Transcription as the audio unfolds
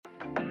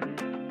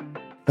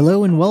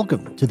Hello and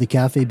welcome to the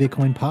Café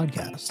Bitcoin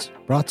podcast,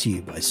 brought to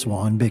you by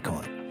Swan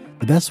Bitcoin,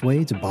 the best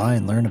way to buy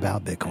and learn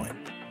about Bitcoin.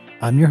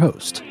 I'm your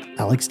host,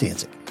 Alex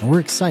Stanczyk, and we're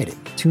excited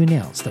to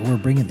announce that we're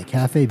bringing the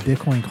Café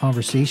Bitcoin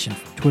conversation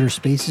from Twitter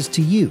Spaces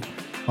to you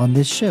on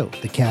this show,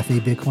 the Café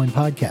Bitcoin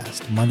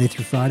podcast, Monday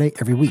through Friday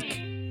every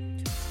week.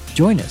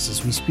 Join us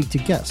as we speak to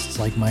guests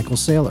like Michael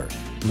Saylor,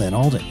 Lynn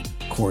Alden,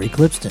 Corey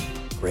Clipston,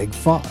 Greg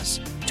Foss,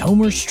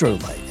 Tomer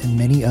Strolight, and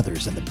many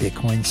others in the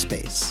Bitcoin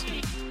space.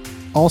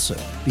 Also,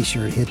 be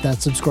sure to hit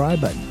that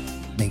subscribe button.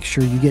 Make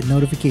sure you get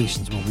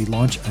notifications when we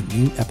launch a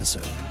new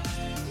episode.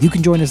 You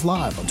can join us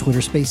live on Twitter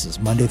Spaces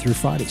Monday through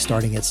Friday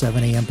starting at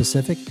 7 a.m.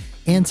 Pacific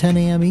and 10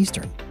 a.m.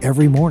 Eastern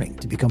every morning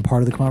to become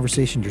part of the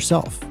conversation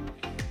yourself.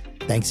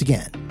 Thanks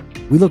again.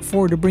 We look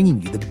forward to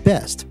bringing you the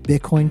best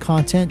Bitcoin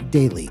content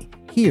daily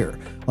here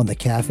on the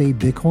Café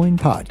Bitcoin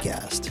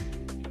podcast.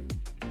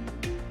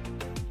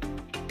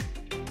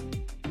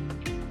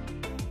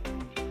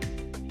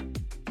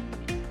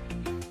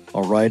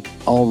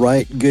 All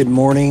right. Good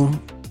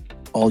morning,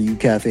 all you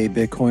Café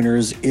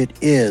Bitcoiners. It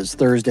is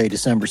Thursday,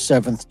 December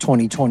 7th,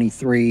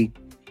 2023.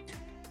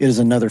 It is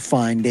another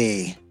fine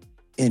day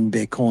in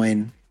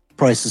Bitcoin.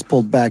 Prices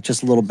pulled back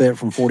just a little bit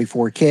from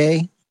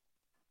 44K.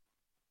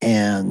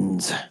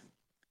 And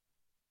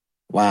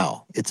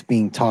wow, it's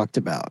being talked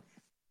about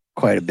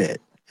quite a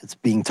bit. It's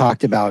being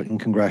talked about in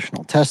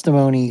congressional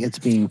testimony. It's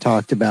being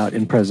talked about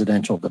in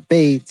presidential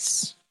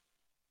debates.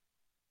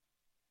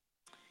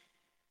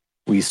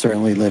 We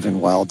certainly live in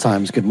wild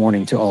times. Good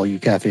morning to all you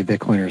Café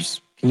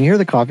Bitcoiners. Can you hear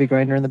the coffee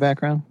grinder in the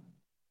background?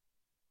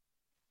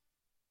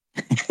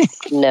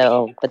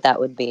 No, but that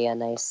would be a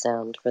nice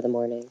sound for the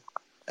morning.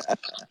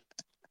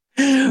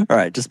 All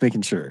right, just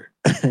making sure.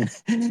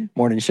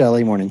 Morning,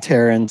 Shelly. Morning,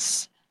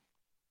 Terrence.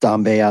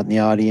 Dombe out in the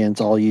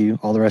audience. All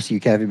the rest of you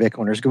Café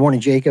Bitcoiners. Good morning,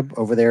 Jacob,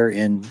 over there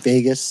in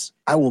Vegas.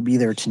 I will be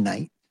there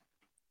tonight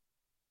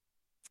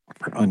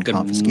for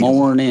Unconfiscated. Good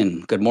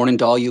morning. Good morning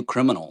to all you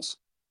criminals.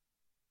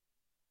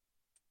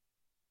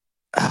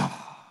 Oh,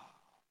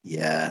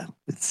 yeah,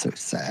 it's so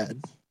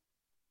sad.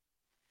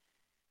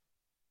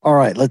 All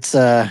right, let's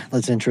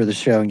intro the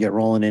show and get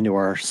rolling into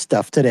our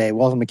stuff today.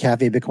 Welcome to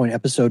Café Bitcoin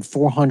episode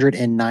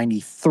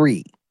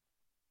 493.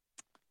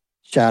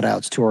 Shout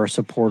outs to our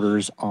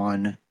supporters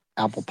on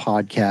Apple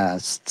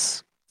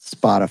Podcasts,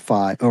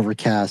 Spotify,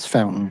 Overcast,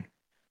 Fountain.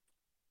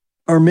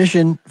 Our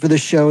mission for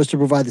this show is to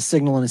provide the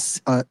signal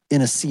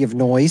in a sea of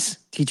noise,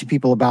 teaching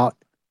people about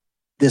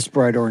this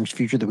bright orange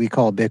future that we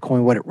call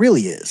Bitcoin, what it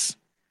really is.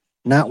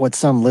 Not what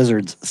some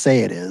lizards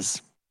say it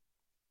is.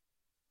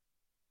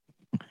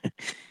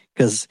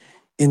 Because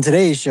in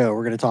today's show,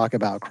 we're going to talk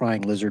about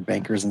crying lizard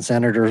bankers and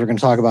senators. We're going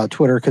to talk about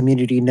Twitter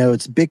community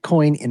notes.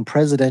 Bitcoin in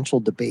presidential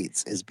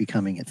debates is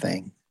becoming a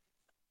thing.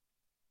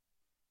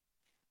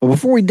 But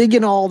before we dig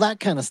into all that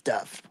kind of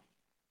stuff,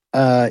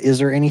 is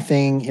there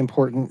anything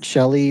important,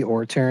 Shelly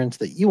or Terrence,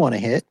 that you want to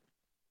hit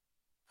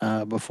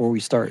before we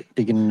start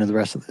digging into the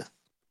rest of this?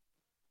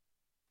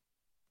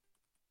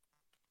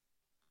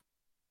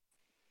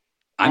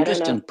 I'm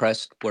just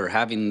impressed we're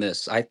having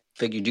this. I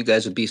figured you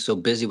guys would be so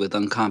busy with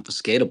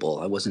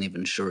Unconfiscatable. I wasn't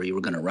even sure you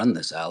were going to run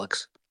this,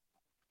 Alex.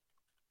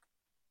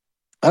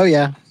 Oh,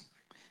 yeah.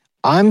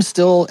 I'm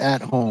still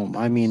at home.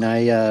 I mean,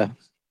 I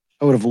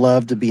would have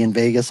loved to be in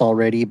Vegas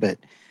already, but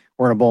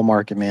we're in a bull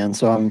market, man.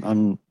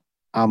 So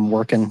I'm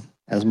working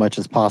as much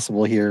as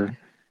possible here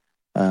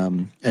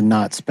and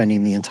not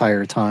spending the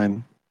entire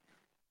time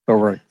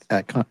over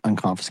at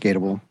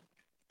Unconfiscatable.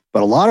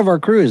 But a lot of our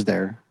crew is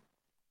there.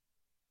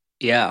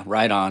 Yeah,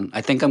 right on.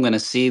 I think I'm going to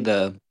see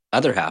the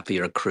other half of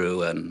your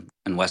crew in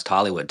West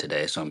Hollywood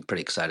today, so I'm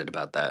pretty excited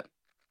about that.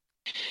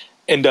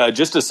 And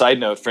just a side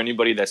note for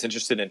anybody that's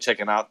interested in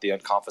checking out the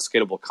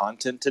Unconfiscatable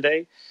content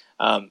today,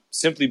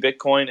 Simply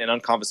Bitcoin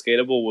and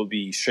Unconfiscatable will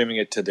be streaming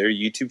it to their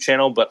YouTube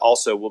channel, but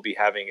also we'll be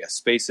having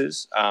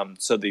Spaces.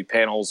 So the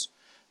panels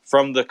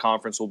from the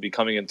conference will be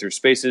coming in through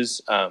Spaces.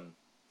 I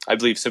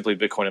believe Simply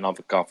Bitcoin and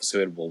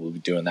Unconfiscatable will be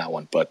doing that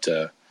one, but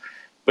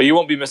you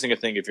won't be missing a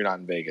thing if you're not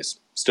in Vegas.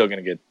 Still going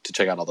to get to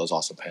check out all those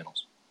awesome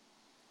panels.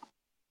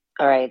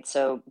 All right,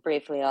 so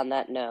briefly on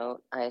that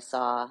note, I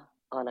saw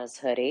Anna's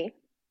hoodie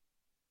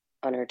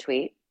on her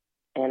tweet,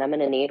 and I'm going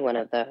to need one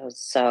of those.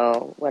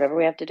 So whatever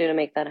we have to do to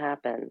make that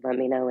happen, let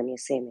me know when you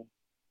see me.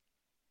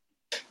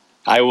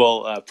 I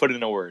will put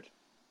in a word.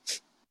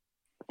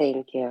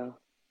 Thank you.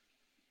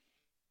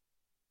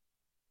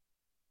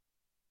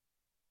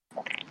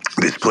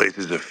 This place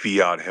is a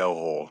fiat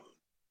hellhole.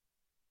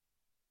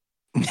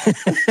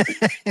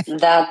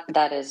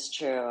 That is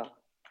true.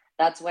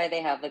 That's why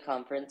they have the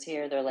conference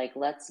here. They're like,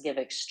 let's give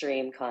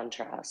extreme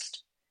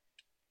contrast.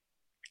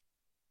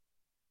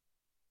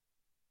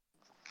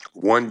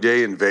 One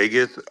day in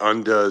Vegas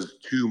undoes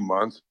 2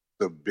 months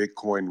of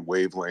Bitcoin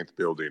wavelength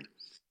building.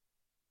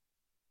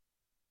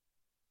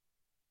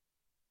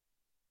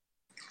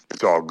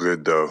 It's all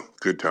good, though.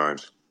 Good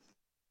times.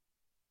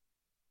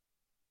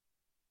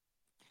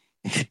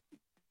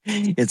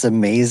 It's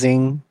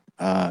amazing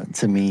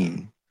to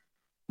me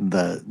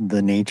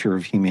the nature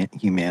of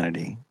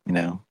humanity. You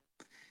know,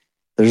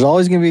 there's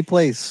always going to be a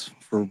place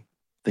for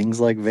Things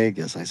like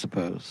Vegas, I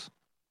suppose.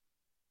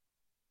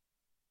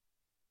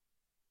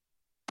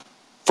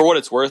 For what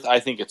it's worth, I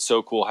think it's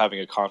so cool having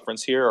a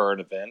conference here or an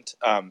event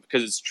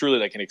because it's truly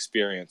like an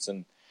experience.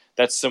 And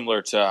that's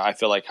similar to, I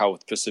feel like, how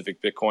with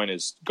Pacific Bitcoin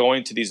is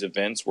going to these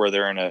events where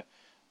they're in a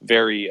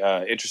very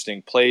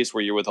interesting place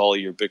where you're with all of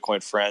your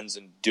Bitcoin friends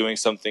and doing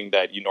something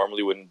that you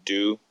normally wouldn't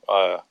do.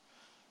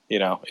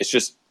 It's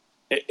just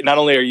not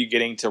only are you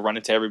getting to run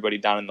into everybody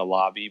down in the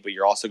lobby, but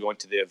you're also going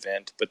to the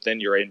event. But then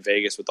you're in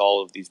Vegas with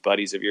all of these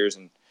buddies of yours,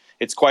 and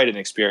it's quite an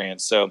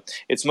experience. So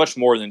it's much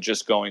more than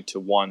just going to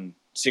one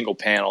single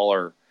panel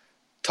or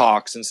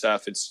talks and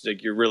stuff. It's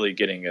like you're really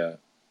getting a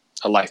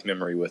life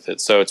memory with it.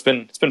 So it's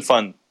been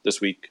fun this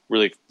week.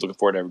 Really looking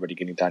forward to everybody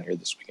getting down here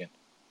this weekend.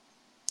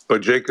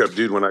 But Jacob,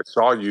 dude, when I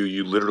saw you,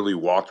 you literally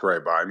walked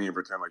right by me and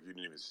pretend like you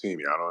didn't even see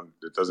me.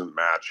 It doesn't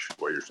match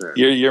what you're saying.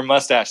 Your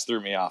mustache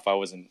threw me off. I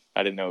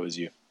didn't know it was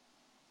you.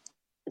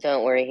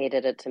 Don't worry, he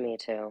did it to me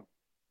too.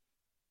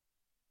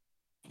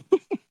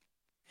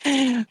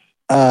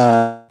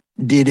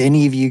 Did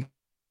any of you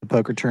the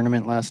poker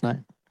tournament last night?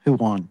 Who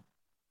won?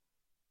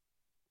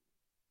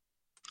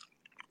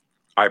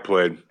 I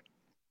played.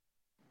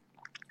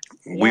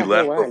 We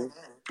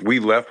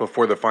left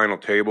before the final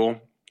table.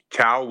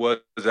 Cal was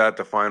at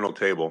the final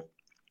table.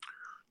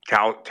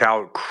 Cal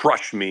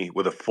crushed me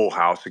with a full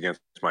house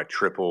against my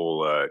trip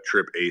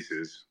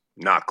aces.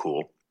 Not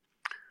cool.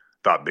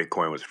 Thought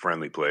Bitcoin was a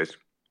friendly place.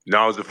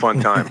 No, it was a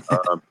fun time.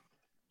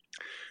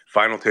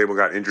 Final table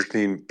got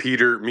interesting.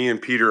 Me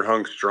and Peter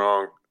hung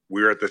strong.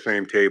 We were at the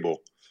same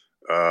table.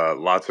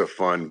 Lots of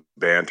fun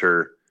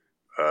banter.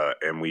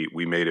 And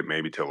we made it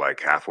maybe to like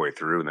halfway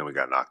through, and then we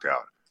got knocked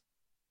out.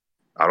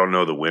 I don't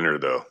know the winner,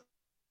 though.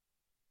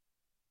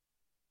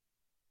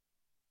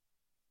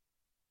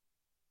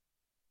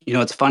 You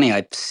know, it's funny.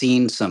 I've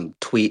seen some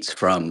tweets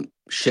from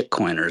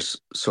shitcoiners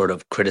sort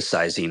of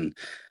criticizing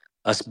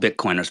us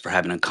Bitcoiners for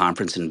having a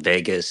conference in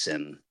Vegas.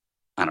 And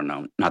I don't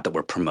know, not that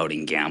we're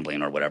promoting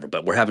gambling or whatever,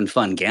 but we're having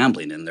fun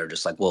gambling. And they're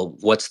just like, well,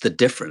 what's the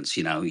difference?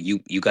 You know, you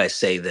guys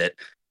say that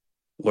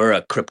we're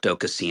a crypto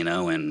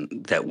casino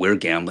and that we're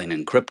gambling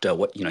in crypto.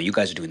 What, you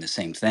guys are doing the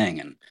same thing.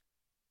 And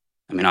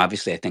I mean,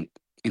 obviously, I think,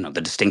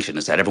 the distinction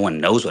is that everyone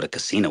knows what a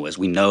casino is.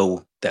 We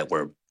know that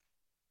we're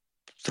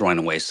throwing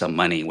away some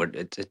money.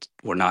 We're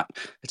not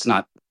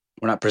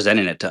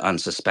presenting it to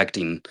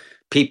unsuspecting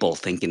people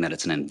thinking that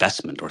it's an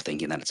investment or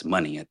thinking that it's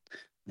money. I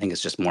think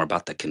it's just more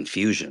about the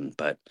confusion.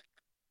 But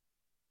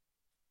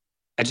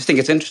I just think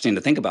it's interesting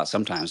to think about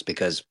sometimes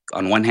because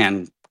on one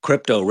hand,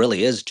 crypto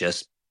really is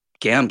just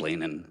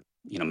gambling. And,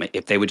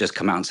 if they would just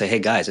come out and say, hey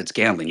guys, it's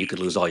gambling, you could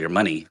lose all your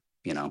money,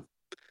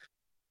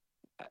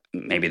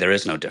 maybe there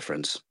is no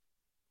difference.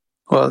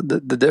 Well,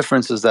 the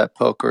difference is that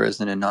poker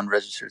isn't an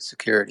unregistered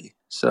security.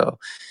 So,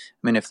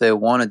 I mean, if they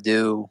want to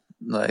do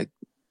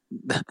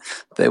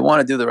they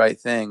want to do the right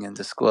thing and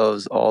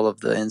disclose all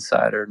of the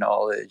insider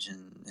knowledge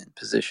and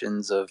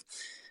positions of,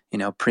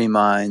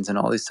 pre-mines and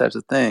all these types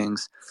of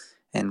things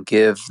and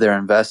give their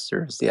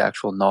investors the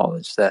actual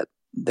knowledge that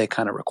they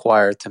kind of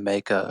require to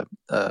make a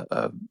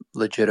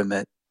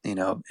legitimate,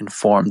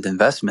 informed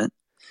investment,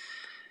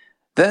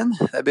 then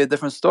that'd be a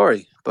different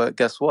story. But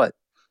guess what?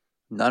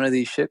 None of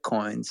these shit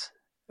coins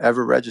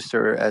ever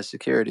register as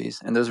securities.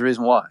 And there's a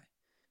reason why.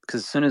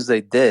 Because as soon as they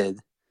did,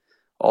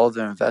 all of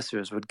their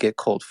investors would get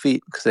cold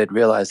feet because they'd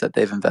realize that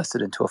they've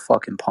invested into a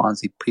fucking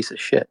Ponzi piece of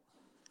shit.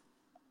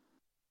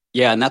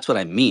 Yeah, and that's what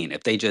I mean.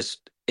 If they just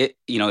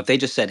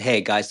said,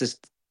 "Hey guys,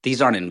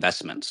 these aren't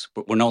investments.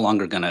 We're no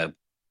longer going to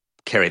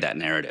carry that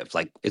narrative.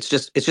 Like it's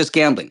just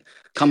gambling.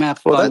 Come have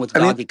fun with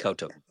Doggy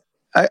Koto."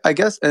 I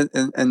guess,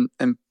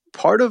 and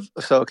part of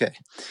okay.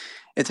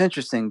 It's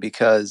interesting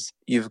because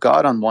you've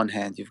got on one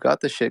hand, you've got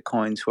the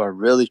shitcoins who are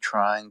really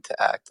trying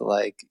to act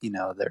like,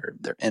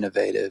 they're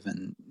innovative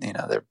and,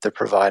 they're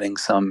providing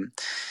some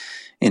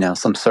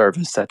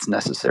service that's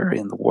necessary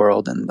in the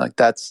world. And like,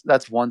 that's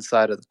one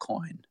side of the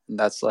coin. And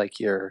that's like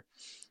your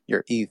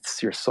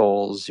ETHs, your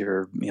souls,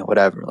 your,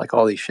 whatever, like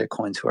all these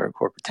shitcoins who are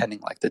pretending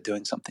like they're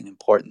doing something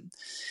important.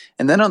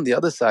 And then on the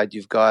other side,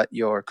 you've got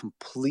your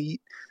complete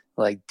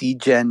like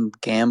degen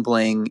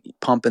gambling,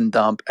 pump and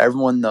dump.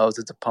 Everyone knows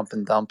it's a pump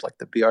and dump, like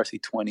the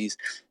BRC20s.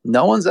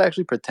 No one's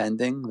actually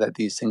pretending that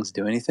these things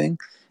do anything.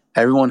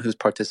 Everyone who's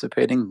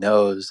participating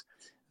knows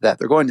that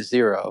they're going to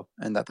zero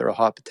and that they're a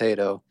hot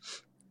potato.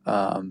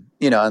 And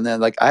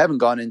then like I haven't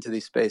gone into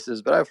these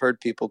spaces, but I've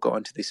heard people go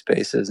into these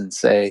spaces and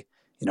say,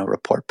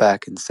 report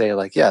back and say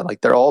like, yeah,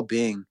 like they're all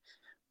being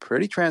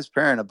pretty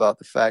transparent about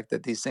the fact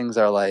that these things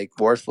are like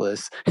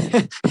worthless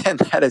and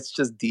that it's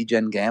just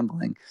degen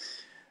gambling.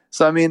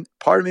 So, I mean,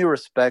 part of me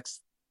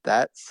respects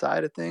that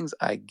side of things,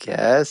 I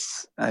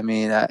guess. I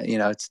mean,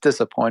 it's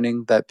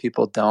disappointing that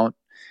people don't,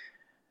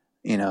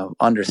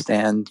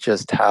 understand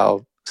just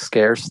how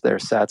scarce their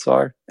sats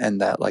are and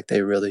that like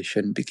they really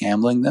shouldn't be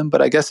gambling them.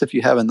 But I guess if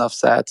you have enough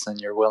sats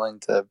and you're willing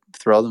to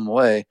throw them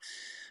away,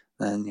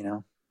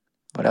 then,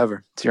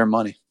 whatever, it's your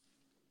money.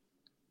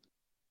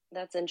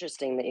 That's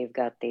interesting that you've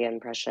got the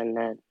impression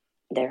that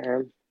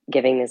they're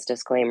giving these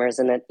disclaimers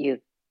and that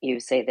you you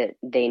say that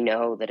they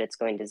know that it's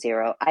going to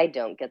zero. I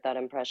don't get that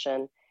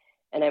impression.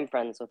 And I'm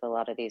friends with a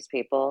lot of these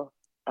people.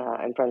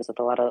 I'm friends with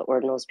a lot of the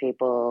ordinals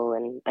people.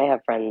 And I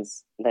have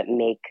friends that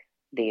make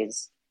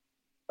these,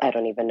 I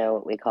don't even know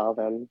what we call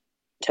them,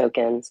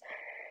 tokens.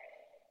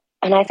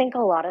 And I think a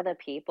lot of the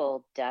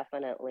people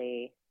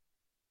definitely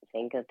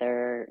think that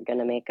they're going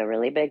to make a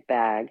really big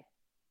bag.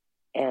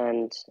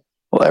 And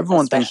well,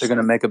 everyone thinks they're going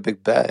to make a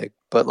big bag,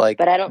 but like,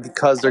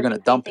 because they're going to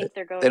dump it,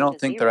 they don't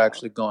think they're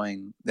actually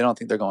going, they don't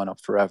think they're going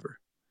up forever.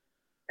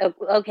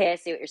 Okay, I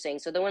see what you're saying.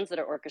 So the ones that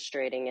are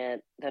orchestrating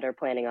it, that are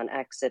planning on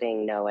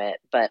exiting, know it.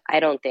 But I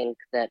don't think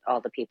that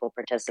all the people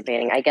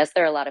participating, I guess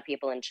there are a lot of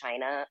people in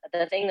China.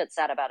 The thing that's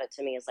sad about it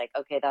to me is like,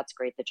 okay, that's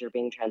great that you're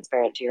being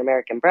transparent to your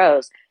American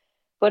bros.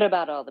 What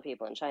about all the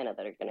people in China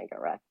that are going to get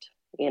wrecked?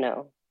 You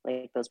know,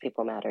 like those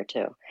people matter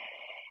too.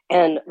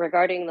 And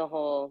regarding the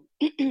whole,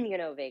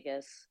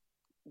 Vegas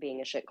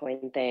being a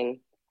shitcoin thing,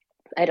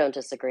 I don't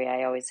disagree.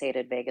 I always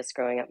hated Vegas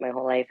growing up my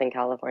whole life. In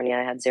California,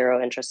 I had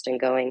zero interest in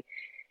going.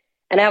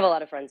 And I have a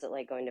lot of friends that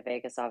like going to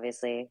Vegas,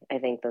 obviously. I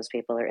think those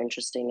people are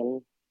interesting,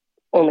 and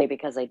only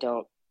because I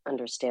don't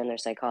understand their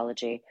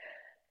psychology.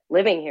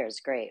 Living here is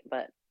great,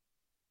 but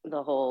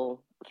the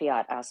whole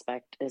fiat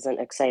aspect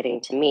isn't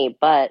exciting to me.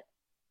 But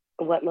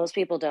what most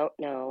people don't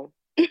know,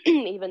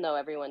 even though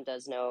everyone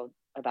does know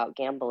about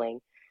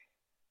gambling,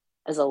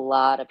 is a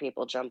lot of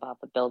people jump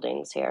off of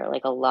buildings here.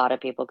 Like a lot of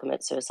people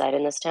commit suicide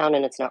in this town,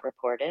 and it's not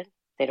reported.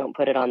 They don't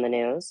put it on the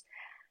news.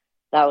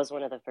 That was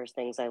one of the first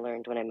things I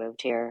learned when I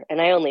moved here.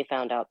 And I only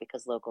found out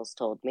because locals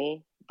told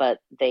me, but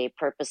they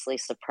purposely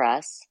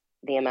suppress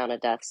the amount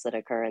of deaths that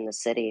occur in the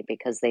city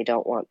because they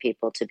don't want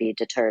people to be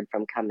deterred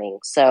from coming.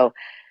 So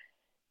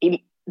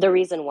the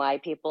reason why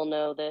people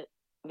know that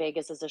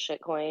Vegas is a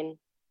shitcoin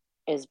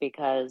is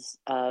because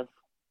of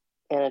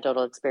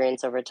anecdotal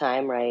experience over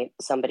time, right?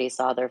 Somebody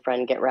saw their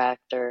friend get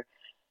wrecked, or,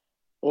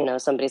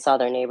 somebody saw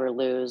their neighbor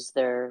lose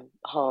their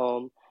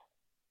home.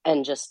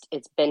 And just,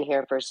 it's been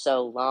here for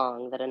so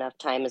long that enough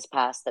time has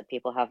passed that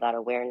people have that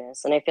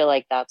awareness. And I feel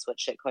like that's what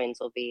shitcoins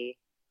will be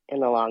in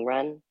the long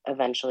run.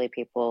 Eventually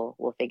people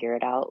will figure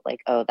it out,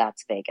 like, oh,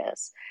 that's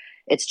Vegas.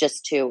 It's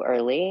just too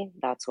early.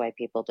 That's why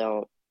people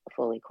don't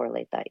fully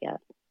correlate that yet.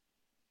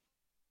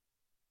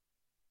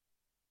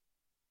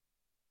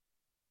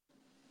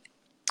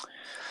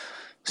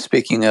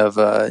 Speaking of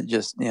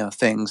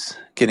things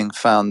getting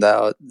found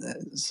out,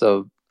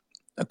 so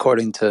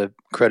according to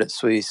Credit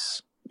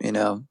Suisse,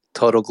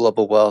 total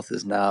global wealth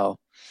is now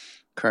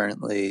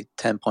currently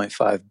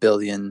 10.5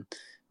 billion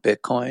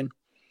Bitcoin,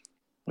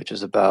 which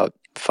is about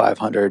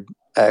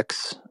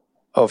 500x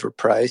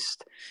overpriced.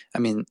 I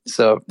mean,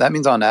 so that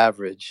means on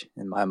average,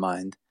 in my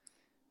mind,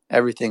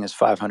 everything is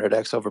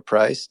 500x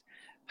overpriced.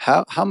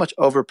 How much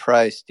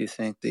overpriced do you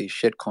think these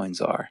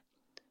shitcoins are?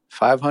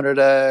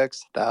 500x,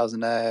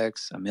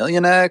 1000x, a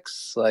million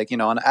x? Like,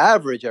 on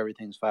average,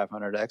 everything's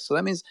 500x. So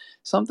that means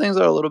some things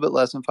are a little bit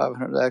less than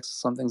 500x,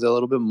 some things are a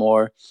little bit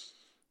more,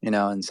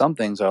 and some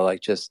things are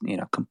like just,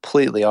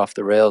 completely off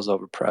the rails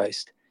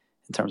overpriced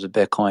in terms of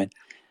Bitcoin.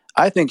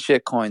 I think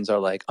shit coins are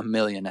like a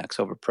million x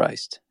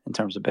overpriced in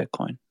terms of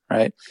Bitcoin,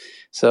 right?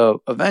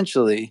 So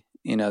eventually,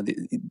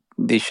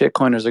 these shit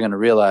coiners are going to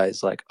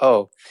realize like,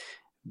 oh,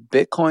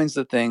 Bitcoin's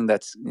the thing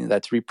that's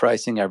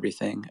repricing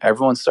everything.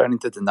 Everyone's starting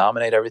to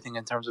denominate everything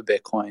in terms of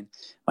Bitcoin.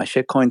 My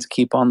shit coins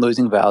keep on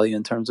losing value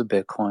in terms of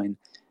Bitcoin.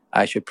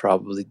 I should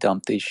probably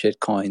dump these shit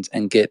coins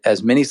and get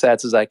as many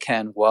sats as I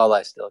can while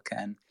I still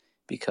can,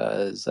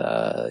 because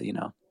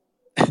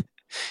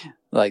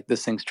like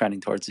this thing's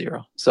trending towards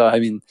zero. So I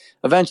mean,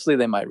 eventually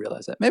they might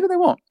realize that. Maybe they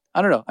won't.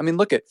 I don't know. I mean,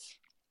 look at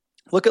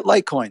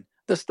Litecoin.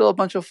 There's still a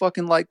bunch of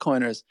fucking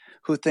Litecoiners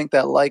who think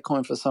that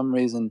Litecoin for some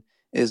reason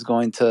is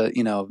going to,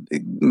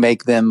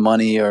 make them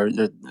money or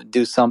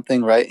do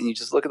something, right? And you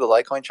just look at the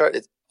Litecoin chart,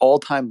 it's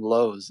all-time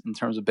lows in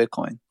terms of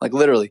Bitcoin. Like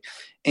literally,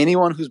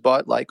 anyone who's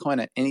bought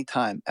Litecoin at any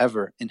time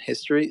ever in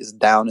history is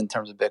down in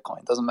terms of Bitcoin.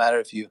 It doesn't matter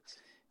if you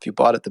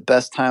bought at the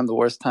best time, the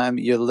worst time,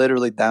 you're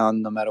literally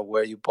down no matter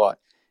where you bought.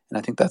 And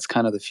I think that's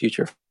kind of the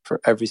future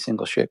for every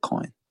single shit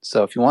coin.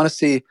 So if you want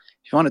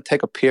to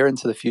take a peer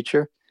into the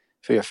future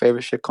for your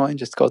favorite shit coin,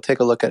 just go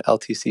take a look at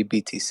LTC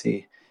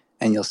BTC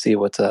and you'll see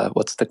what's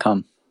to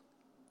come.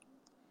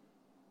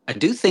 I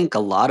do think a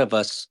lot of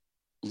us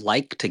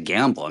like to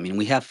gamble. I mean,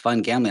 we have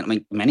fun gambling. I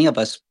mean, many of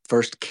us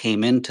first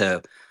came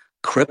into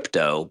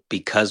crypto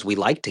because we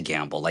like to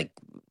gamble. Like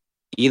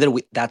either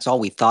that's all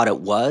we thought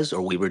it was,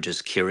 or we were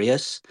just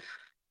curious.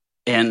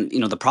 And,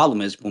 the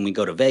problem is when we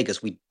go to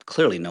Vegas, we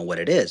clearly know what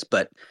it is.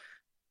 But,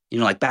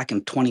 like back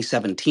in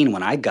 2017,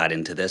 when I got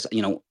into this,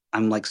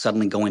 I'm like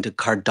suddenly going to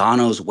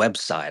Cardano's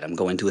website. I'm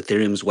going to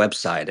Ethereum's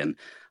website, and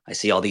I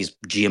see all these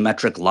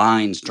geometric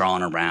lines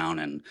drawn around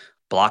and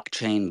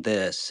blockchain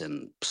this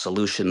and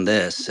solution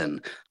this.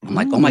 And I'm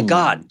like, oh my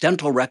God,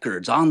 dental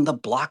records on the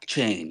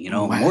blockchain,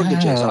 Wow.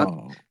 mortgages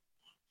on,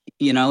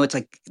 it's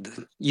like,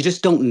 you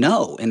just don't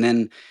know. And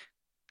then,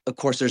 of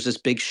course, there's this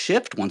big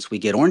shift once we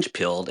get orange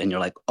pilled and you're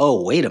like,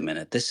 oh, wait a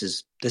minute, this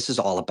is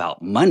all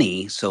about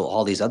money. So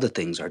all these other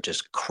things are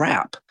just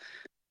crap.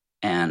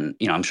 And,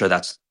 I'm sure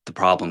that's the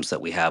problems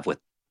that we have with,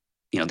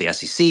 the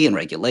SEC and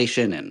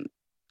regulation and,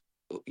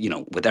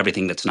 with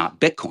everything that's not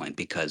Bitcoin,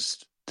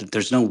 because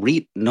there's no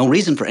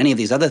reason for any of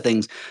these other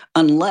things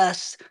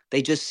unless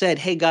they just said,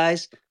 hey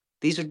guys,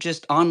 these are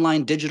just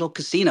online digital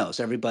casinos.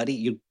 Everybody,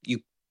 you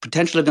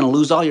potentially going to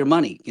lose all your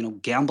money,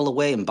 gamble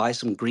away and buy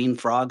some green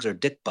frogs or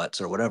dick butts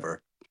or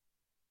whatever.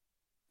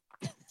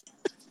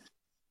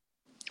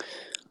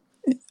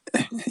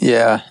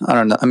 Yeah, I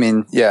don't know. I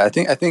mean, yeah, I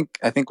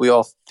think we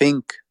all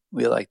think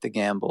we like to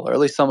gamble, or at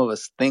least some of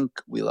us think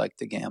we like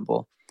to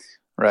gamble,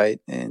 right?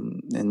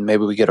 And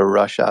maybe we get a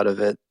rush out of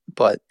it.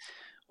 But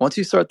once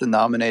you start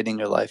denominating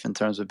your life in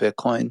terms of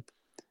Bitcoin,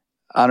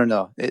 I don't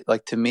know. It,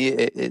 like, to me,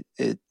 it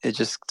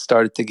just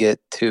started to get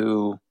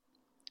too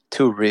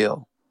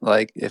real.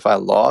 Like, if I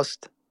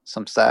lost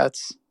some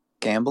sats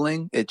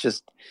gambling,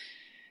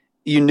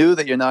 you knew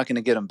that you're not going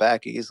to get them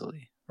back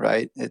easily,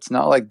 right? It's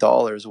not like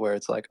dollars where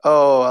it's like,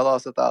 oh, I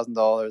lost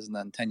 $1,000, and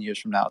then 10 years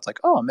from now, it's like,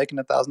 oh, I'm making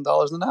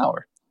 $1,000 an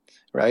hour,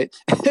 right?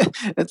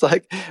 It's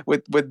like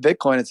with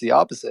Bitcoin, it's the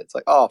opposite. It's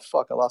like, oh,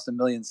 fuck, I lost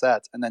 1,000,000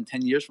 sats, and then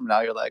 10 years from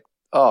now, you're like,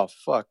 oh,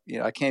 fuck,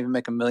 I can't even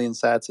make 1,000,000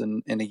 sats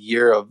in a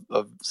year of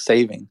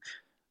saving,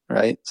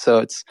 right? So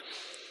it's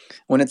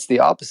when it's the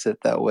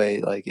opposite that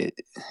way, like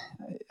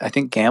I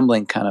think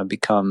gambling kind of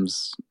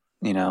becomes,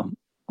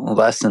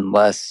 less and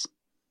less.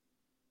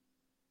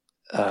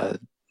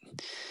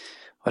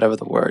 Whatever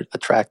the word,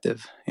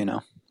 attractive,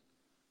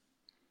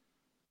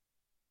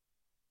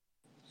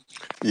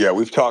 Yeah,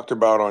 we've talked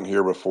about on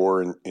here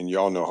before, and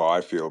y'all know how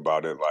I feel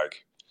about it.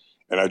 Like,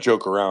 and I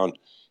joke around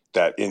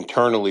that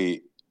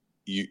internally,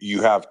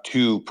 you have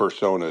two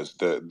personas: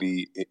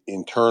 the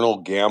internal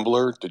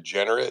gambler,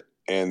 degenerate,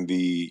 and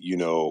the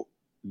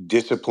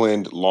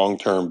disciplined long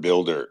term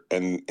builder.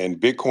 And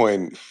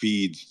Bitcoin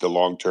feeds the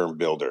long term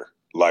builder,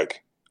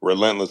 like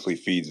relentlessly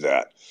feeds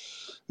that.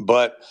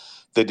 But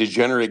the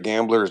degenerate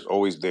gambler is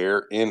always there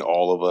in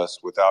all of us,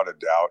 without a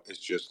doubt. It's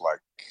just like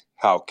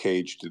how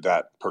caged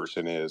that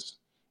person is.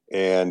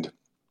 And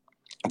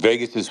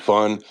Vegas is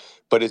fun,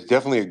 but it's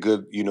definitely a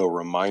good,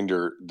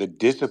 reminder, the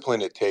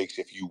discipline it takes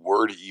if you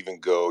were to even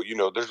go,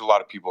 there's a lot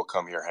of people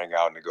come here, hang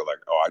out, and they go like,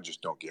 oh, I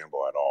just don't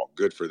gamble at all.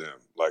 Good for them.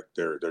 Like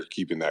they're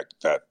keeping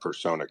that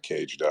persona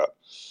caged up.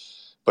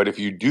 But if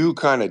you do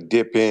kind of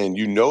dip in,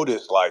 you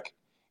notice like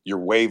your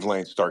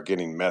wavelengths start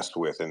getting messed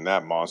with and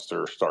that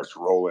monster starts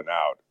rolling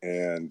out.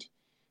 And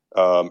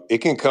it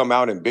can come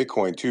out in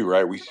Bitcoin too,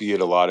 right? We see it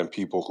a lot in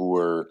people who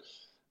are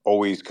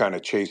always kind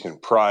of chasing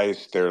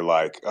price. They're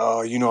like,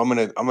 oh,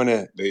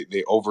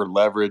 they over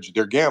leverage.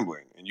 They're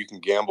gambling, and you can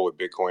gamble with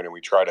Bitcoin, and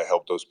we try to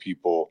help those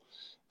people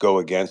go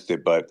against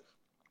it, but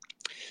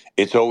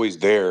it's always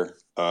there.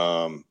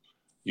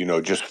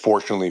 Just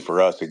fortunately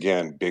for us,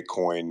 again,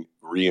 Bitcoin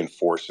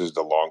reinforces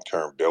the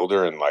long-term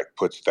builder and like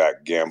puts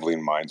that gambling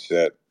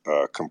mindset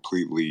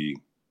completely,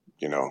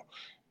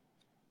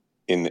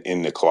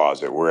 in the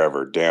closet,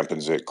 wherever,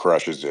 dampens it,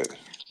 crushes it.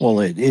 Well,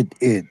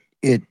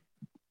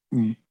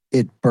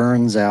 it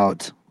burns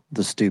out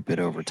the stupid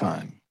over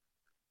time,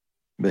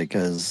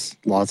 because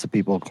lots of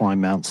people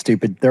climb Mount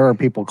Stupid. There are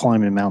people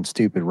climbing Mount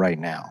Stupid right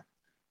now.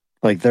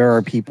 Like, there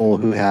are people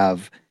who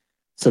have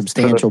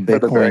substantial for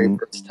the very Bitcoin.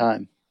 first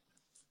time,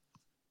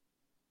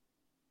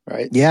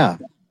 right? Yeah.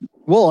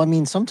 Well, I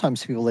mean,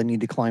 sometimes people, they need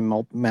to climb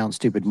Mount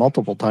Stupid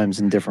multiple times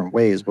in different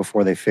ways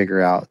before they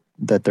figure out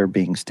that they're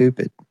being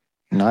stupid.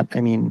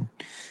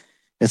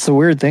 It's the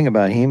weird thing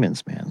about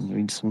humans,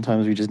 man.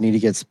 Sometimes we just need to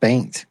get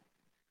spanked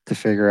to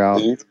figure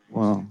out,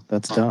 well,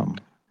 that's dumb.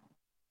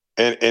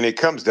 And it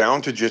comes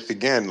down to just,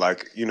 again,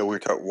 like, we're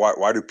talking,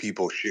 why do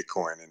people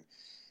shitcoin?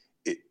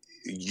 And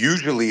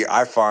usually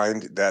I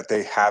find that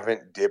they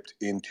haven't dipped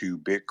into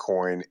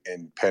Bitcoin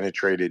and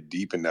penetrated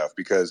deep enough,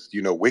 because,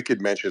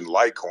 Wicked mentioned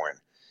Litecoin.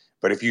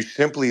 But if you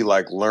simply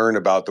like learn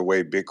about the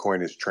way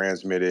Bitcoin is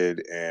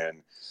transmitted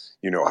and,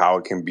 how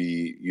it can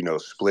be,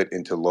 split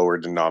into lower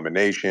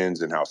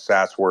denominations and how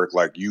sats work,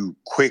 like you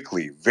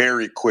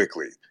very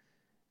quickly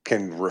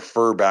can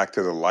refer back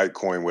to the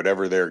Litecoin,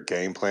 whatever their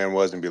game plan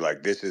was, and be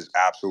like, this is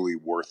absolutely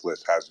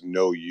worthless, has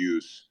no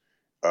use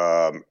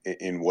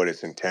in what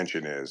its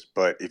intention is.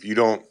 But if you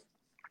don't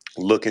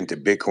look into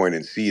Bitcoin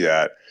and see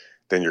that,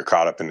 then you're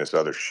caught up in this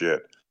other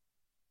shit.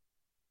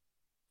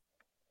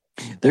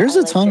 There's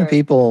a ton of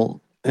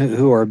people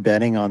who are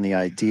betting on the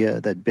idea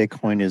that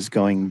Bitcoin is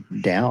going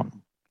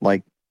down,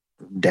 like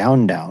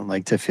down,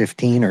 like to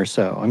 15 or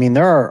so. I mean,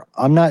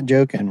 I'm not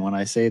joking when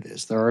I say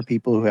this. There are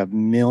people who have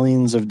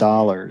millions of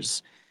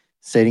dollars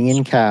sitting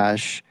in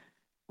cash,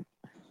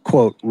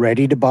 quote,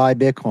 ready to buy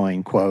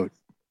Bitcoin, quote.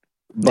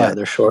 But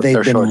yeah,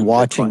 they've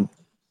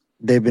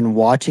been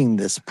watching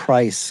this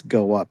price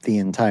go up the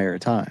entire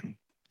time.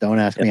 Don't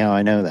ask me how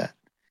I know that.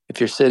 If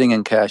you're sitting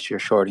in cash, you're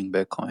shorting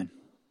Bitcoin,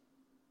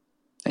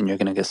 and you're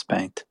going to get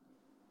spanked.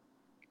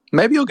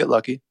 Maybe you'll get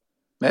lucky.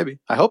 Maybe.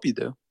 I hope you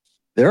do.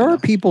 There are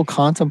people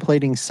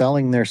contemplating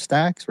selling their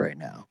stacks right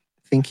now,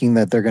 thinking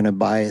that they're going to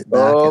buy it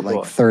back at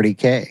like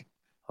 $30K.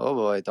 Oh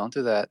boy, don't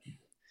do that.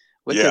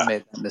 Wicked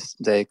made that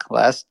mistake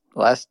last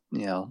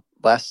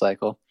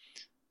cycle.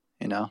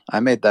 I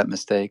made that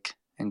mistake,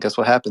 And guess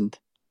what happened?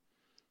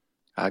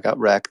 I got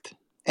wrecked.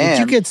 Did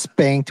you And get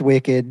spanked,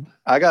 Wicked?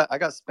 I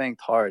got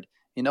spanked hard.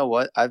 You know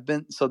what? I've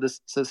been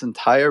this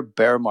entire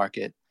bear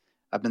market,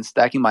 I've been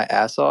stacking my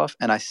ass off,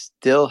 and I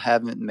still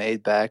haven't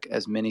made back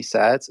as many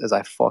sats as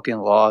I fucking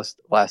lost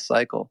last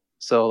cycle.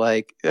 So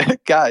like,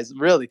 guys,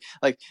 really,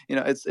 like,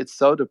 it's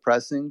so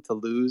depressing to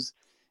lose,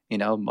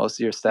 most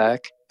of your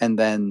stack, and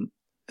then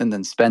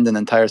spend an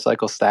entire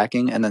cycle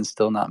stacking and then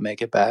still not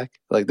make it back.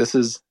 Like, this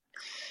is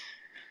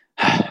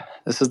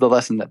the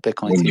lesson that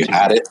Bitcoin When teaches.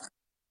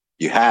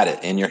 you had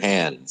it in your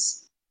hands.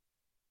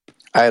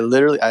 I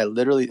literally,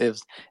 it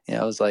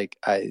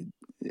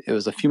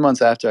was a few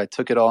months after I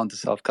took it all into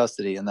self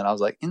custody, and then I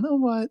was like, you know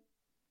what?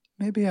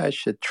 Maybe I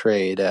should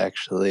trade,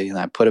 actually. And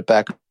I put it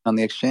back on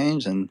the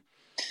exchange, and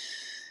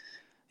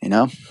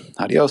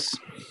adios.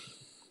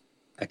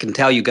 I can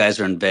tell you guys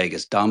are in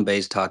Vegas. Dom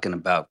Bay's talking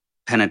about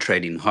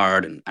penetrating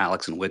hard, and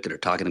Alex and Wicked are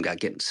talking about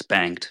getting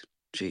spanked.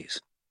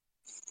 Jeez.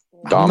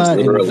 Dom's not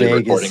in literally Vegas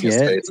recording his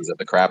yet. faces at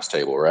the craps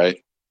table,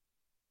 right?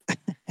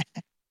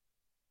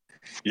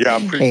 Yeah,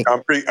 Hey.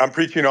 I'm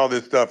preaching all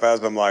this stuff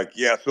as I'm like,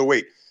 yeah. So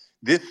wait,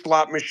 this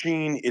slot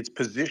machine, it's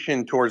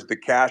positioned towards the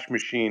cash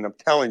machine. I'm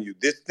telling you,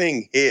 this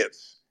thing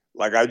hits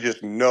like I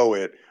just know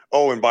it.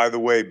 Oh, and by the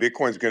way,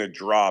 Bitcoin's going to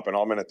drop, and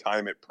I'm going to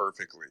time it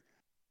perfectly.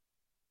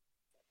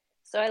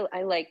 So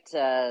I liked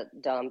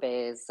Dom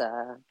Bay's,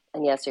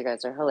 and yes, you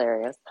guys are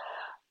hilarious.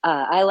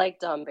 I like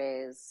Dom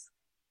Bay's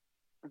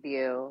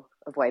view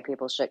of why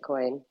people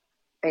shitcoin.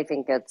 I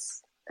think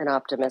it's an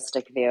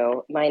optimistic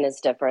view. Mine is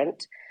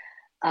different.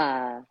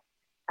 I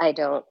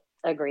don't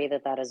agree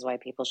that is why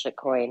people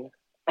shitcoin.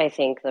 I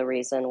think the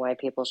reason why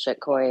people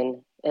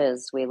shitcoin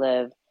is we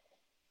live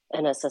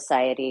in a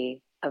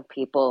society of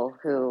people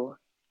who,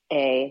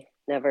 A,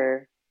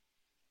 never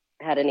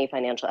had any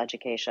financial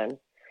education,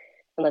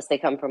 unless they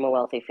come from a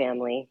wealthy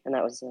family and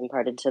that was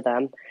imparted to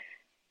them.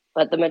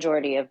 But the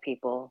majority of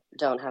people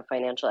don't have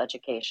financial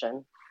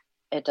education.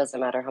 It doesn't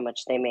matter how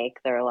much they make.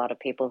 There are a lot of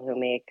people who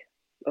make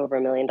over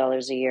 $1 million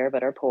a year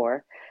but are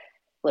poor,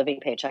 living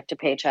paycheck to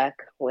paycheck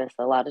with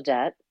a lot of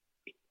debt.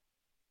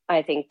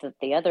 I think that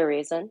the other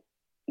reason,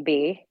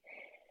 B,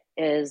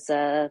 is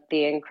the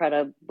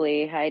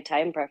incredibly high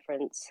time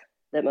preference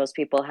that most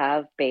people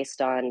have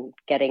based on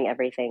getting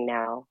everything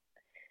now.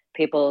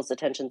 People's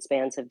attention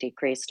spans have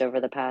decreased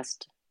over the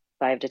past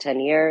 5 to 10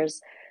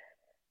 years,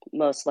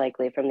 most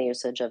likely from the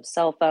usage of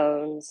cell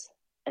phones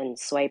and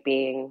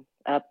swiping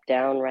up,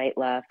 down, right,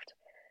 left.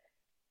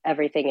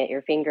 Everything at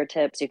your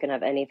fingertips. You can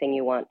have anything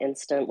you want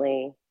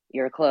instantly.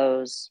 Your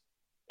clothes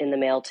in the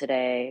mail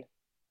today.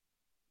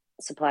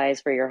 Supplies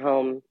for your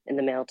home in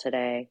the mail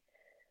today.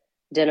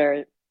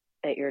 Dinner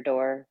at your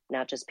door,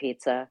 not just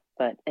pizza,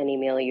 but any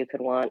meal you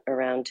could want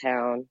around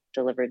town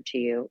delivered to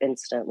you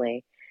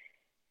instantly.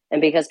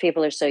 And because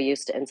people are so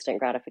used to instant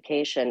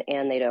gratification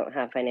and they don't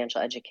have financial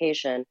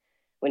education,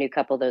 when you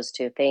couple those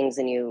two things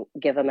and you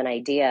give them an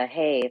idea,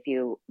 hey, if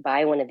you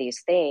buy one of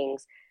these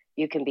things,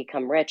 you can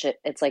become rich.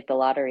 It's like the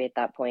lottery at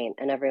that point,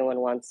 and everyone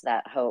wants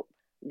that hope.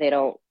 They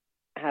don't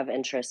have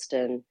interest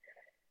in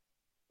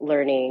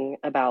learning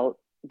about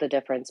the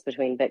difference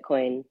between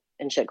Bitcoin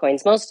and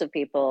shitcoins. Most of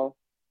people,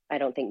 I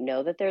don't think,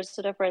 know that there's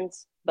a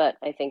difference, but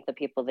I think the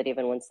people that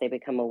even once they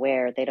become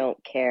aware, they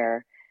don't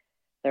care.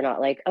 They're not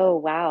like, oh,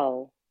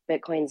 wow,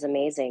 Bitcoin's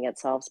amazing. It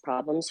solves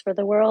problems for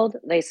the world.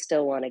 They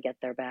still want to get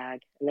their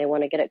bag, and they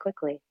want to get it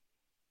quickly.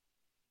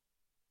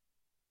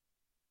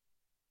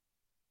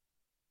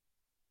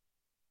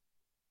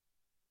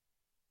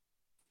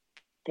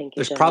 Thank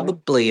you. There's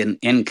probably an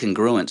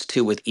incongruence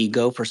too with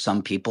ego for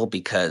some people,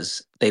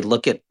 because they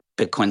look at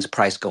Bitcoin's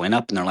price going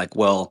up and they're like,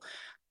 well,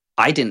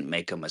 I didn't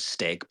make a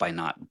mistake by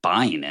not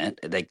buying it.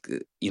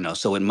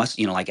 So it must,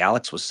 like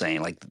Alex was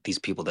saying, like these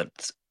people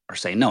that are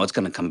saying, no, it's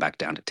going to come back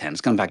down to 10.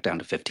 It's going back down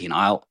to 15.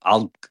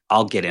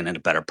 I'll get in at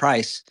a better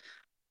price.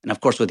 And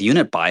of course, with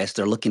unit bias,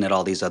 they're looking at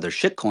all these other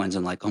shit coins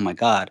and like, oh my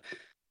God,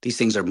 these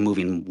things are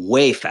moving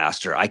way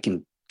faster. I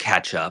can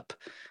catch up.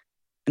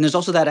 And there's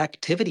also that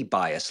activity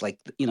bias. Like,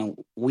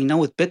 we know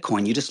with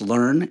Bitcoin, you just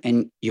learn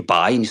and you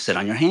buy and you sit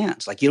on your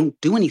hands. Like, you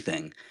don't do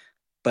anything.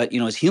 But,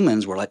 as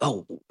humans, we're like,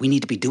 oh, we need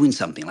to be doing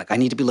something. Like, I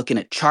need to be looking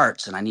at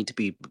charts and I need to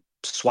be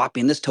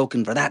swapping this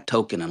token for that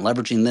token and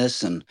leveraging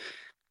this. And,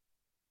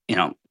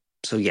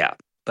 so yeah.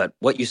 But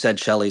what you said,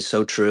 Shelley, is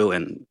so true.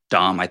 And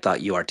Dom, I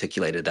thought you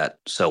articulated that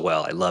so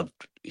well. I loved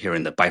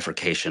hearing the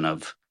bifurcation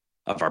of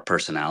our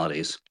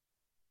personalities.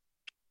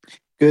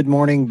 Good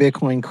morning,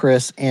 Bitcoin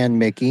Chris and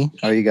Mickey.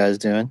 How are you guys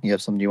doing? You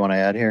have something you want to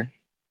add here?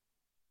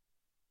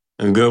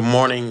 And good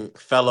morning,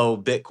 fellow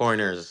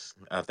Bitcoiners.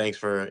 Thanks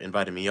for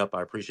inviting me up.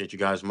 I appreciate you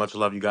guys. Much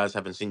love, you guys.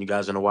 Haven't seen you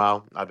guys in a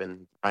while. I've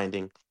been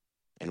grinding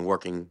and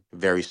working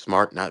very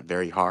smart, not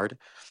very hard.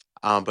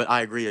 But I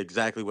agree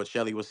exactly what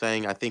Shelly was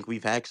saying. I think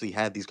we've actually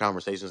had these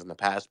conversations in the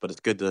past, but it's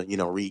good to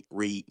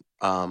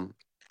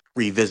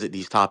revisit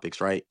these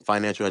topics. Right,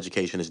 financial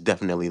education is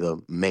definitely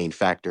the main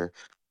factor.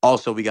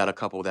 Also, we got to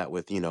couple that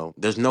with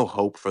there's no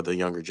hope for the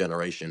younger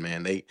generation.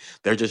 Man,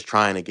 they're just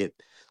trying to get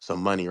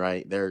some money,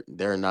 right? They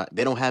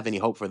don't have any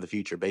hope for the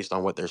future based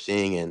on what they're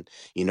seeing, and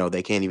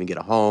they can't even get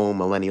a home.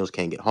 Millennials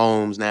can't get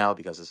homes now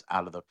because it's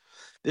out of the.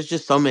 There's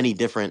just so many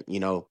different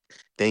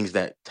things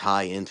that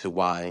tie into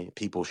why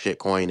people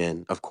shitcoin,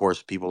 and of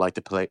course people like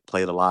to play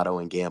the lotto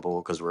and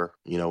gamble because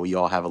we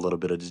all have a little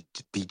bit of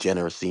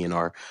degeneracy in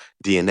our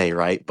DNA,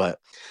 right? But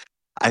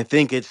I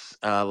think it's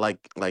like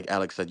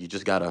Alex said, you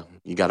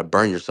gotta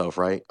burn yourself,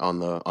 right, on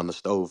the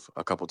stove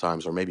a couple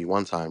times, or maybe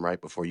one time, right,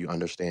 before you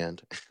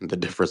understand the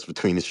difference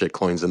between the shit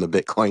coins and the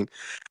Bitcoin.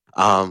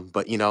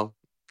 But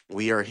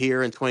we are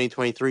here in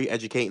 2023,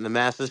 educating the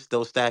masses,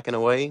 still stacking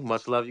away.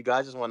 Much love, you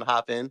guys. Just want to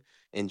hop in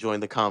and join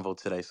the convo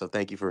today. So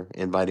thank you for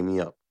inviting me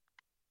up.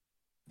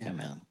 Yeah,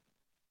 man.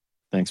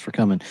 Thanks for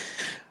coming.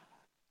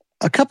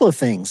 A couple of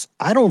things.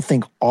 I don't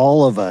think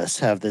all of us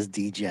have this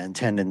degen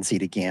tendency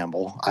to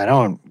gamble. I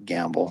don't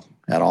gamble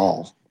at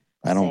all.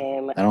 I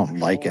don't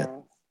like it.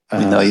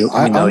 We know you.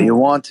 We know you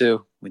want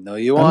to. We know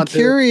you want to.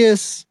 I'm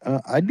curious.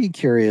 I'd be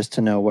curious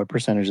to know what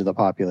percentage of the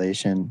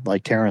population,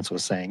 like Terrence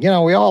was saying,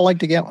 we all like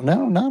to gamble.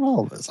 No, not all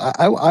of us.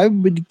 I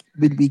would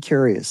be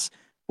curious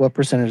what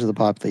percentage of the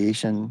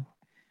population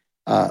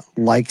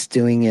likes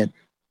doing it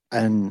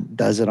and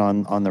does it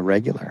on the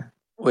regular.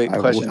 Wait,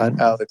 question,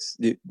 Alex.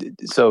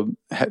 So,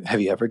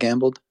 have you ever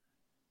gambled?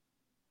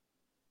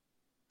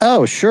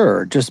 Oh,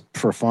 sure. Just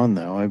for fun,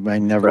 though. I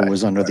never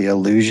was under the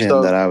illusion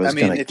that I was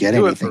going to get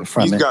anything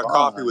from it. He's got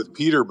coffee with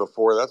Peter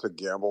before. That's a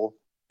gamble.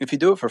 If you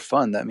do it for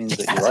fun, that means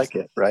that you like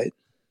it, right?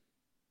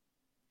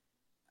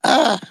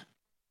 I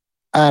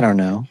don't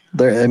know.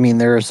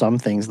 There are some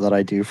things that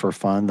I do for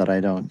fun that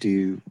I don't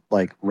do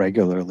like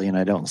regularly, and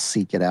I don't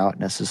seek it out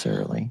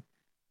necessarily.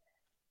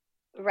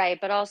 Right,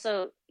 but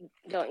also,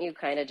 don't you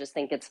kind of just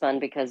think it's fun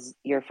because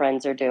your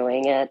friends are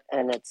doing it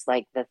and it's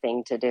like the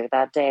thing to do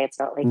that day? It's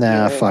not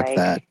like fuck like,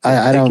 that.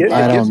 I don't. It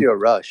gives you a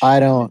rush. I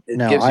don't. It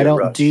No, gives you I a don't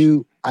rush.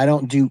 do. I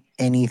don't do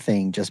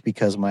anything just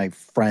because my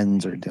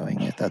friends are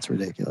doing it. That's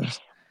ridiculous.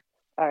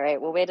 All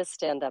right, well, way to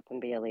stand up and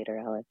be a leader,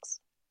 Alex.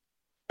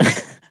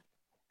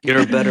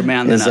 You're a better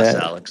man than us,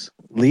 Alex.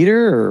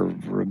 Leader or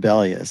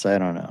rebellious? I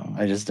don't know.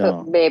 I just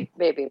don't.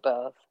 Maybe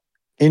both.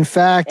 In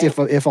fact, if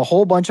a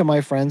whole bunch of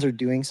my friends are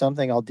doing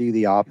something, I'll do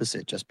the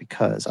opposite just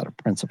because, out of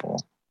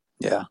principle.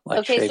 Yeah. Like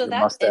okay, so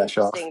that's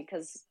interesting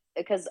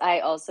because I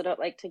also don't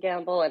like to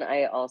gamble, and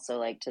I also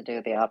like to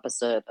do the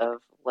opposite of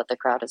what the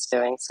crowd is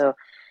doing. So,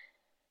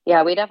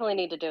 yeah, we definitely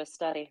need to do a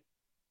study.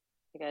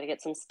 We got to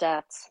get some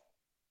stats.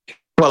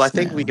 Well, I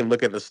think we can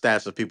look at the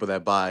stats of people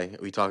that buy.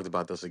 We talked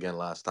about this again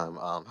last time.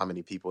 How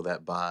many people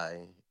that buy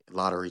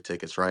lottery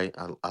tickets, right?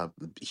 A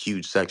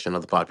huge section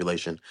of the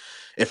population,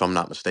 if I'm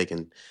not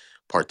mistaken,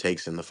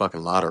 partakes in the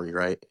fucking lottery,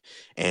 right?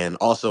 And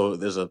also,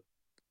 there's a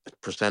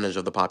percentage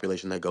of the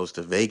population that goes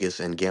to Vegas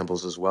and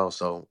gambles as well.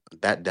 So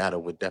that data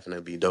would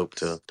definitely be dope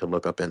to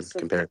look up and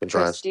compare and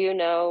contrast. Chris, do you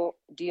know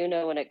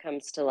when it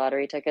comes to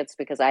lottery tickets?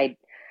 Because I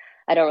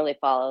don't really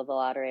follow the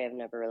lottery. I've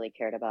never really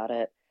cared about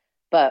it.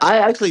 But I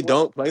actually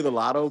don't play the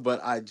lotto,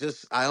 but I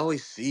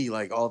always see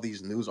like all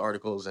these news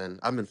articles, and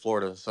I'm in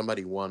Florida.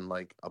 Somebody won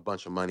like a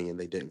bunch of money and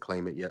they didn't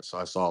claim it yet. So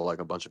I saw like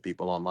a bunch of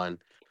people online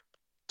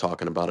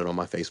talking about it on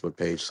my Facebook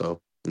page.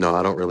 So no,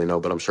 I don't really know,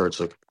 but I'm sure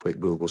it's a quick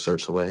Google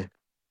search away.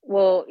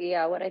 Well,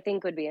 yeah, what I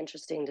think would be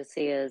interesting to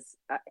see is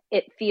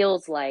it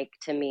feels like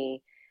to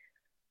me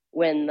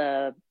when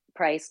the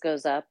price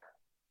goes up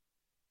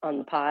on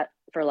the pot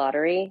for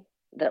lottery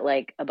that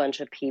like a bunch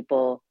of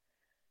people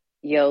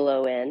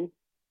YOLO in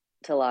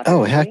to lottery.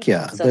 Oh, heck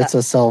yeah. So that's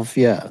a self,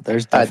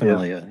 there's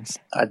definitely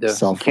I do.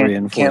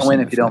 Self-reinforcing Can't win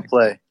if you don't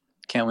play.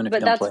 Can't win if you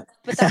don't play.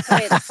 But that's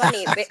why it's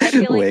funny. I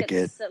feel like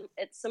it's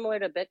similar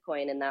to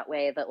Bitcoin in that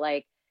way that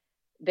like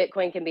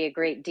Bitcoin can be a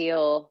great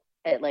deal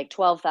at like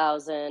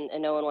 12,000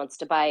 and no one wants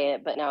to buy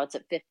it, but now it's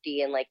at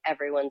 50 and like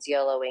everyone's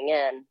YOLOing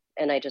in.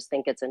 And I just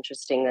think it's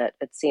interesting that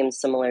it seems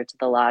similar to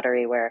the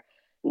lottery where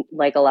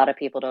like a lot of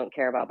people don't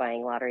care about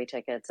buying lottery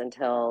tickets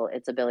until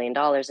it's $1 billion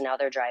and now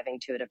they're driving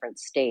to a different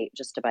state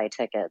just to buy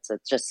tickets.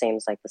 It just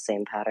seems like the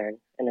same pattern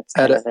and it's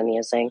kind of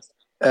amusing.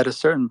 At a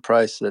certain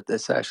price that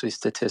it's actually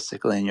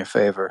statistically in your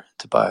favor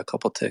to buy a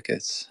couple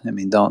tickets. I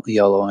mean, don't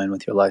YOLO in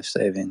with your life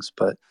savings,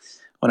 but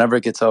whenever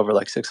it gets over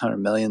like $600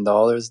 million,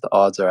 the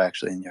odds are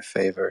actually in your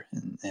favor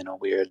in a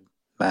weird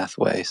math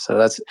way. So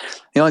that's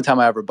the only time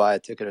I ever buy a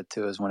ticket or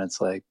two is when it's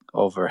like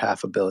over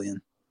 $500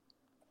 million.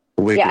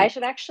 Yeah, I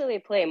should actually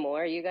play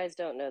more. You guys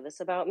don't know this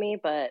about me,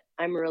 but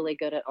I'm really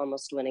good at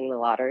almost winning the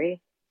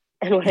lottery.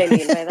 And what I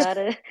mean by that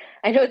is,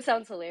 I know it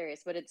sounds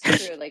hilarious, but it's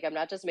true. Like, I'm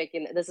not just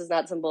this is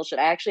not some bullshit.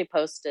 I actually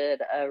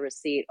posted a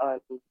receipt on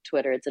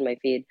Twitter. It's in my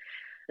feed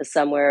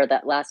somewhere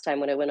that last time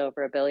when it went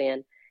over $1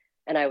 billion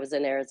and I was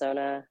in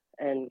Arizona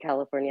and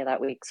California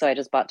that week. So I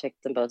just bought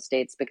tickets in both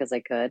states because I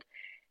could.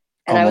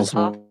 And I was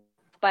off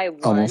by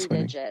one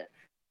digit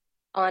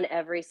on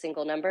every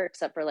single number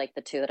except for like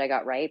the two that I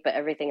got right, but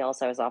everything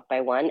else I was off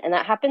by one. And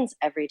that happens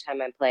every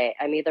time I play.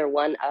 I'm either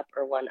one up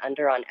or one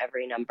under on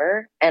every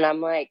number. And I'm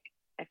like,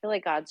 I feel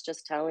like God's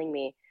just telling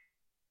me,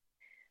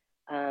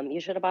 you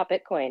should have bought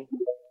Bitcoin.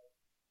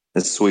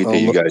 It's sweet Oh, that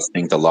you look, guys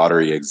think the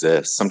lottery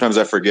exists. Sometimes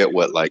I forget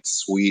what like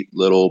sweet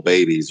little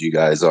babies you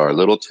guys are,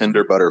 little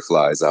tender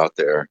butterflies out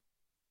there.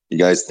 You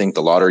guys think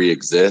the lottery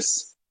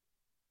exists?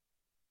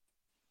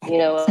 You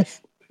know what?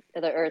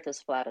 The earth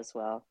is flat as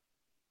well.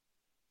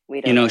 We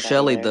You don't know, know that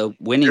Shelley, either. the Here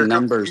winning comes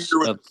numbers Peter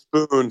with of the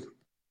spoon.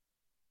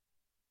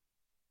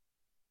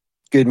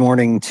 Good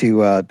morning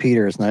to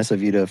Peter. It's nice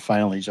of you to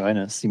finally join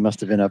us. You must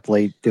have been up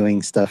late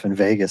doing stuff in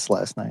Vegas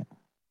last night.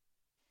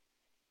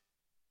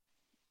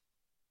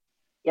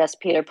 Yes,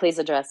 Peter, please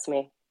address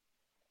me.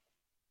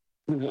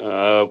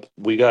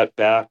 We got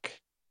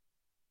back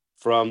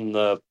from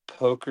the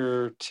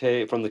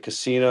from the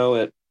casino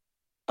at,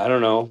 I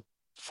don't know,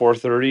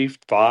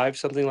 4:35,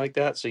 something like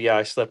that. So yeah,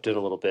 I slept in a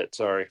little bit.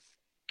 Sorry.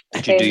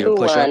 did you Okay, do your who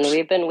won? push-ups?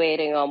 We've been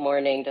waiting all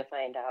morning to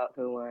find out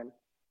who won.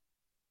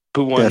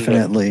 Who won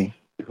Definitely.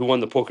 who won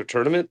the poker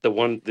tournament? The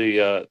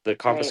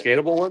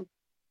confiscatable one?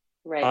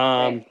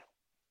 Right.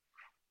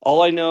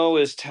 All I know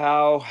is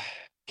Tao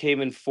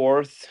came in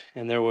fourth,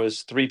 and there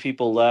was 3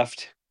 people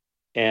left.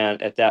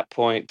 And at that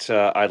point,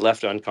 I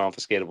left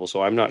unconfiscatable,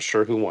 so I'm not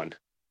sure who won.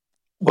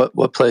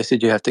 what place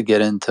did you have to get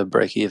in to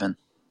break even?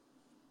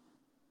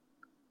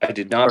 I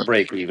did not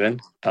break even.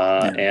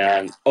 Yeah.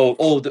 And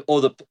on the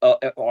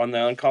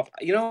unconf.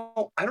 You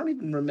know, I don't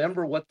even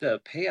remember what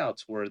the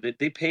payouts were.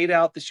 They paid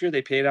out this year.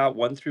 They paid out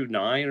 1 through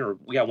 9,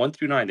 1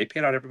 through 9. They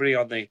paid out everybody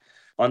on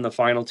the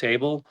final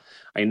table.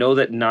 I know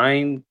that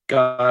 9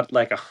 got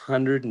like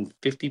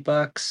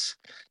 $150.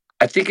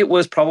 I think it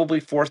was probably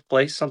 4th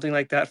place, something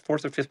like that,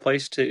 4th or 5th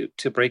place to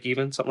break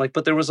even, something like.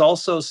 But there was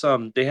also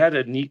they had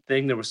a neat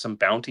thing. There was some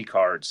bounty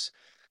cards.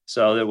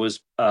 So there was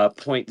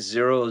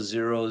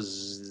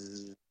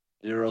 0.0003.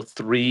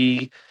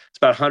 It's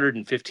about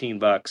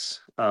 $115.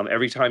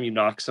 Every time you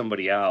knock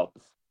somebody out,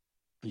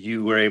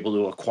 you were able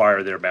to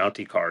acquire their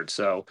bounty card.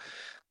 So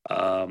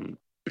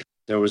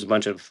there was a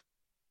bunch of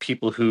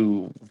people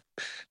who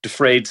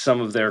defrayed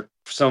some of their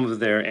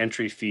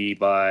entry fee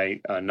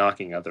by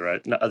knocking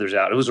others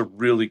out. It was a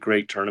really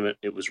great tournament.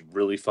 It was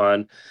really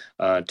fun.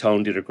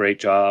 Tone did a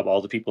great job.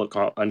 All the people at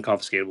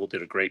Unconfiscatable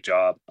did a great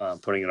job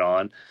putting it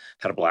on.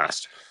 Had a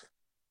blast.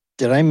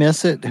 Did I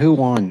miss it? Who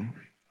won?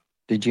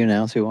 Did you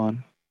announce who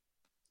won?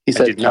 He I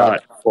said did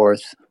not.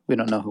 fourth. We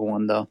don't know who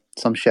won though.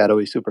 Some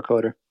shadowy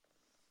supercoder.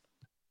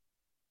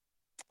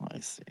 I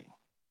see.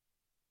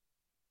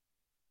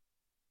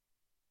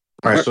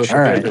 All right, so All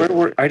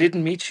right. I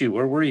didn't meet you.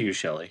 Where were you,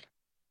 Shelley?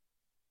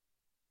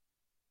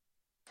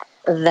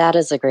 That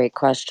is a great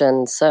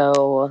question.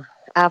 So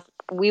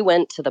we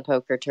went to the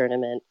poker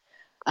tournament.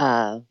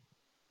 I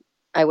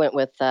went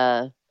with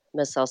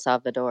Miss El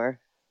Salvador,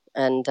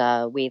 and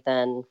we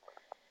then,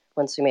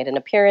 once we made an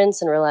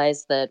appearance and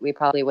realized that we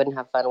probably wouldn't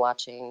have fun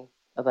watching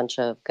a bunch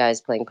of guys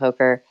playing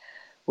poker,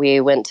 we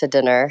went to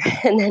dinner,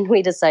 and then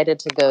we decided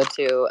to go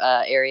to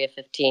Area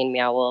 15,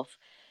 Meow Wolf,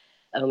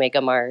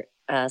 Omega Mart,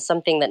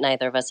 something that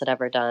neither of us had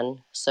ever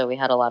done. So we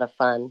had a lot of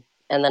fun.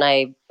 And then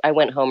I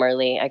went home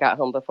early. I got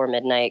home before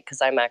midnight because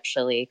I'm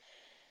actually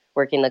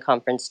working the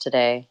conference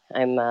today.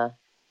 I'm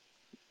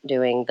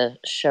doing the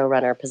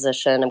showrunner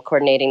position. I'm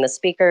coordinating the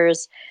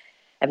speakers.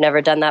 I've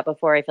never done that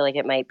before. I feel like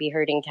it might be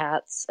hurting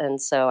cats.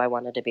 And so I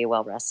wanted to be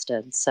well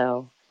rested.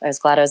 So I was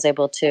glad I was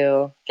able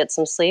to get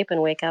some sleep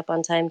and wake up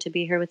on time to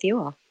be here with you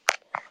all.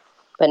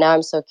 But now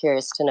I'm so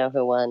curious to know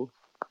who won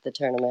the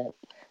tournament.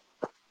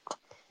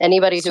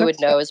 Anybody who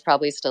would know is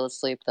probably still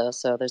asleep, though,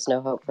 so there's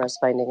no hope for us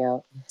finding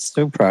out.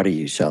 So proud of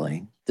you,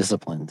 Shelley.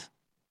 Disciplined.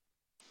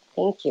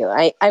 Thank you.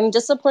 I'm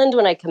disciplined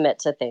when I commit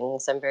to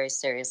things. I'm very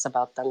serious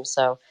about them.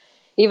 So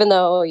even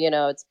though,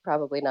 it's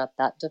probably not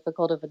that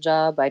difficult of a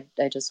job, I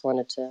just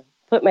wanted to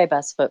put my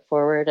best foot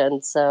forward.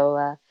 And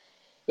so,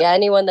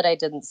 anyone that I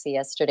didn't see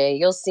yesterday,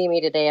 you'll see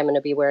me today. I'm going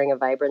to be wearing a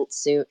vibrant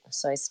suit,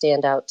 so I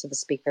stand out to the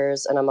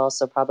speakers, and I'm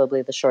also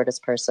probably the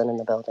shortest person in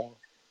the building.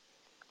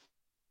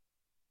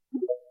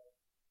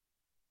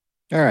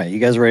 All right, you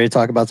guys ready to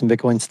talk about some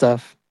Bitcoin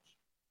stuff?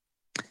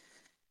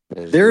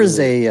 There's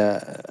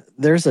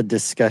a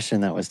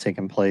discussion that was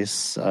taking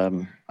place.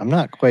 I'm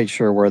not quite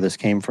sure where this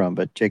came from,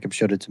 but Jacob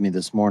showed it to me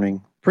this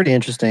morning. Pretty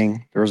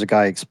interesting. There was a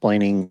guy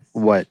explaining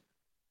what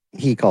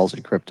he calls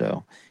it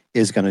crypto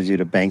is going to do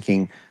to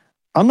banking.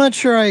 I'm not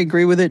sure I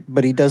agree with it,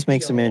 but he does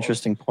make some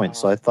interesting points.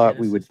 So I thought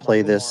we would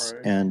play this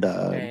and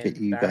get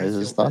you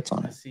guys' thoughts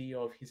on it.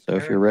 So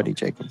if you're ready,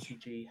 Jacob.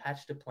 DCG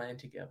hatched a plan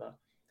together,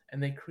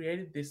 and they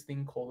created this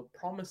thing called a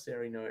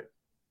promissory note,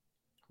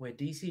 where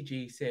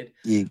DCG said,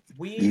 you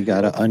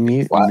got to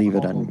unmute and leave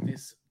it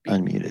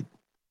unmuted.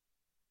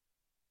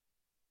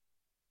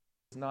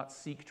 Does not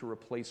seek to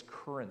replace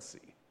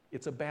currency.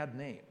 It's a bad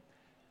name.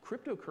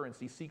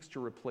 Cryptocurrency seeks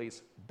to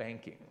replace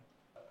banking.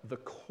 The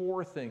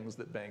core things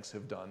that banks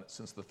have done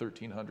since the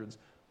 1300s,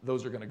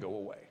 those are going to go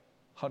away,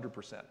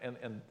 100%.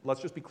 And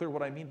let's just be clear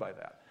what I mean by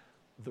that.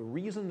 The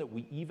reason that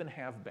we even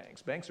have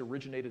banks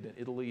originated in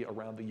Italy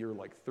around the year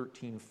like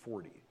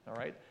 1340, all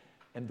right?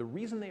 And the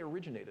reason they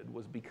originated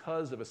was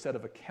because of a set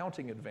of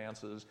accounting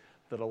advances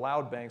that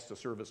allowed banks to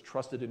serve as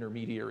trusted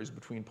intermediaries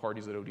between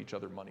parties that owed each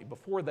other money.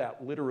 Before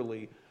that,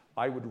 literally,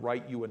 I would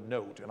write you a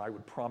note and I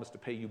would promise to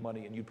pay you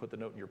money and you'd put the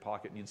note in your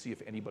pocket and you'd see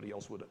if anybody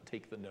else would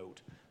take the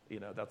note.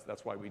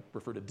 That's why we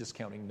refer to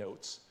discounting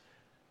notes.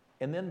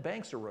 And then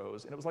banks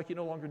arose and it was like, you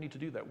no longer need to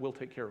do that. We'll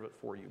take care of it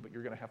for you, but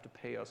you're going to have to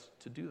pay us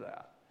to do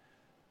that.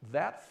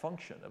 That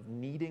function of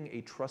needing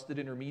a trusted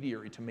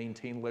intermediary to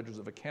maintain ledgers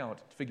of account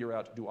to figure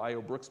out, do I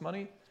owe Brooks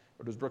money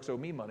or does Brooks owe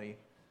me money?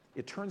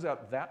 It turns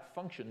out that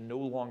function no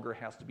longer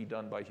has to be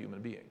done by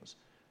human beings.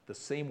 The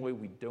same way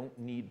we don't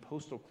need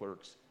postal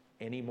clerks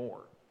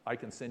anymore. I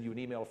can send you an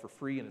email for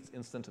free and it's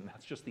instant and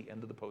that's just the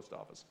end of the post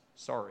office.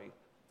 Sorry,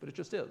 but it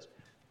just is.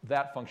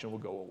 That function will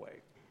go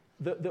away.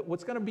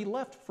 What's going to be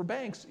left for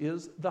banks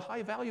is the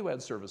high value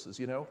add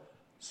services,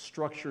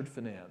 structured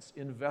finance,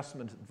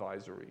 investment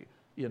advisory,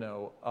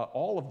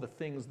 all of the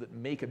things that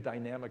make a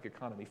dynamic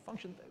economy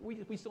function.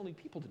 We still need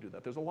people to do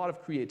that. There's a lot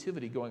of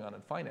creativity going on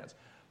in finance.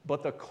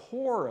 But the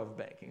core of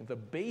banking, the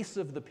base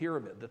of the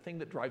pyramid, the thing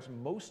that drives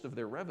most of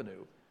their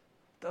revenue,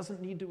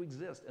 doesn't need to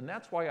exist. And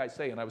that's why I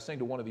say, and I was saying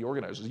to one of the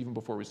organizers even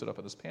before we stood up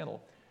at this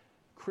panel,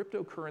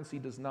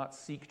 cryptocurrency does not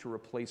seek to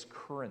replace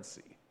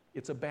currency.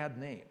 It's a bad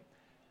name.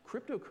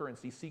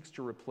 Cryptocurrency seeks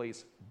to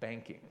replace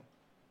banking.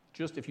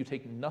 Just if you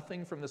take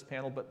nothing from this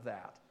panel but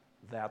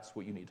that's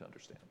what you need to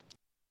understand.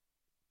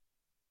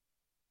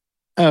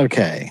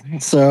 Okay,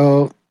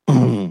 so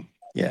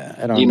yeah,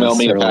 I don't Email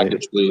me a necessarily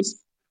package,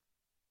 please.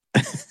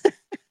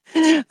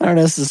 I don't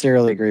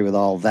necessarily agree with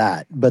all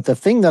that, but the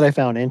thing that I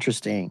found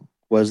interesting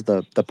was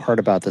the part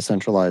about the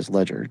centralized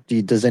ledger.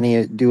 Do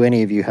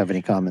any of you have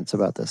any comments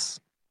about this?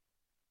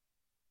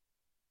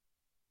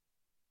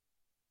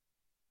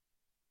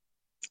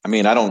 I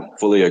mean, I don't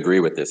fully agree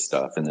with this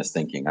stuff and this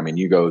thinking. I mean,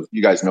 you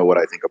guys know what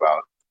I think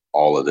about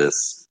all of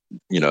this,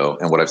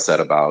 and what I've said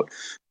about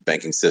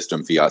banking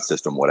system, fiat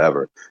system,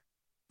 whatever.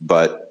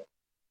 But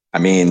I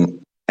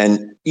mean,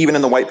 and even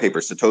in the white paper,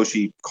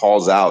 Satoshi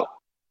calls out,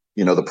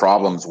 the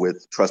problems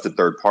with trusted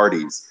third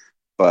parties.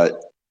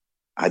 But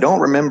I don't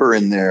remember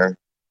in there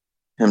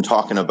him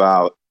talking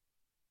about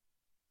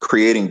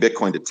creating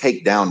Bitcoin to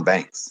take down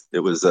banks. It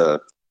was a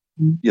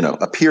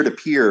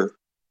peer-to-peer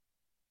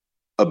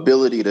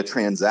ability to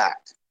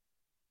transact.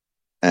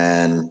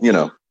 And,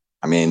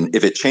 I mean,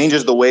 if it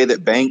changes the way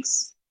that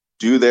banks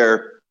do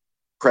their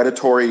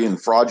predatory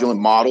and fraudulent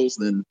models,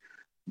 then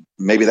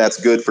maybe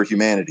that's good for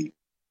humanity.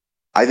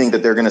 I think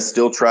that they're going to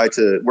still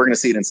we're going to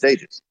see it in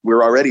stages.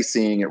 We're already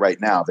seeing it right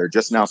now. They're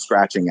just now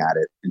scratching at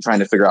it and trying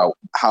to figure out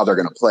how they're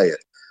going to play it.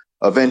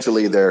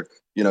 Eventually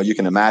you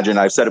can imagine,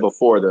 I've said it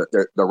before,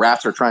 the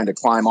rats are trying to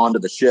climb onto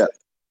the ship.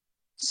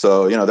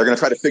 So, they're going to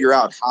try to figure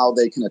out how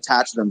they can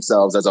attach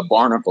themselves as a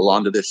barnacle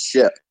onto this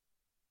ship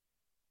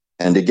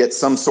and to get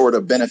some sort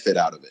of benefit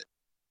out of it.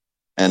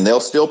 And they'll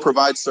still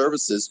provide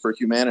services for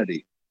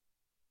humanity.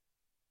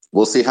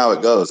 We'll see how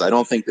it goes. I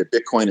don't think that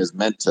Bitcoin is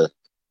meant to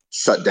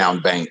shut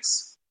down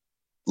banks,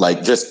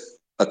 like just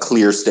a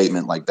clear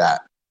statement like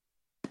that.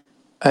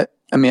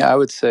 I mean, I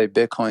would say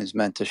Bitcoin's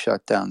meant to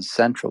shut down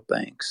central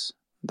banks,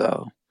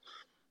 though,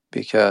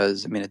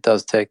 because, I mean, it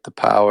does take the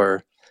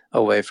power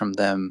away from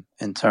them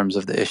in terms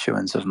of the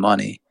issuance of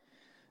money.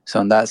 So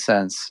in that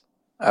sense,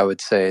 I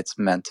would say it's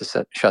meant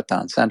to shut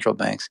down central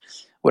banks.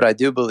 What I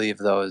do believe,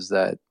 though, is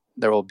that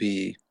there will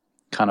be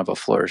kind of a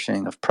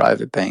flourishing of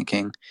private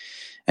banking.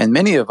 And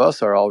many of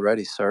us are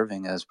already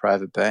serving as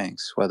private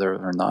banks, whether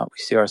or not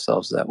we see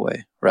ourselves that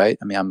way, right?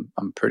 I mean,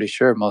 I'm pretty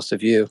sure most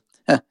of you,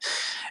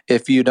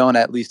 if you don't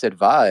at least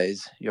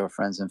advise your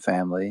friends and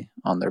family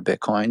on their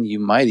Bitcoin, you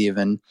might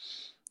even,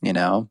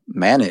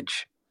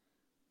 manage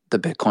the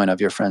Bitcoin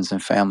of your friends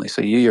and family.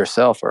 So you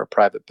yourself are a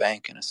private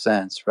bank in a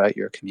sense, right?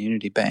 You're a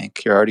community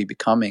bank. You're already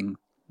becoming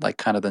like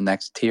kind of the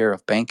next tier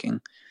of banking.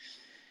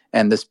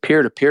 And this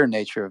peer-to-peer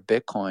nature of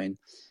Bitcoin,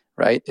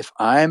 right? If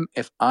I'm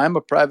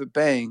a private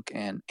bank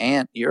and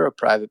Ant, you're a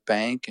private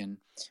bank, and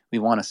we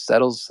want to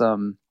settle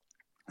some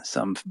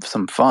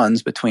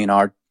funds between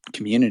our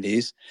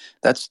communities,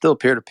 that's still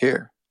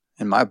peer-to-peer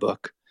in my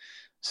book.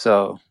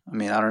 So, I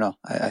mean, I don't know.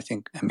 I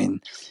think,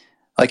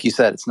 like you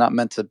said, it's not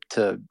meant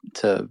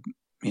to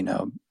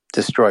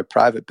destroy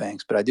private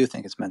banks, but I do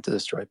think it's meant to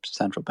destroy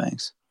central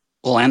banks.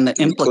 Well, and the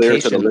To be clear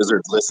to the implication,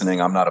 lizards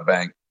listening, I'm not a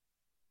bank.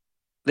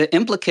 the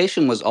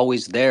implication was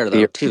always there,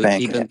 though, too.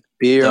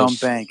 Be your own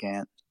bank,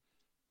 Ant.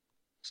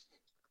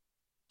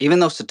 Even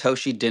though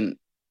Satoshi didn't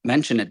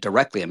mention it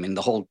directly, I mean,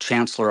 the whole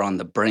chancellor on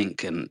the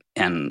brink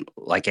and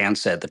like Ann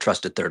said, the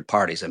trusted third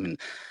parties. I mean,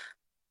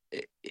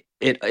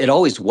 it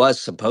always was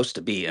supposed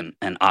to be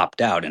an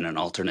opt-out in an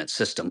alternate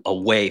system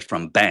away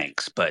from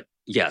banks. But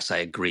yes, I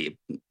agree.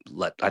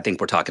 I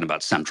think we're talking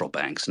about central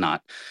banks,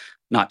 not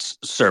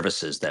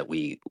services that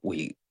we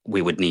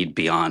would need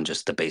beyond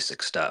just the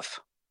basic stuff.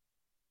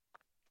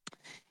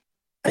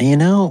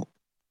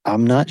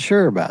 I'm not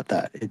sure about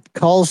that. It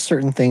calls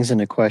certain things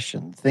into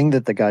question. The thing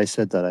that the guy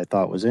said that I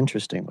thought was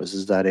interesting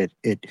is that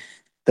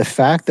the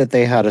fact that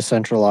they had a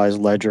centralized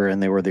ledger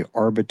and they were the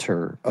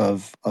arbiter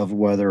of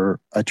whether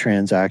a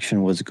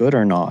transaction was good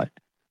or not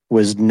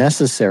was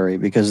necessary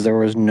because there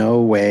was no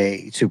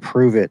way to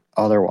prove it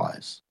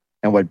otherwise.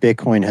 And what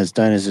Bitcoin has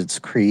done is it's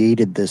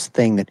created this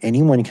thing that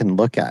anyone can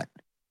look at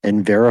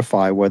and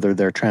verify whether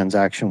their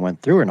transaction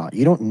went through or not.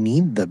 You don't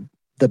need the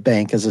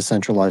bank as a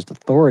centralized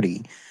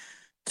authority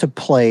to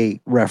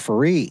play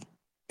referee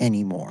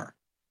anymore.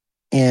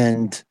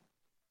 And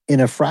in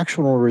a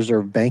fractional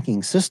reserve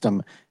banking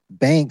system,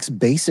 banks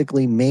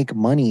basically make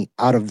money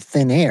out of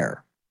thin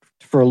air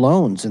for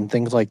loans and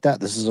things like that.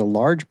 This is a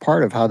large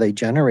part of how they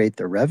generate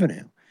their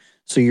revenue.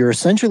 So you're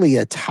essentially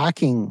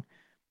attacking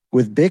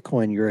with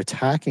Bitcoin, you're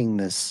attacking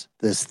this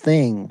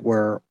thing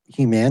where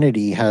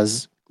humanity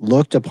has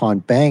looked upon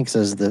banks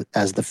as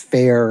the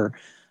fair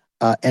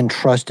and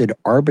trusted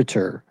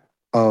arbiter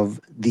of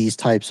these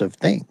types of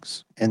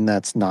things, and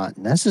that's not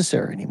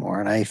necessary anymore.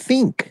 And I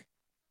think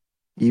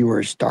you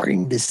are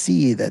starting to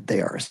see that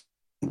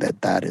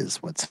that is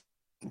what's,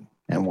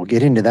 and we'll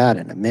get into that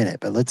in a minute.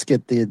 But let's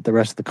get the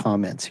rest of the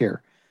comments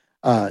here.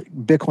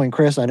 Bitcoin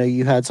Chris, I know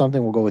you had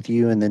something. We'll go with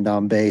you, and then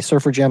Dom Bay.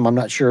 Surfer Jim, I'm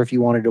not sure if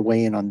you wanted to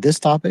weigh in on this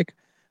topic,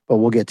 but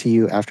we'll get to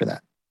you after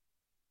that.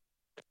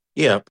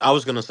 Yeah, I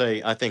was going to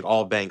say, I think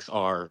all banks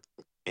are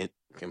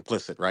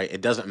implicit, right? It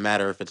doesn't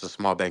matter if it's a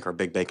small bank or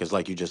big bank, because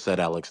like you just said,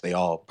 Alex, they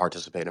all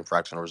participate in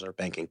fractional reserve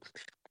banking.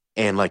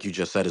 And like you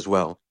just said as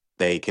well,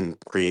 they can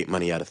create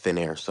money out of thin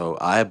air. So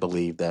I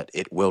believe that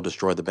it will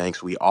destroy the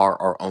banks. We are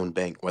our own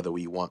bank, whether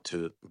we want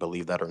to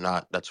believe that or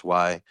not. That's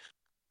why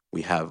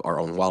we have our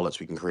own wallets.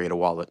 We can create a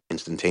wallet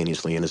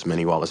instantaneously in as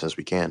many wallets as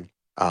we can.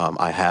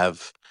 I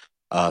have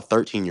a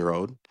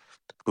 13-year-old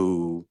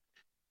who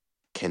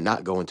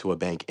cannot go into a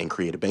bank and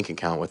create a bank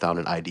account without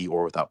an ID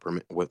or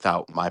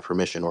without my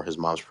permission or his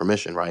mom's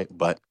permission, right?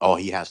 But all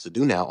he has to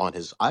do now on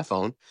his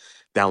iPhone,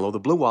 download the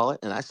Blue Wallet,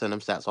 and I send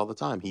him stats all the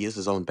time. He is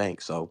his own bank.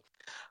 So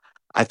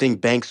I think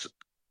banks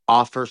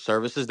offer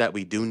services that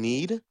we do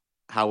need.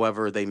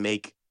 However, they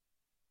make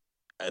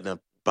an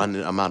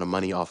abundant amount of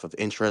money off of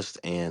interest,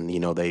 and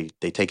they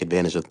take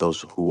advantage of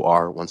those who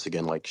are, once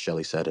again, like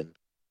Shelly said, and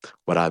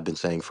what I've been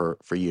saying for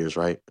years,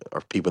 right?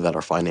 Are people that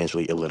are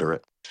financially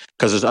illiterate.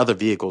 Because there's other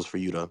vehicles for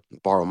you to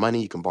borrow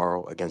money. You can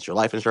borrow against your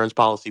life insurance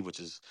policy, which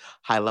is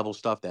high level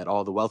stuff that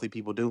all the wealthy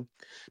people do.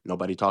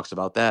 Nobody talks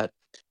about that.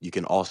 You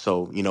can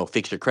also,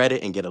 fix your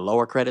credit and get a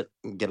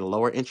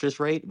lower interest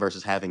rate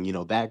versus having,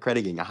 bad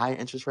credit, getting a higher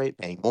interest rate,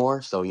 paying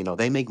more. So,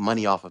 they make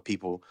money off of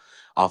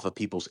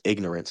people's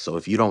ignorance. So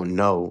if you don't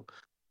know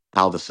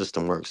how the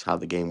system works, how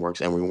the game works,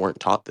 and we weren't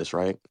taught this,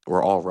 right?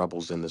 We're all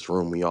rebels in this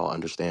room. We all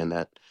understand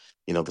that,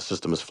 the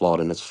system is flawed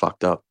and it's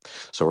fucked up.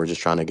 So we're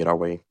just trying to get our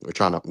way.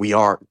 We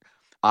are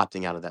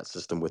opting out of that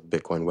system with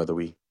Bitcoin, whether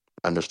we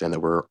understand that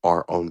we're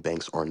our own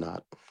banks or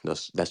not.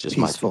 That's just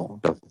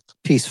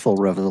peaceful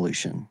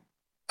revolution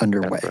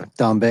underway. Right.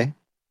 Dombe?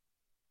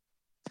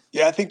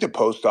 Yeah, I think the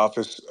post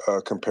office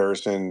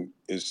comparison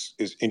is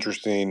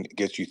interesting. It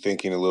gets you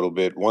thinking a little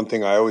bit. One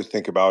thing I always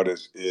think about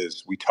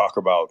is we talk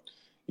about,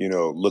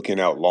 looking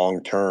out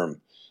long term.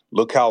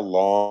 Look how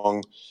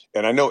long,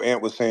 and I know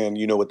Ant was saying,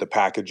 with the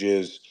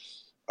packages,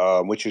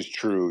 which is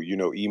true.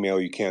 Email,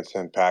 you can't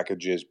send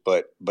packages,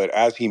 but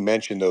as he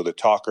mentioned, though, the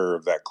talker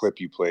of that clip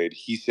you played,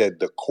 he said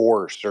the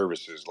core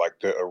services, like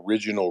the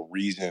original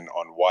reason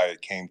on why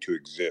it came to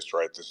exist,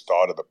 right? This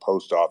thought of the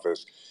post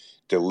office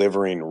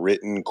delivering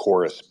written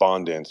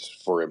correspondence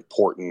for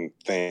important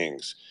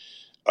things,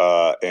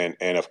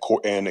 and of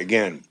course, and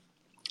again,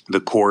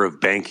 the core of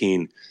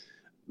banking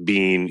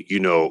being,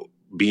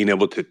 being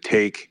able to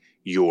take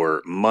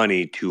your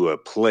money to a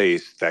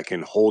place that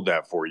can hold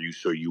that for you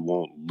so you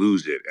won't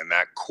lose it, and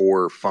that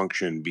core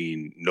function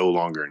being no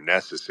longer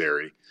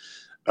necessary.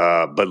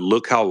 But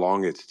look how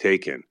long it's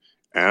taken.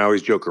 And I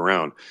always joke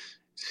around,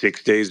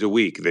 6 days a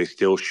week they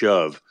still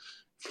shove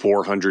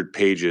 400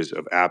 pages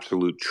of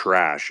absolute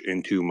trash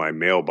into my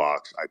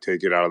mailbox. I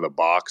take it out of the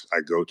box, I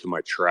go to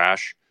my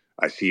trash,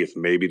 I see if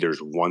maybe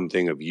there's one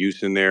thing of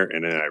use in there,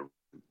 and then I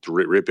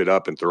rip it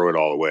up and throw it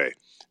all away.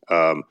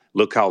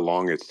 Look how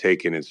long it's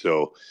taken. And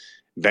so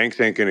banks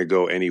ain't going to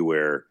go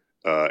anywhere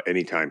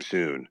anytime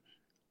soon.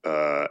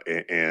 But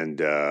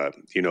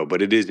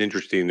it is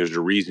interesting. There's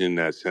a reason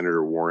that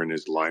Senator Warren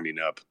is lining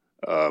up.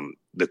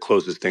 The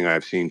closest thing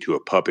I've seen to a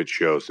puppet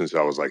show since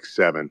I was like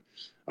 7.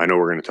 I know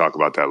we're going to talk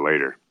about that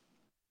later.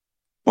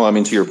 Well, I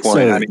mean, to your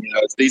point,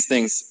 these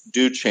things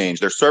do change.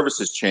 Their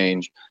services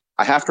change.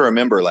 I have to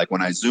remember, like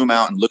when I zoom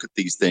out and look at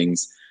these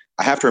things,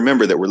 I have to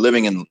remember that we're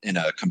living in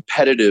a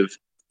competitive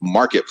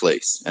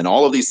marketplace, and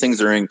all of these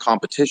things are in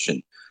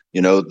competition.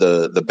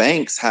 The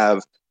banks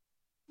have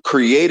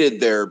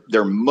created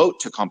their moat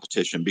to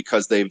competition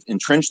because they've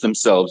entrenched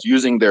themselves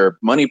using their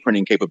money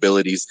printing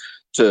capabilities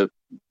to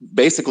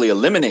basically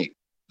eliminate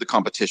the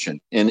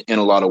competition in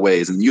a lot of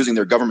ways, and using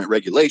their government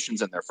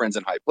regulations and their friends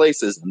in high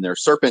places and their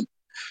serpent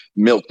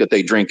milk that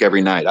they drink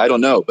every night. I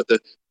don't know. But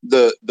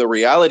the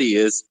reality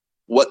is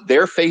what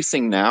they're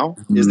facing now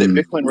is that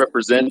Bitcoin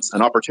represents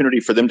an opportunity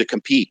for them to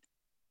compete.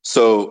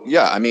 So,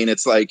 yeah, I mean,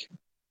 it's like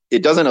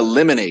it doesn't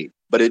eliminate,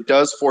 but it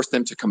does force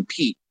them to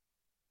compete.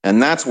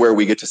 And that's where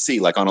we get to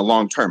see, like on a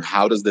long term,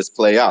 how does this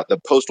play out? The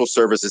Postal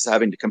Service is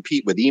having to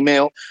compete with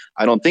email?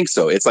 I don't think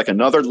so. It's like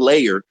another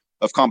layer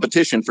of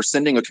competition for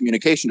sending a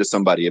communication to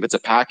somebody. If it's a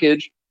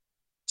package,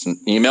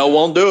 email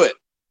won't do it.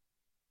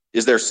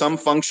 Is there some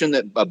function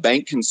that a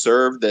bank can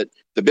serve that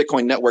the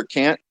Bitcoin network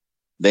can't?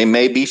 They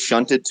may be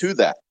shunted to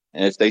that.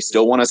 And if they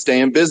still want to stay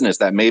in business,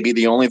 that may be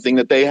the only thing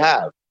that they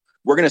have.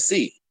 We're going to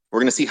see. We're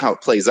going to see how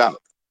it plays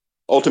out.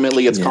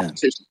 Ultimately, it's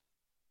competition.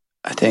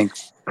 I think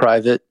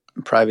private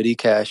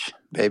eCash,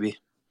 baby.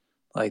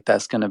 Like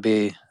that's gonna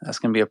be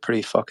a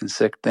pretty fucking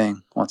sick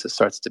thing once it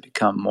starts to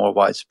become more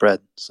widespread.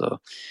 So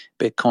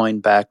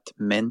Bitcoin backed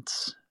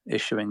mints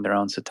issuing their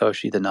own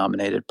Satoshi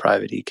denominated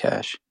private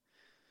eCash.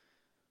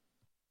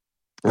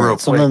 Right.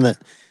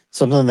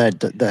 Something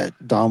that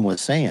Dom was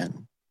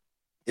saying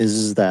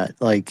is that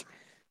like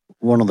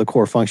one of the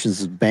core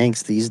functions of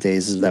banks these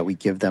days is that we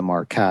give them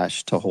our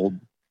cash to hold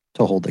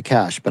the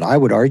cash. But I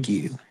would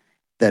argue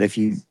that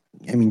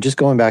just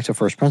going back to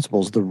first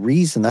principles, the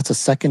reason that's a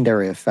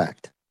secondary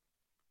effect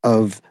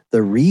of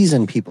the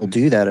reason people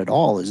do that at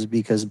all is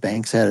because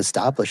banks had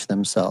established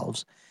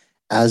themselves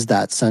as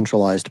that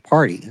centralized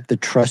party, the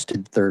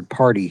trusted third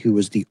party who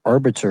was the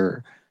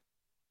arbiter,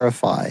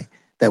 verify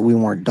that we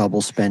weren't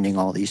double spending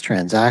all these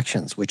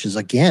transactions, which is,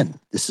 again,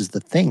 this is the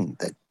thing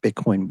that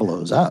Bitcoin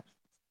blows up.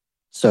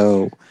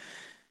 So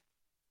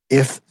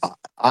if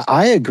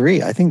I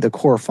agree, I think the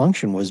core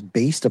function was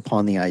based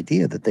upon the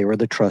idea that they were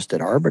the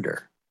trusted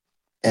arbiter,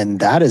 and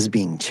that is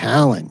being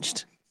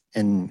challenged.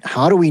 And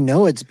how do we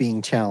know it's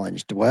being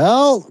challenged?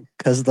 Well,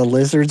 because the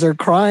lizards are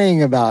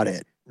crying about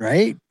it,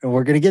 right? And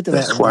we're going to get to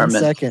that in 1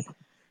 second.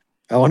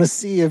 I want to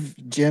see if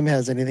Jim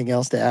has anything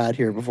else to add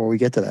here before we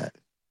get to that.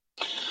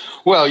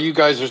 Well, you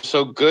guys are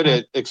so good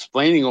at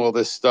explaining all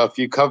this stuff.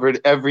 You covered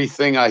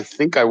everything I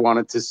think I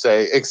wanted to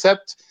say,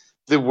 except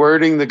the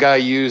wording the guy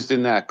used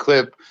in that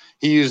clip.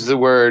 He used the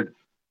word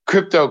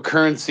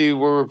cryptocurrency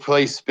will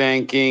replace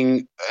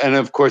banking. And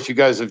of course, you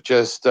guys have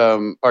just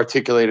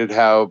articulated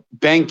how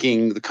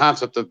banking, the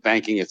concept of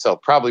banking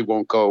itself, probably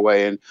won't go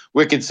away. And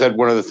Wicked said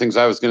one of the things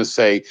I was going to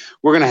say,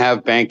 we're going to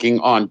have banking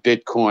on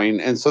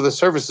Bitcoin. And so the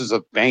services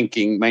of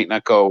banking might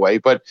not go away,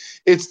 but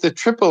it's the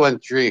triple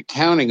entry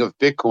accounting of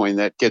Bitcoin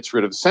that gets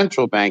rid of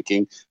central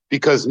banking,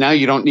 because now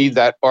you don't need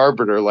that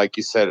arbiter, like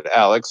you said,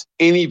 Alex.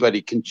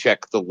 Anybody can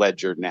check the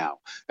ledger now.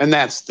 And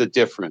that's the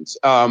difference.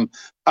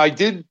 I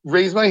did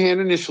raise my hand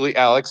initially,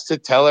 Alex, to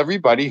tell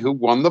everybody who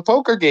won the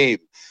poker game,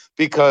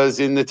 because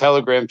in the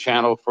Telegram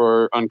channel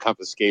for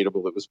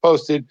Unconfiscatable, it was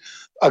posted.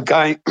 A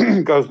guy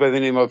goes by the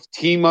name of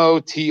Timo,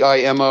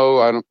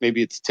 Timo.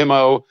 Maybe it's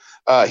Timo.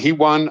 He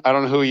won. I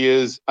don't know who he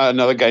is.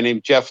 Another guy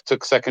named Jeff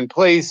took second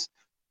place.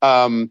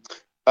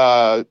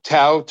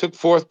 Tao took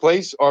fourth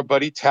place. Our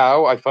buddy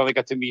Tao, I finally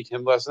got to meet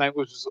him last night,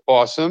 which was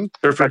awesome.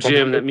 For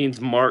Jim, that means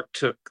Mark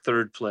took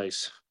third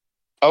place.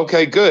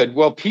 Okay, good.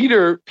 Well,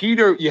 Peter,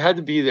 you had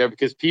to be there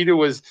because Peter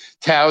was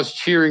Tao's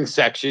cheering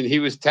section. He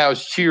was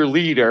Tao's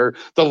cheerleader,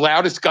 the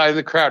loudest guy in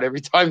the crowd.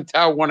 Every time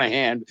Tao won a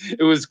hand,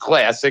 it was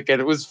classic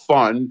and it was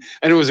fun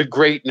and it was a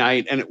great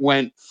night and it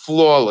went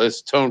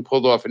flawless. Tone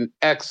pulled off an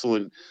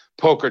excellent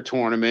poker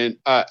tournament.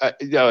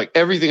 Like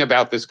everything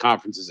about this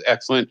conference is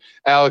excellent.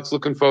 Alex,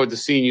 looking forward to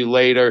seeing you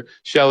later.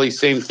 Shelly,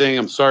 same thing.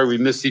 I'm sorry we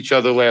missed each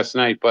other last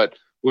night, but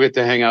we'll get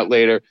to hang out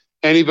later.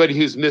 Anybody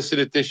who's missing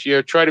it this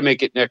year, try to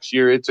make it next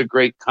year. It's a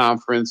great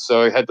conference,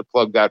 so I had to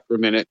plug that for a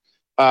minute.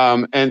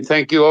 And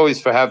thank you always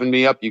for having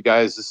me up, you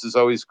guys. This is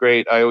always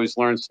great. I always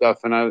learn stuff,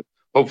 and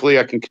hopefully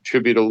I can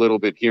contribute a little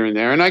bit here and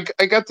there. And I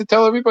got to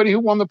tell everybody who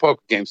won the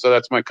poker game, so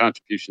that's my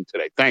contribution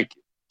today. Thank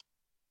you.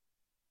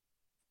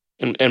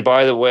 And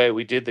by the way,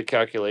 we did the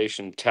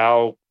calculation.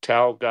 Tao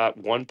got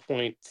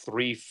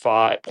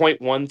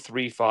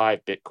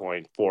 0.135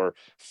 Bitcoin for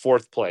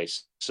fourth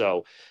place.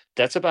 So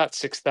that's about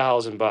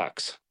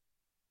 $6,000.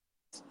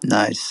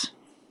 Nice.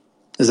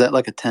 Is that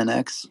like a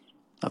 10x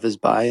of his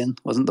buy-in?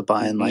 Wasn't the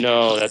buy-in like...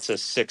 No, that's a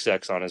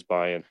 6x on his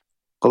buy-in.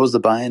 What was the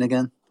buy-in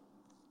again?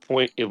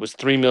 It was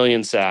 3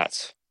 million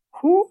sats.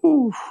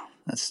 Whew,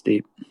 that's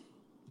steep.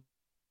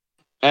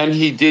 And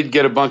he did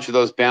get a bunch of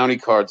those bounty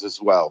cards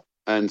as well.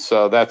 And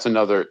so that's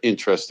another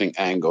interesting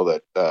angle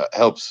that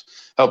helps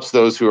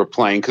those who are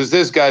playing. Because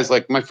there's guys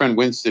like my friend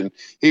Winston,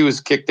 he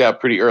was kicked out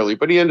pretty early,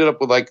 but he ended up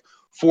with like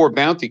 4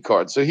 bounty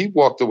cards. So he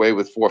walked away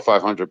with $400 or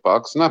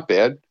 $500. Not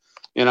bad.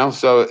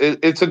 So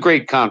it's a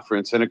great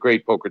conference and a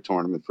great poker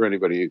tournament for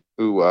anybody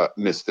who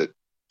missed it.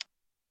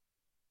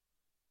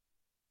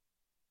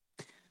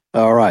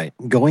 All right.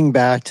 Going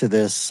back to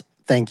this,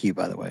 thank you,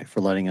 by the way, for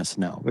letting us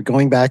know. But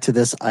going back to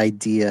this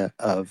idea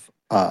of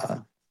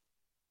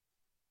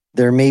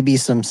there may be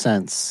some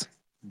sense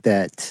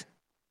that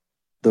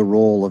the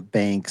role of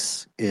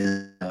banks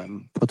is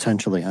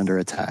potentially under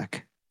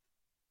attack.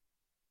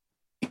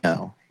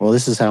 Well,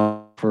 this is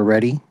how we're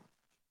ready.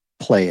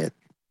 Play it.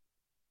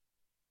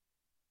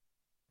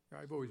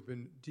 I've always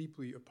been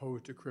deeply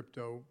opposed to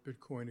crypto,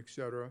 Bitcoin,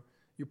 etc.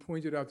 You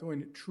pointed out the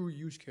only true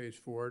use case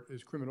for it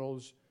is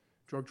criminals,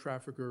 drug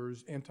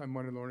traffickers,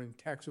 anti-money laundering,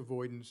 tax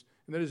avoidance,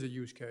 and that is a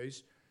use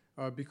case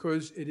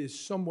because it is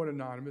somewhat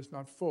anonymous,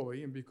 not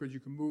fully, and because you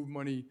can move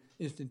money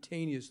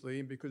instantaneously,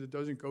 and because it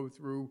doesn't go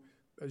through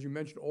as you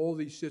mentioned, all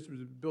these systems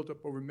have built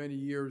up over many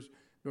years.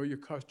 Know your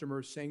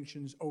customer,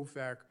 sanctions,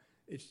 OFAC.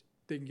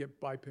 They can get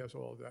bypass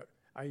all of that.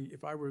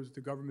 If I was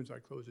the government,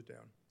 I'd close it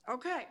down.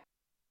 Okay.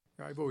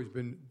 I've always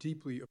been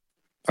deeply.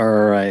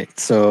 All right.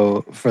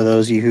 So for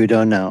those of you who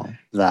don't know,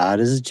 that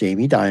is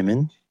Jamie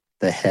Dimon,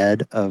 the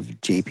head of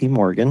JP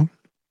Morgan,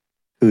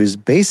 who's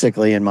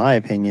basically, in my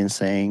opinion,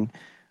 saying,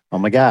 oh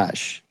my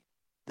gosh,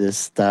 this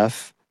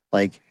stuff,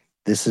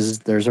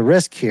 there's a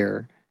risk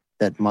here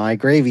that my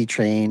gravy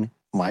train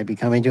might be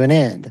coming to an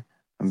end.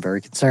 I'm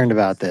very concerned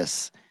about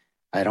this.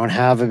 I don't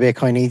have a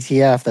Bitcoin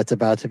ETF that's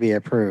about to be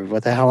approved.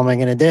 What the hell am I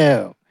going to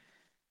do?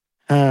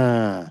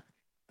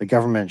 The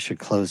government should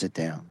close it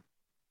down.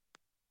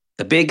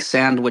 The big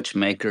sandwich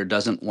maker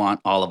doesn't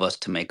want all of us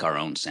to make our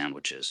own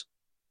sandwiches.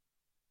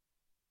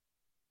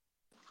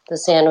 The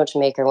sandwich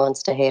maker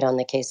wants to hate on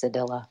the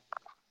quesadilla.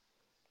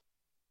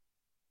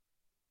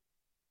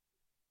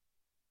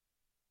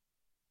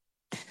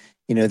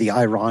 You know, the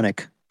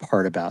ironic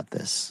part about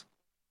this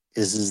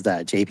is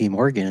that JP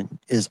Morgan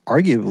is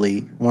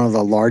arguably one of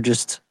the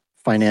largest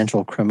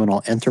financial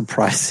criminal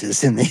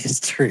enterprises in the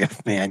history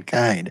of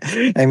mankind.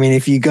 I mean,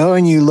 if you go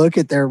and you look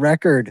at their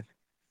record,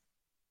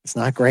 it's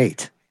not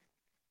great.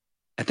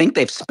 I think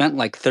they've spent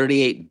like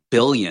 $38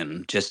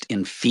 billion just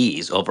in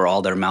fees over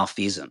all their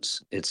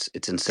malfeasance. It's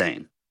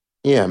insane.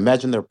 Yeah,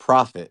 imagine their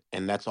profit,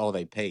 and that's all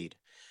they paid.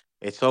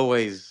 This is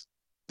always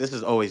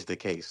the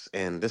case,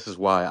 and this is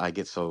why I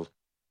get so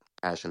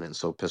passionate and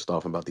so pissed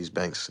off about these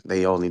banks.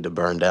 They all need to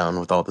burn down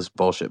with all this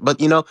bullshit.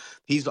 But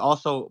he's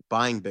also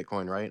buying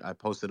Bitcoin, right? I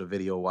posted a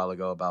video a while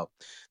ago about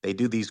they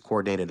do these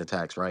coordinated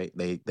attacks, right?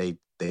 They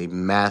give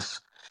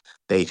mass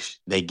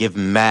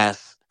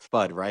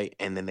FUD, right?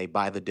 And then they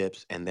buy the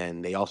dips, and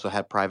then they also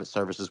have private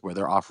services where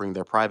they're offering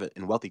their private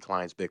and wealthy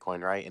clients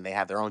Bitcoin, right? And they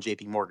have their own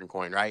JP Morgan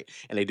coin, right?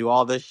 And they do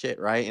all this shit,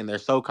 right? And they're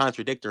so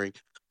contradictory,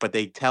 but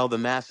they tell the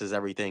masses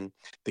everything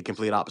the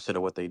complete opposite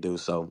of what they do.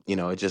 So,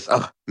 it just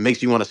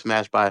makes you want to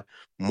smash by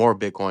more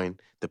Bitcoin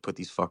to put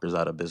these fuckers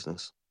out of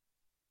business.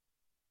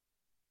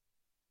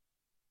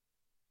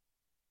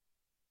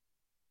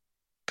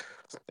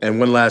 And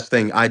one last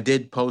thing, I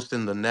did post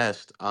in the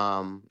Nest.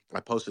 I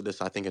posted this,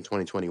 I think, in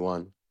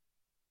 2021.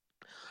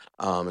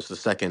 It's the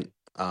second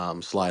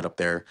slide up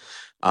there.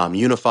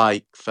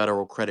 Unified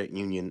Federal Credit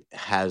Union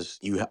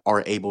you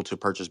are able to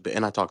purchase,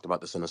 and I talked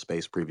about this in a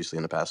space previously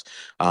in the past.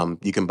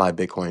 You can buy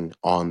Bitcoin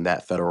on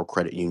that Federal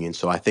Credit Union.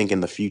 So I think in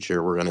the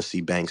future we're going to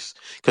see banks,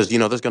 because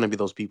there's going to be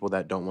those people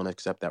that don't want to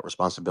accept that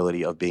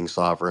responsibility of being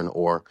sovereign,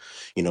 or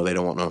they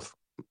don't want to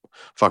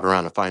fuck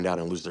around and find out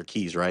and lose their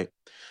keys, right?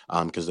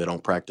 Because they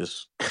don't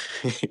practice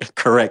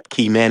correct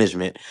key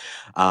management.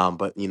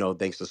 But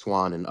thanks to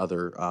Swan and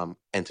other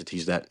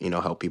entities that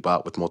help people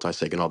out with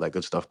multi-sig and all that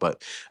good stuff.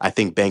 But I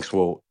think banks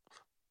will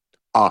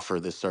offer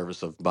this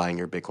service of buying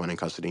your Bitcoin and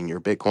custodying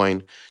your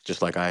Bitcoin,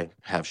 just like I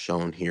have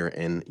shown here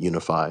in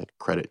Unified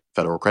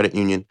Federal Credit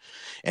Union.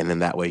 And then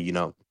that way,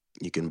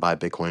 you can buy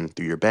Bitcoin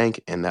through your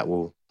bank, and that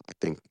will, I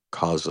think,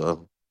 cause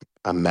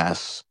a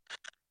mass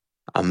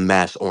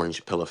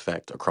orange pill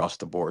effect across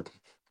the board.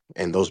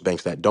 And those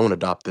banks that don't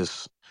adopt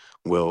this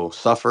will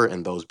suffer,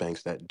 and those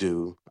banks that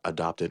do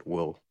adopt it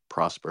will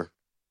prosper.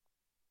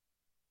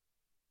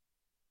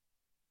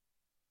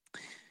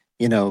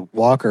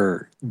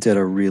 Walker did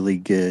a really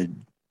good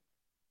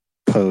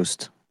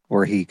post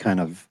where he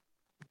kind of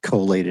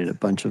collated a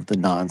bunch of the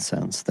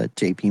nonsense that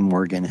JP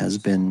Morgan has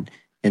been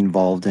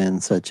involved in,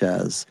 such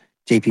as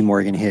JP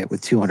Morgan hit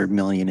with $200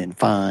 million in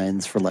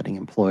fines for letting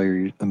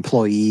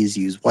employees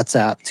use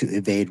WhatsApp to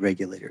evade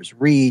regulators'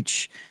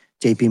 reach.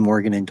 JP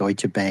Morgan and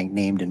Deutsche Bank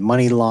named in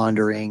money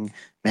laundering.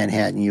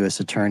 Manhattan U.S.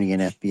 Attorney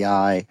and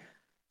FBI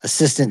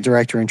Assistant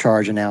Director in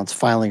charge announced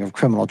filing of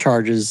criminal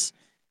charges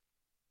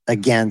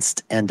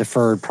against and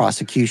deferred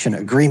prosecution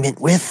agreement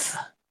with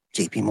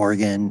JP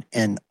Morgan,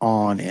 and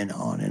on and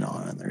on and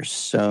on. And there's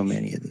so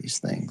many of these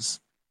things.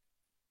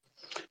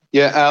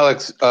 Yeah,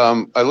 Alex,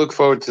 I look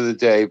forward to the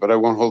day, but I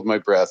won't hold my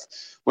breath,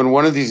 when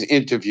one of these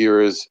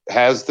interviewers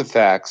has the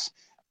facts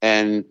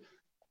and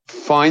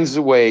finds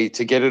a way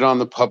to get it on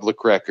the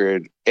public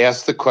record,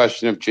 ask the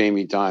question of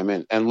Jamie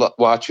Dimon, and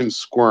watch him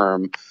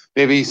squirm.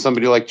 Maybe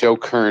somebody like Joe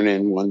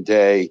Kernan one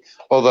day,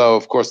 although,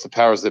 of course, the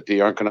powers that be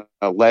aren't going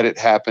to let it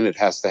happen. It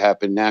has to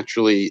happen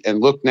naturally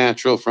and look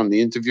natural from the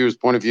interviewer's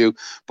point of view.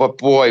 But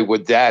boy,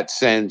 would that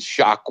send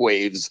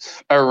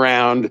shockwaves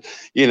around,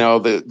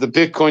 the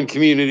Bitcoin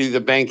community,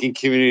 the banking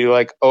community,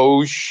 like,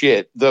 oh,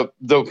 shit, the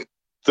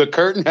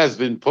curtain has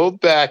been pulled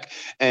back,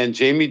 and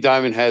Jamie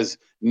Dimon has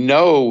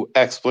no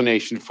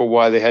explanation for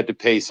why they had to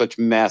pay such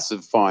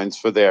massive fines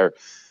for their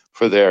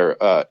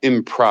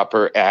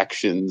improper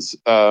actions.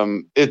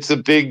 It's a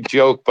big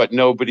joke, but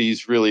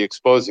nobody's really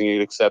exposing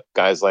it except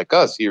guys like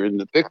us here in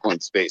the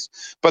Bitcoin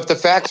space. But the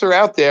facts are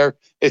out there.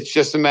 It's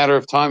just a matter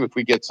of time if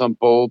we get some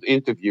bold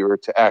interviewer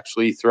to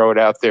actually throw it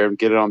out there and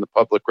get it on the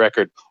public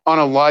record on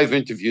a live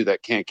interview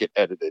that can't get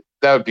edited.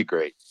 That would be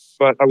great.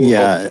 But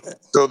yeah,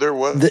 so there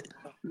was.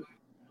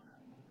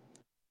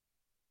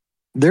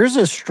 there's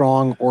a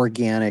strong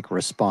organic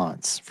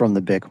response from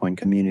the Bitcoin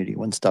community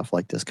when stuff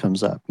like this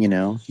comes up.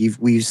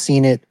 We've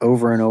seen it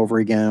over and over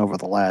again over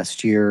the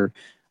last year.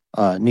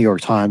 New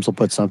York Times will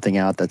put something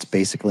out that's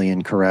basically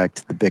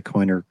incorrect. The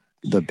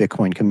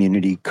Bitcoin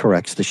community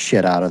corrects the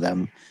shit out of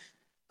them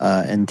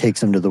and takes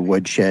them to the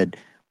woodshed.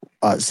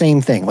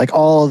 Same thing, like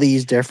all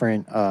these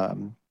different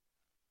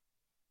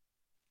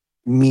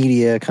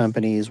media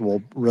companies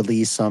will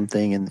release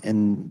something,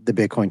 and the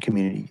Bitcoin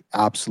community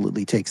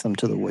absolutely takes them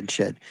to the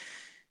woodshed.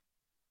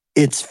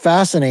 It's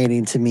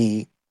fascinating to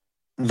me,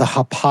 the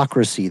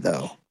hypocrisy,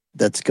 though,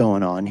 that's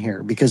going on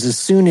here, because as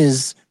soon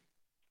as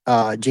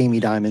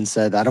Jamie Dimon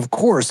said that, of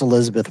course,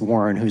 Elizabeth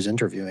Warren, who's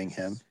interviewing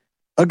him,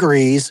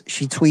 agrees.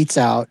 She tweets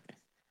out,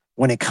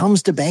 when it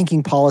comes to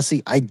banking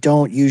policy, I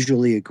don't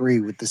usually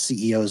agree with the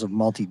CEOs of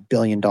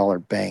multi-billion-dollar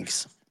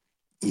banks.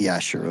 Yeah,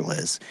 sure,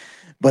 Liz.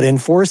 But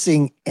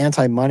enforcing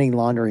anti-money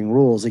laundering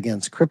rules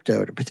against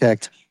crypto to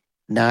protect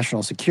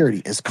national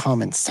security is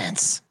common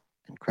sense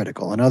and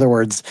critical. In other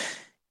words,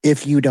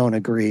 if you don't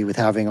agree with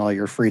having all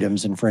your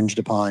freedoms infringed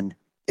upon,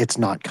 it's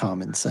not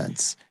common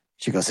sense.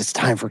 She goes, it's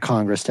time for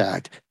Congress to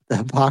act. The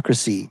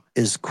hypocrisy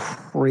is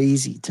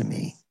crazy to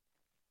me.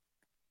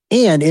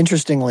 And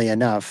interestingly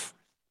enough,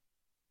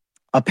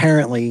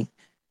 apparently,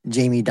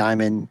 Jamie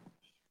Dimon,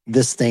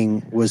 this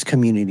thing was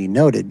community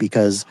noted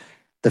because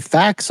the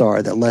facts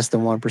are that less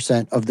than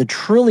 1% of the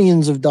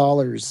trillions of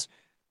dollars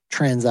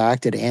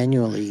transacted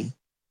annually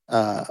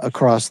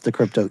across the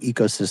crypto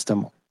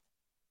ecosystem,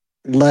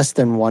 less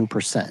than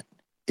 1%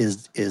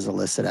 is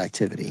illicit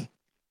activity.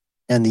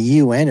 And the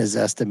UN is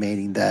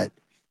estimating that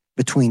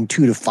between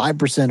 2 to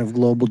 5% of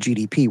global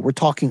GDP, we're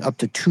talking up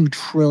to $2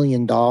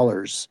 trillion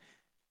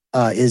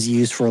is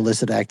used for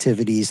illicit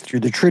activities through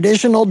the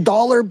traditional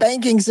dollar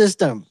banking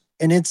system.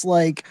 And it's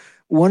like,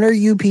 when are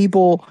you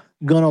people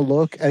going to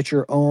look at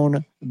your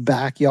own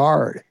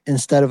backyard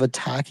instead of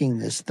attacking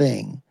this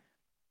thing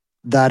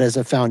that is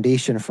a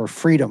foundation for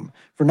freedom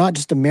for not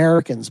just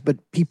Americans, but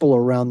people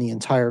around the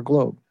entire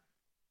globe?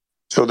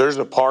 So there's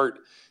a part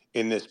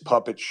in this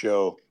puppet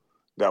show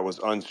that was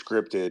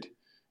unscripted,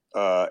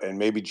 and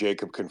maybe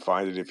Jacob can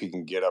find it if he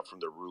can get up from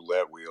the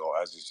roulette wheel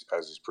as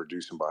he's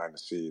producing behind the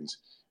scenes.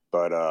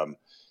 But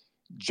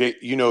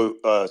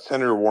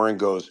Senator Warren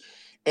goes,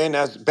 and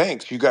as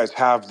banks, you guys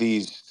have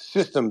these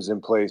systems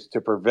in place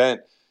to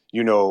prevent,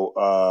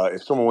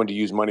 if someone wanted to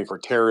use money for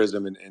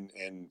terrorism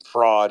and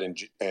fraud,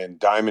 and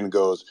Diamond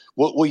goes,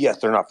 well, yes,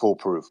 they're not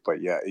foolproof,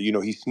 but yeah,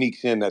 he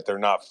sneaks in that they're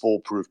not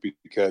foolproof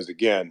because,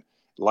 again,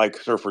 like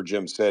Surfer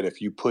Jim said, if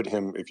you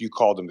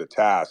called him to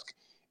task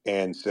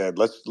and said,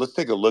 let's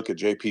take a look at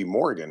J.P.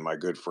 Morgan, my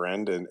good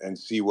friend, and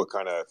see what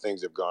kind of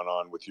things have gone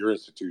on with your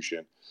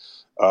institution.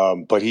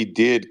 But he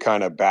did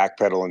kind of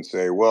backpedal and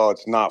say, well,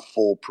 it's not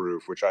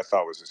foolproof, which I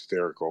thought was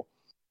hysterical.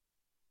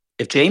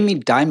 If Jamie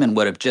Dimon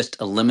would have just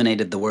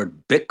eliminated the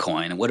word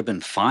Bitcoin, it would have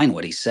been fine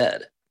what he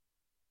said.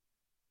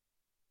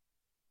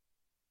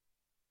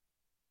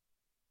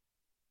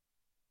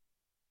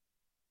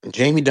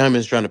 Jamie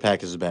Dimon's trying to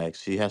pack his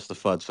bags. He has to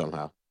FUD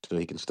somehow so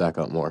he can stack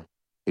up more.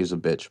 He's a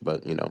bitch,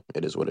 but,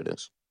 it is what it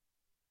is.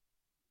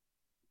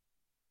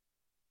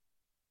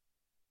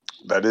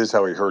 That is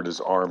how he hurt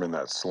his arm in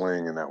that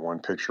sling. In that one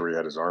picture, he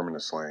had his arm in a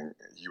sling.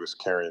 He was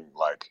carrying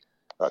like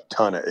a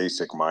ton of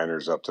ASIC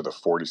miners up to the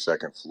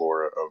 42nd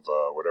floor of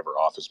whatever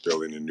office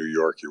building in New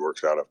York he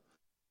works out of.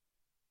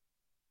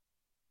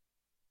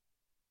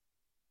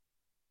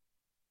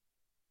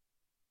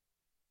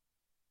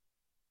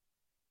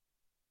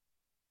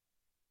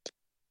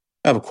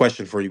 I have a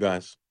question for you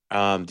guys.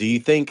 Do you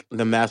think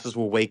the masses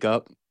will wake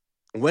up?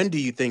 When do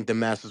you think the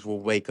masses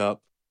will wake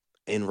up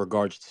in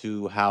regards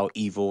to how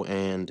evil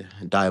and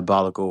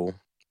diabolical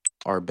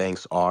our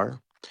banks are?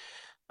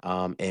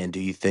 And do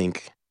you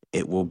think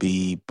it will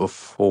be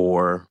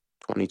before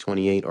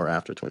 2028 or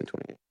after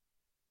 2028?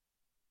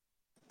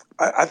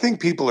 I think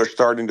people are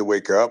starting to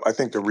wake up. I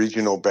think the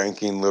regional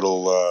banking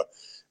little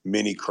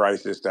mini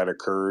crisis that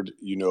occurred,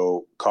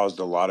 caused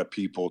a lot of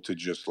people to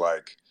just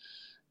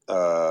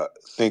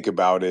think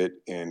about it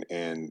and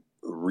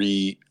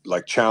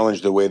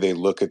challenge the way they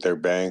look at their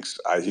banks.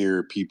 I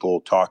hear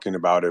people talking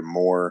about it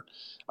more.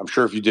 I'm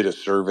sure if you did a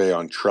survey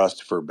on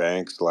trust for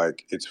banks,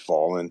 it's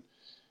fallen.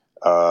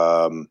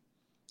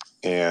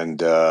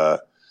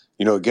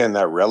 Again,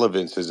 that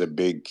relevance is a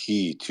big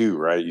key too,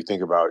 right? You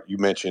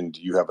mentioned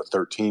you have a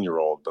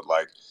 13-year-old, but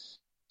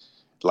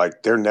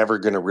they're never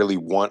going to really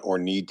want or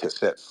need to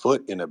set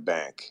foot in a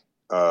bank.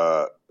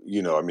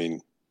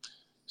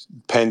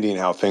 Pending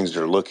how things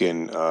are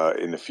looking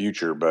in the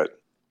future. But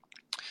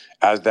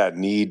as that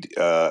need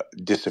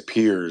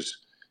disappears,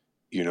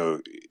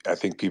 I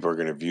think people are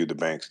going to view the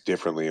banks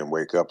differently and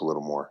wake up a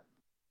little more.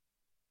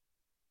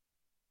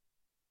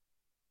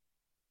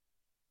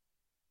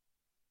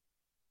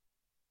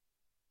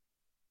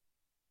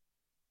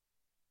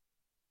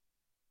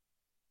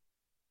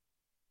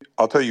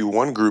 I'll tell you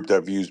one group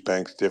that views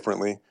banks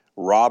differently: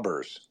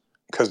 robbers,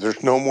 because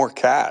there's no more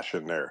cash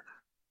in there.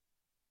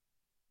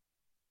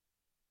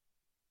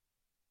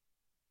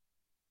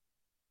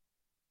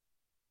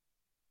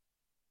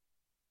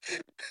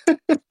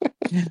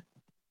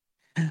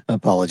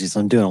 Apologies.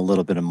 I'm doing a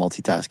little bit of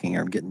multitasking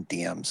here. I'm getting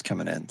DMs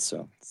coming in,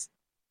 so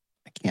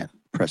I can't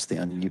press the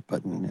unmute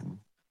button and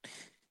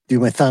do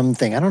my thumb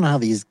thing. I don't know how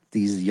these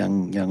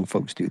young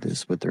folks do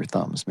this with their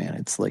thumbs, man.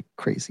 It's like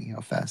crazy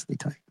how fast they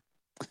type.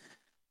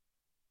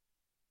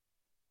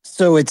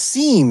 So it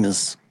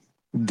seems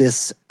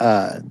this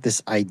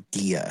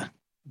idea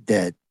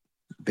that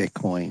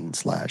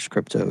Bitcoin /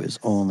 crypto is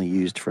only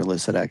used for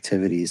illicit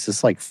activities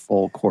is like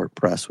full court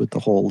press with the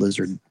whole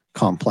lizard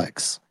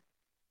complex.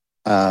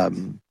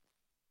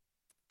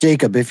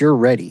 Jacob, if you're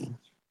ready,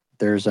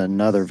 there's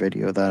another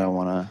video that I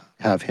want to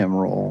have him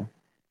roll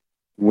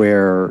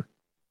where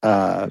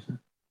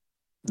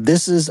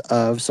this is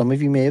of, some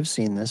of you may have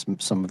seen this,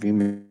 some of you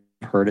may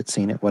have heard it,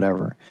 seen it,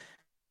 whatever.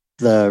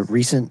 The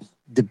recent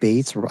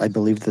debates, I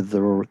believe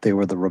that they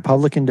were the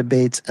Republican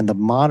debates, and the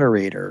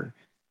moderator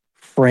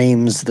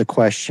frames the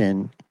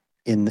question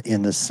in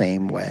the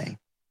same way.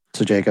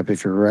 So Jacob,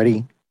 if you're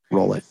ready,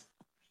 roll it.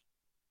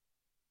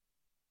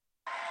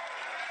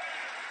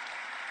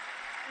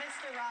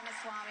 Mr.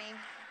 Ramaswamy,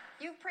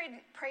 you've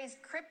praised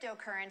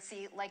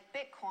cryptocurrency like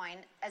Bitcoin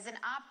as an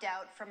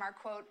opt-out from our,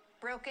 quote,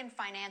 broken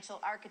financial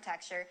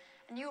architecture,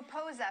 and you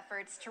oppose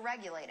efforts to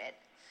regulate it.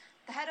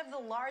 The head of the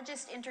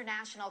largest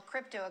international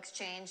crypto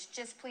exchange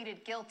just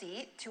pleaded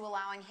guilty to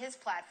allowing his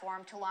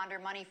platform to launder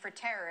money for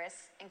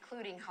terrorists,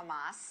 including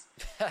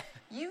Hamas.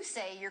 You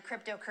say your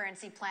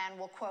cryptocurrency plan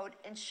will, quote,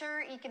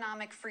 ensure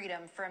economic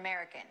freedom for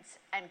Americans,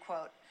 end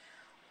quote.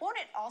 Won't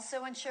it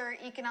also ensure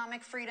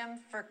economic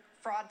freedom for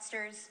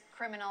fraudsters,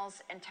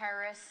 criminals, and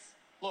terrorists?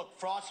 Look,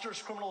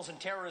 fraudsters, criminals, and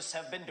terrorists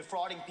have been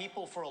defrauding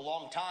people for a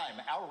long time.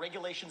 Our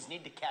regulations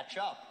need to catch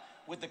up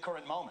with the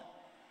current moment.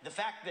 The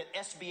fact that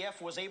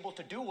SBF was able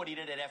to do what he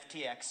did at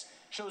FTX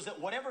shows that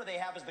whatever they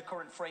have as the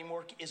current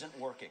framework isn't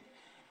working.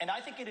 And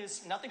I think it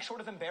is nothing short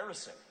of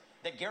embarrassing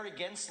that Gary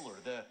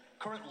Gensler, the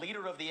current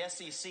leader of the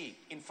SEC,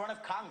 in front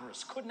of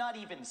Congress, could not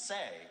even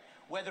say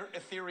whether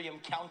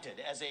Ethereum counted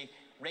as a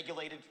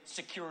regulated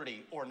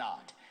security or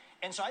not.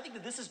 And so I think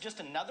that this is just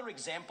another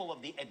example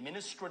of the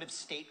administrative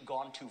state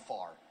gone too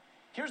far.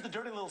 Here's the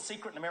dirty little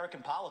secret in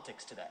American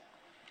politics today.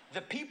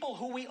 The people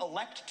who we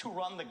elect to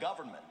run the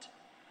government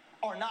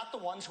are not the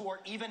ones who are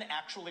even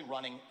actually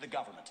running the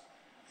government.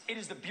 It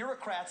is the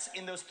bureaucrats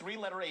in those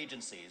three-letter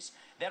agencies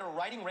that are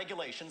writing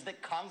regulations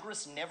that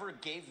Congress never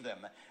gave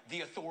them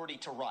the authority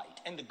to write.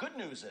 And the good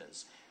news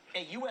is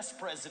a U.S.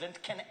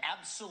 president can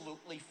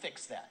absolutely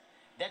fix that.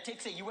 That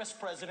takes a U.S.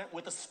 president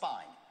with a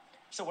spine.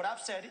 So what I've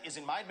said is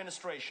in my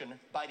administration,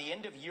 by the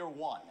end of year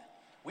one,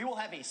 we will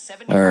have a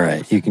 70%. All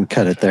right, you can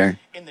cut it there.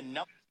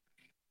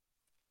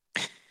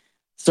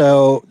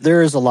 So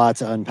there is a lot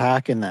to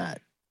unpack in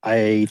that.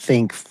 I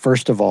think,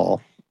 first of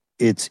all,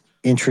 it's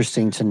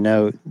interesting to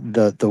note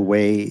the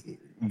way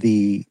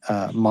the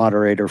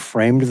moderator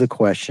framed the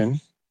question.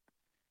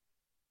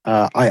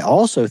 I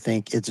also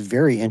think it's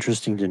very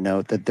interesting to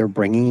note that they're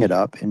bringing it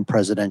up in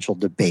presidential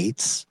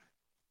debates.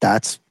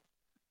 That's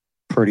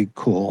pretty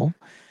cool.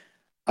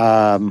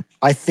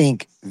 I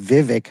think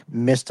Vivek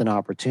missed an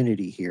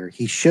opportunity here.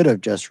 He should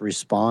have just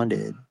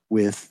responded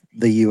with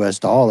the US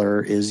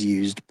dollar is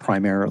used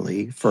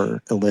primarily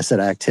for illicit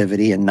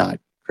activity and not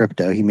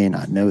crypto. He may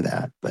not know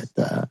that,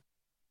 but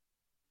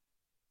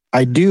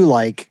I do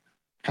like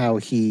how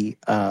he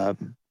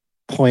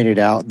pointed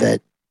out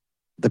that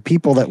the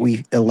people that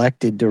we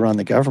elected to run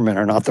the government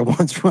are not the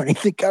ones running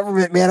the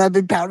government. Man, I've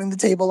been pounding the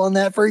table on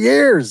that for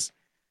years.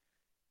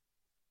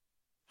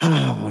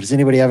 Does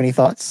anybody have any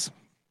thoughts?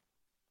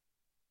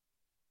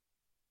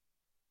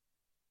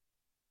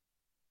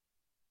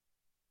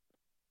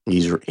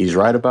 He's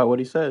right about what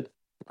he said.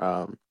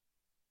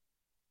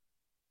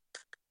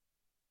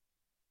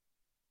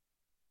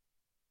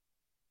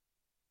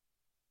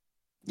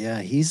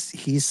 Yeah,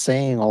 he's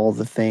saying all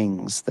the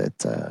things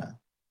that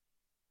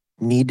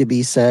need to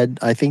be said.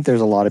 I think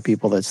there's a lot of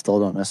people that still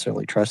don't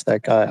necessarily trust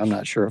that guy. I'm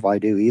not sure if I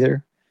do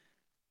either.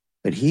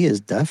 But he is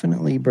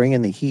definitely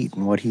bringing the heat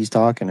in what he's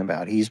talking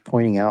about. He's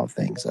pointing out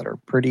things that are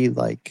pretty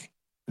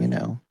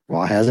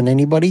well, hasn't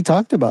anybody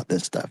talked about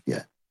this stuff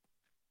yet?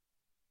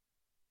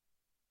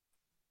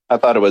 I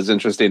thought it was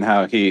interesting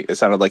how it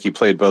sounded like he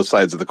played both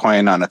sides of the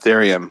coin on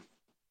Ethereum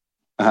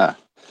by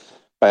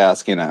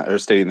asking or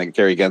stating that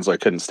Gary Gensler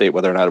couldn't state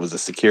whether or not it was a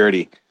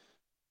security,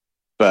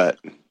 but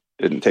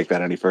didn't take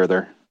that any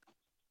further.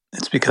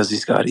 It's because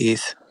he's got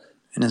ETH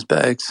in his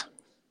bags.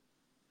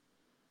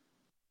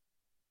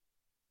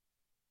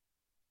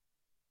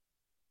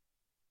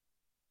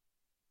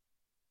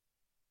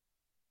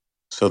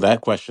 So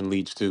that question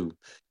leads to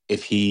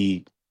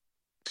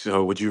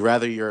would you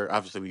rather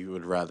obviously we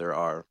would rather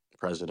our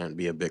president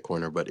be a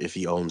Bitcoiner, but if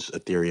he owns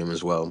Ethereum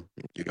as well,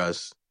 you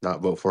guys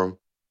not vote for him?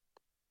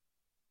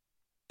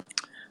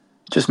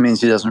 Just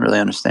means he doesn't really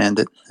understand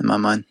it, in my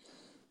mind.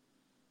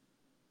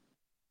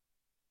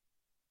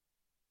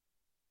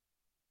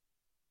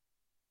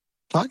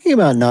 Talking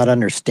about not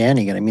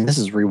understanding it, I mean, this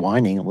is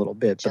rewinding a little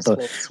bit,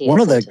 but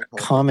one of the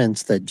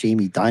comments that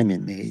Jamie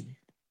Dimon made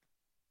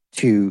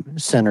to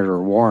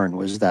Senator Warren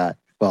was that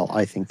well,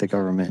 I think the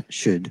government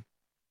should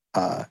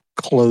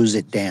close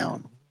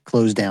down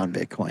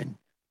Bitcoin.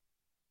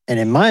 And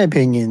in my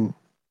opinion,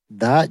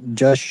 that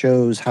just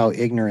shows how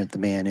ignorant the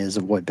man is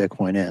of what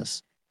Bitcoin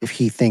is, if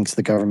he thinks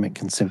the government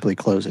can simply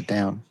close it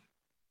down.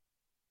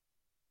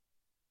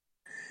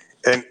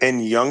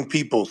 And young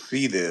people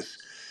see this.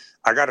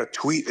 I got a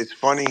tweet. It's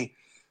funny.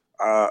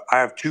 I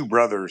have two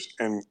brothers,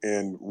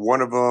 and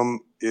one of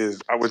them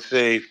is, I would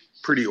say,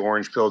 pretty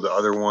orange pill. The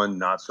other one,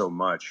 not so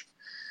much.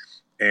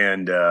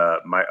 And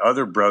my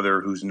other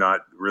brother, who's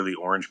not really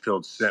orange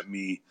pilled, sent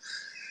me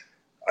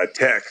a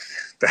text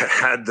that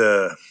had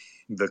the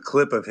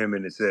clip of him,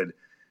 and it said,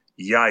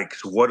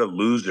 "Yikes! What a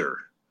loser!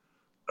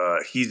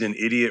 He's an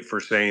idiot for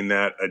saying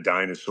that. A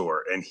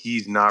dinosaur, and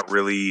he's not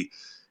really."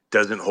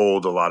 Doesn't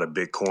hold a lot of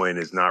Bitcoin,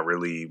 is not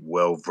really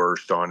well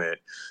versed on it,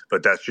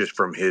 but that's just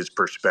from his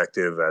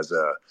perspective as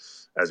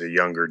a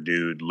younger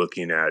dude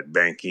looking at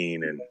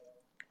banking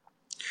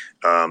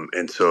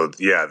and so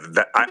yeah,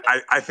 that,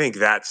 I think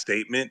that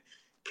statement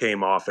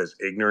came off as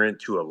ignorant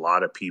to a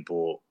lot of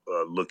people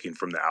looking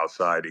from the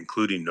outside,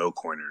 including no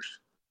coiners.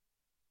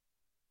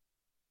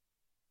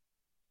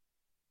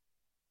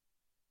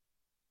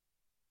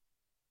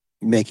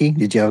 Mickey,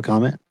 did you have a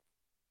comment?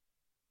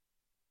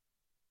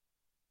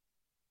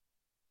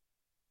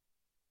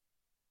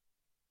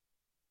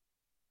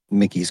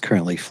 Mickey's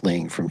currently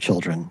fleeing from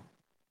children.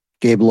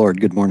 Gabe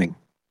Lord, good morning.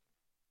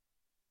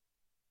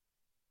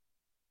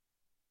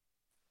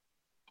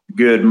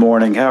 Good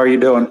morning. How are you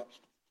doing?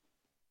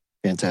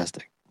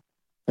 Fantastic.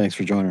 Thanks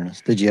for joining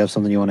us. Did you have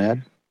something you want to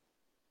add?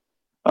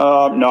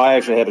 No, I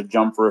actually had to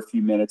jump for a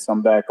few minutes.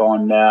 I'm back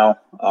on now.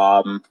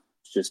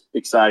 It's just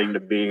exciting to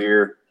be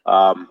here.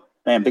 Man,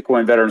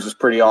 Bitcoin Veterans was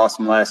pretty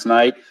awesome last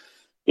night. If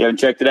you haven't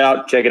checked it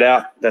out, check it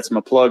out. That's my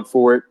plug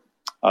for it.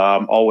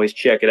 Always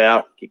check it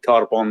out. Get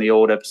caught up on the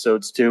old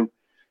episodes too.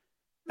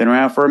 Been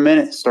around for a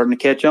minute, starting to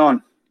catch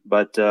on.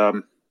 But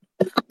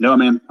no,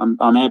 man,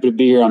 I'm happy to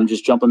be here. I'm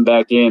just jumping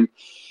back in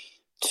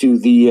to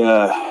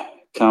the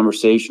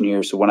conversation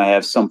here. So when I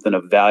have something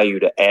of value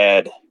to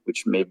add,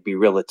 which may be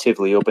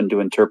relatively open to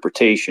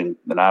interpretation,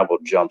 then I will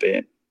jump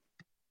in.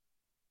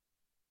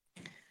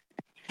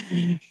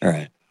 All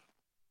right.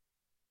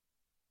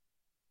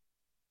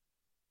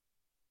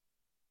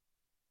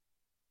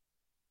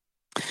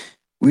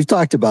 We've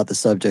talked about the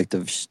subject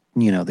of,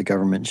 the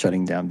government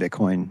shutting down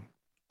Bitcoin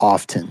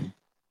often.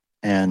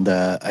 And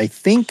I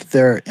think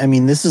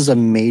this is a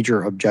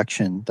major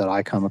objection that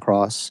I come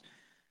across.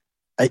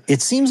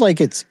 It seems like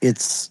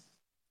it's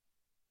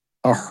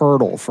a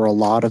hurdle for a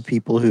lot of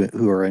people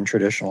who are in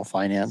traditional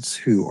finance,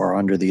 who are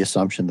under the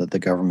assumption that the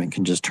government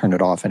can just turn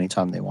it off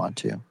anytime they want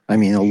to. I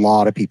mean, a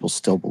lot of people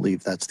still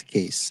believe that's the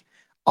case.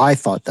 I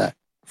thought that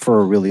for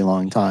a really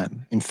long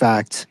time. In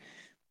fact,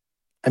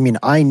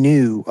 I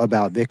knew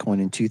about Bitcoin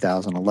in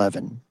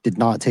 2011, did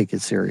not take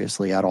it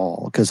seriously at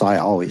all, because I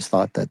always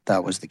thought that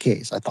that was the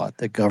case. I thought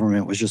the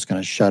government was just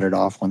going to shut it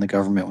off when the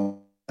government would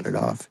shut it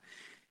off.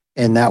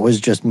 And that was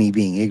just me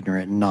being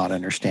ignorant and not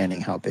understanding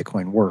how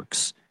Bitcoin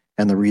works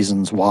and the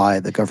reasons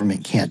why the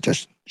government can't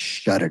just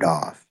shut it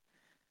off.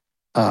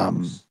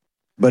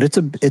 But it's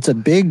a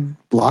big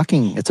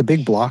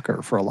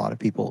blocker for a lot of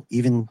people,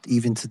 even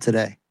to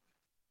today.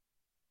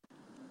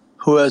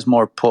 Who has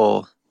more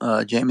pull,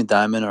 Jamie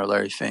Dimon or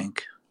Larry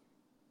Fink?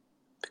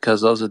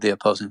 Because those are the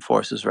opposing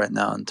forces right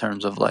now in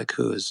terms of like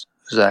who's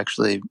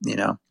actually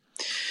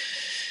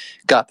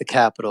got the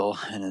capital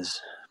and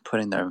is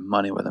putting their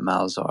money where their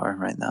mouths are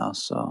right now.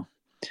 So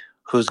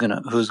who's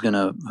gonna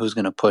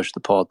push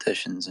the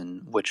politicians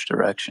in which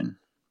direction?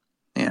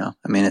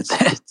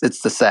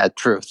 It's the sad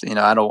truth. You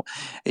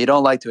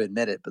don't like to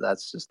admit it, but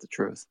that's just the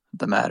truth of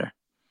the matter.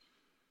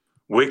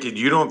 Wicked,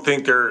 you don't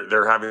think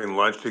they're having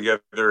lunch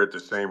together at the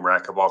same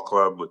racquetball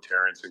club with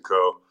Terrence and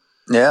Co?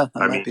 Yeah,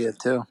 that might be it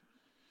too.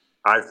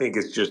 I think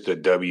it's just a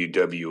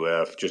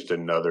WWF, just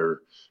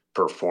another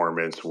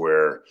performance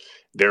where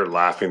they're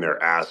laughing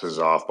their asses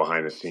off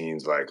behind the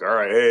scenes. Like, all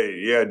right, hey,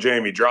 yeah,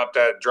 Jamie, drop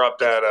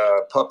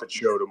that puppet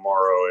show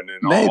tomorrow, and then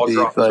I'll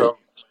drop some.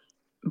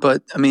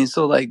 But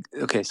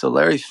so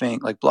Larry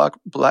Fink, like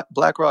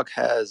BlackRock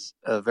has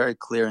a very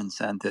clear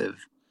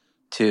incentive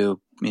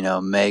to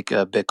make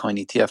a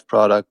Bitcoin ETF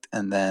product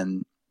and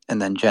then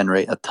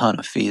generate a ton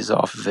of fees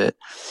off of it,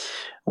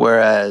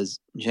 whereas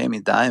Jamie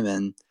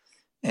Dimon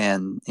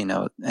and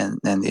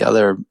the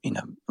other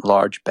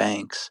large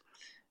banks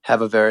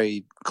have a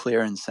very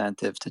clear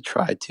incentive to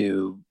try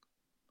to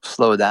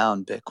slow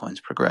down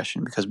Bitcoin's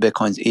progression, because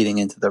Bitcoin's eating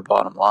into their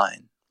bottom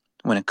line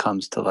when it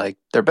comes to like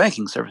their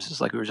banking services,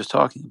 like we were just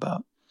talking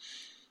about.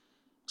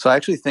 So I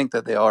actually think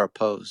that they are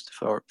opposed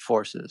for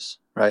forces,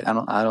 right?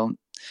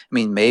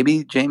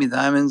 Maybe Jamie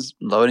Dimon's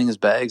loading his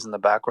bags in the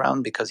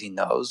background because he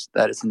knows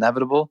that it's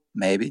inevitable,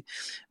 maybe,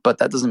 but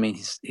that doesn't mean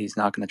he's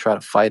not going to try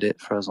to fight it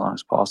for as long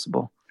as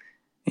possible,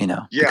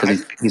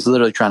 because he's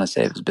literally trying to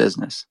save his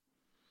business.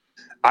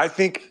 I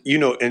think,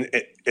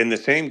 and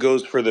the same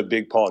goes for the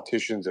big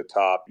politicians at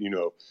top,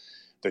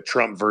 the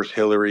Trump versus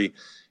Hillary.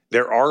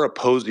 There are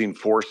opposing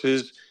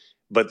forces,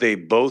 but they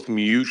both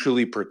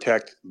mutually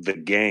protect the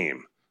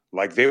game.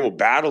 Like they will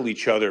battle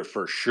each other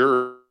for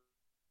sure,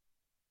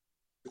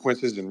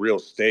 consequences and real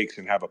stakes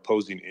and have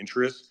opposing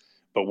interests,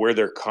 but where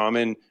their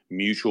common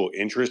mutual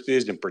interest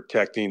is in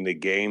protecting the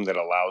game that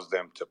allows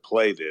them to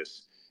play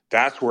this,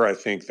 that's where I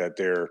think that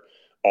they're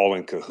all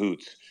in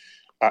cahoots.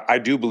 I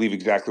do believe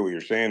exactly what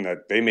you're saying,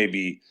 that they may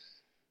be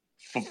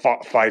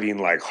fighting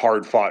like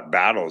hard fought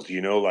battles,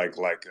 like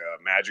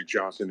Magic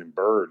Johnson and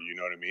Bird, you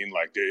know what I mean?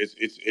 Like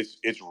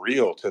it's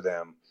real to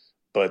them,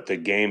 but the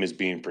game is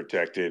being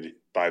protected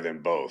by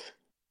them both.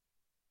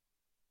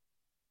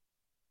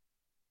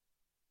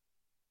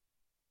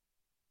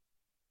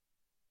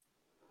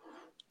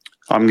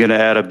 I'm going to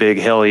add a big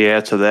hell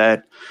yeah to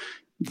that.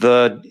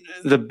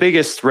 The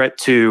biggest threat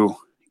to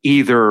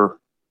either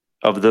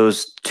of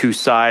those two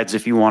sides,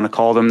 if you want to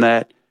call them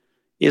that,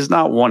 is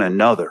not one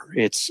another.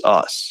 It's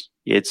us.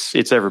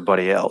 It's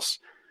everybody else.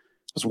 I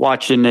was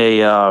watching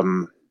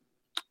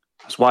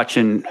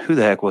who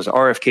the heck was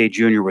RFK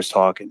Jr. was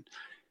talking,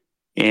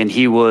 and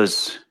he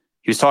was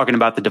talking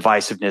about the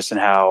divisiveness and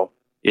how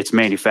it's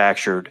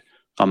manufactured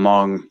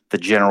among the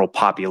general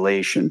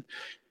population,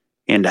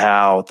 and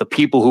how the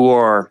people who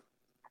are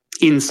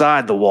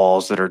inside the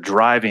walls that are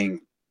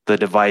driving the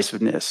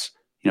divisiveness,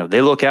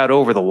 they look out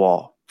over the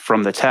wall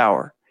from the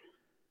tower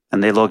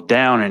and they look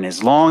down, and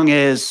as long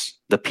as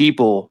the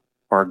people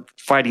are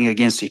fighting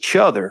against each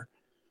other,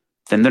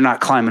 then they're not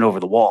climbing over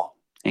the wall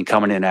and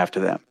coming in after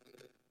them.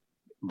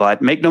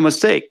 But make no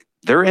mistake,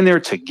 they're in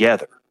there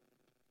together.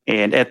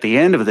 And at the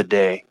end of the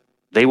day,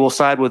 they will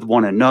side with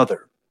one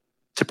another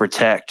to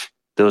protect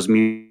those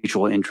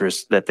mutual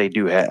interests that they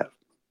do have.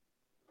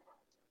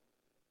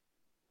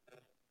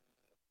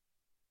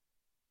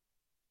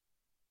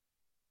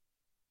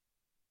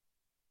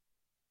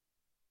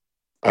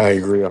 I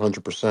agree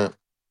 100%.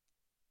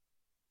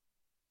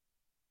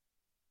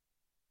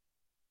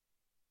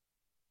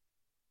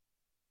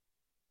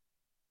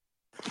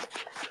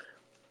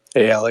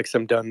 Hey, Alex,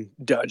 I'm done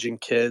dodging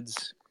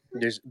kids.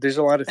 There's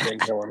a lot of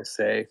things I want to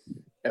say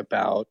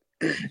about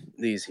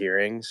these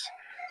hearings,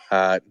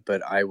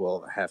 but I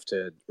will have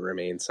to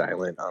remain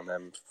silent on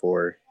them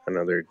for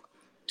another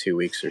 2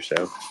 weeks or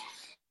so.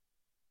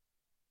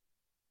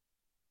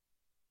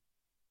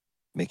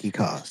 Mickey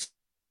Cos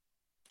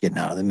getting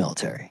out of the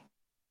military.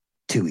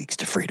 2 weeks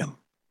to freedom.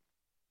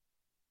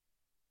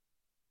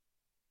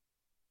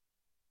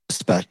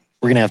 We're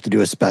going to have to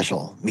do a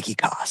special Mickey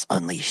Cos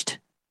Unleashed.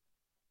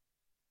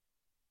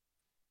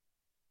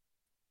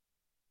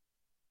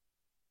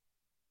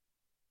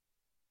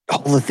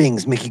 All the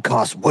things Mickey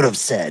Cos would have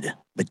said,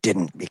 but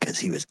didn't because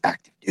he was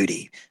active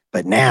duty.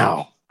 But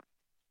now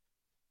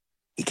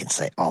he can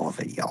say all of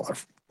it. Y'all are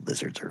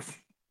lizards or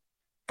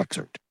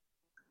fucks.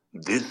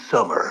 This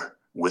summer,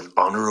 with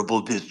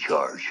honorable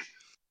discharge.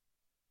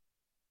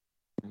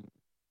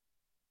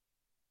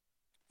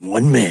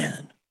 One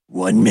man,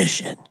 one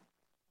mission.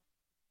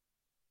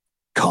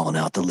 Calling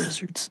out the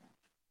lizards.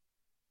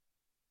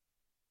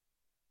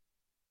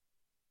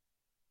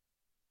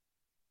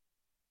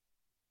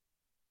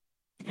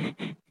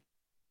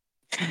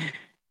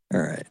 All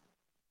right.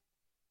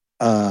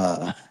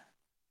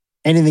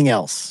 Anything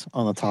else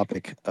on the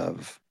topic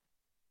of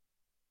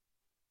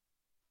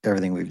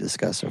everything we've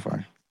discussed so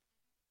far?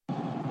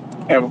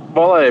 Yeah,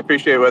 well, I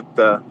appreciate what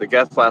the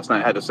guest last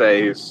night had to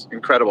say. He's an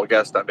incredible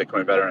guest on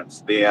Bitcoin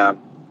Veterans.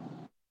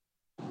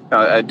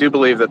 I do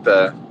believe that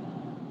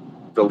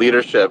the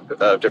leadership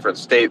of different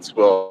states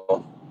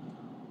will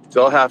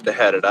still have to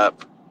head it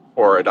up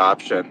for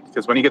adoption,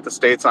 because when you get the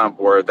states on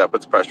board, that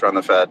puts pressure on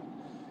the Fed.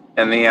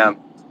 And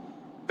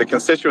the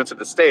constituents of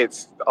the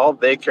states, all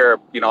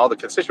the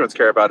constituents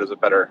care about is a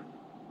better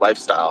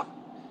lifestyle.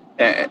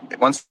 And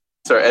once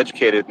they're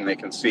educated and they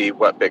can see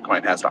what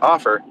Bitcoin has to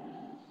offer,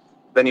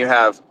 then you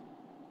have,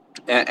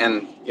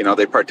 and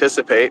they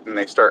participate and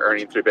they start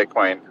earning through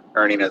Bitcoin,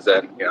 earning as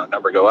in,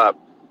 number go up,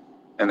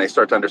 and they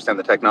start to understand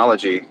the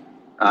technology.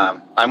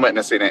 I'm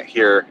witnessing it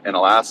here in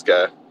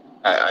Alaska.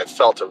 I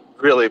felt a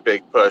really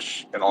big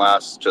push in the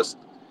last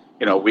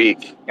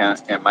week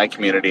in my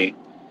community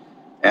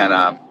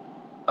and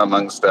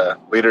amongst the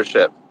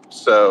leadership.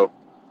 So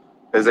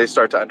as they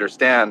start to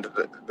understand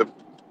the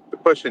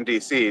push in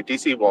DC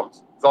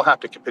they'll have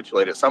to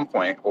capitulate at some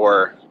point,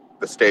 or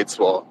the states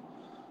will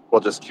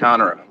just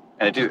counter them.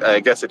 And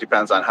I guess it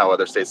depends on how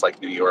other states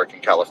like New York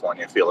and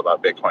California feel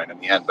about Bitcoin in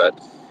the end.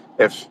 But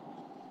if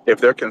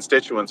their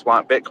constituents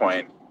want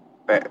Bitcoin,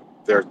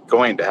 they're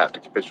going to have to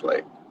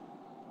capitulate.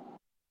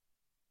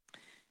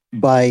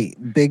 By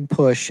big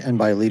push and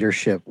by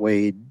leadership,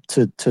 Wade,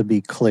 to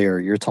be clear,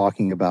 you're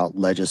talking about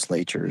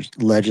legislators,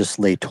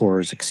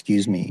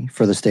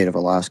 for the state of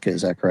Alaska.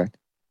 Is that correct?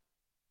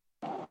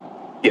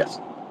 Yes.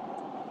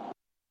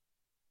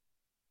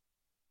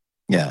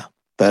 Yeah,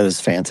 that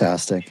is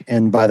fantastic.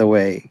 And by the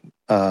way,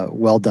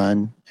 well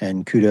done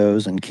and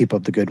kudos and keep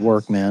up the good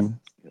work, man.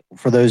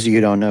 For those of you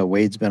who don't know,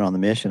 Wade's been on the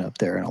mission up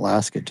there in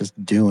Alaska,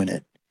 just doing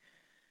it,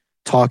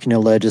 talking to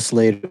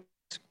legislators,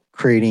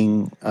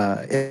 creating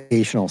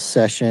educational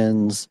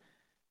sessions,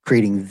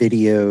 creating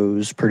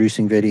videos,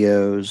 producing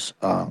videos.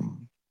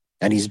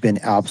 and he's been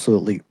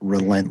absolutely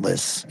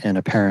relentless. And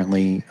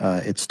apparently,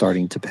 it's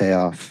starting to pay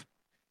off.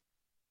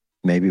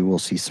 Maybe we'll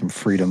see some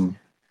freedom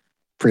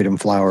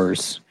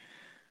flowers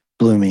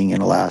blooming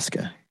in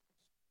Alaska.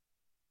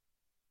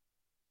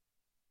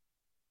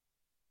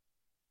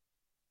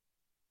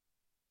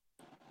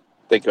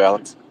 Thank you,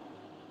 Alex.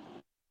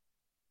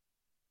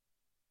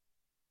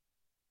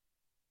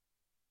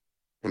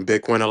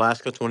 Bitcoin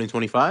Alaska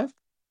 2025.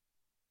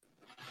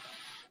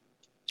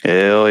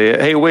 Hell yeah.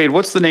 Hey, Wade,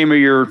 what's the name of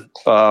your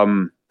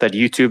that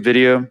YouTube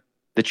video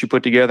that you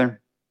put together?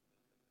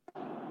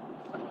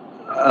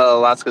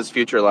 Alaska's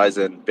future lies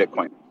in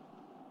Bitcoin.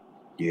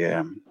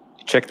 Yeah.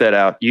 Check that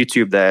out.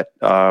 YouTube that.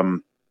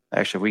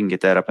 Actually, if we can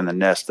get that up in the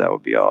nest, that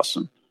would be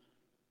awesome.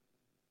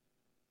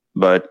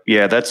 But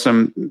yeah,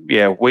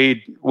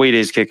 Wade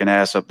is kicking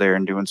ass up there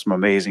and doing some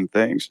amazing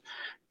things.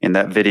 In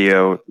that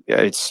video,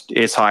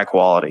 it's high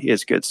quality.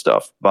 It's good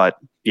stuff. But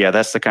yeah,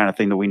 that's the kind of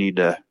thing that we need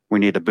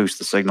to boost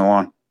the signal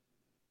on.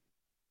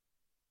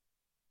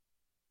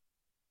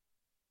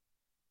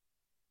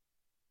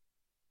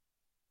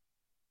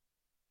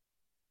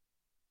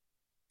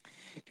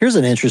 Here's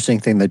an interesting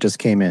thing that just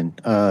came in.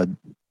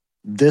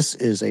 This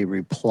is a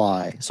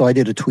reply. So I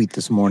did a tweet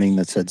this morning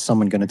that said,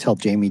 someone going to tell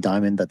Jamie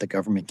Dimon that the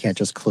government can't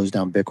just close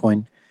down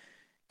Bitcoin.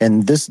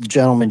 And this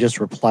gentleman just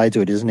replied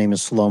to it. His name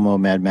is Slow-Mo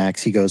Mad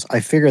Max. He goes, I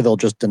figure they'll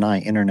just deny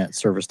internet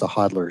service to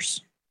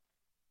hodlers.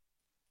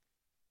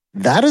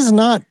 That is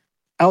not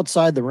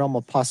outside the realm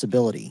of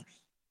possibility.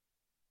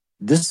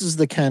 This is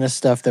the kind of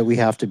stuff that we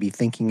have to be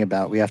thinking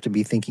about. We have to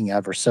be thinking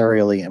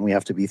adversarially, and we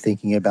have to be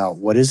thinking about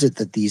what is it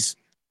that these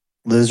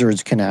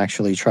lizards can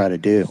actually try to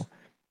do.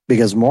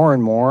 Because more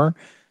and more,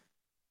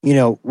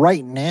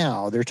 right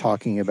now they're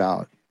talking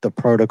about the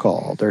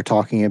protocol. They're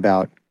talking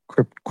about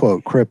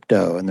quote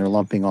crypto, and they're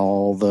lumping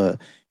all the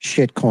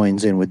shit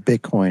coins in with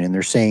Bitcoin, and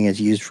they're saying it's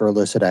used for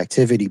illicit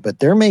activity. But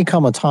there may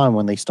come a time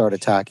when they start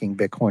attacking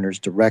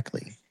Bitcoiners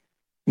directly.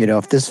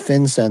 If this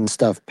FinCEN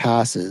stuff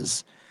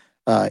passes,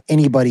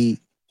 anybody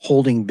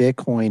holding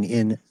Bitcoin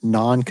in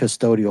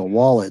non-custodial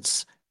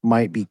wallets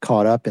might be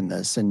caught up in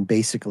this, and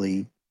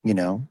basically,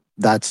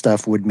 that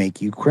stuff would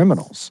make you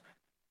criminals.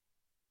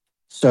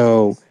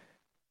 So,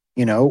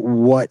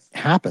 what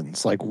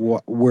happens? Like,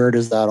 where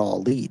does that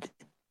all lead?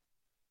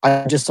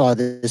 I just saw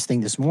this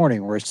thing this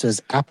morning where it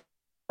says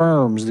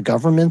affirms the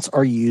governments,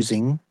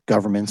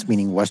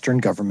 meaning Western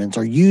governments,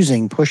 are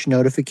using push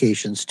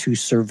notifications to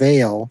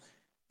surveil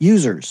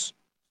users.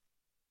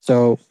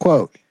 So,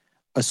 quote,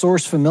 a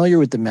source familiar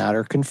with the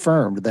matter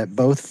confirmed that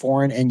both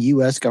foreign and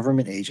U.S.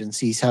 government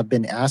agencies have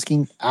been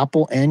asking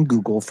Apple and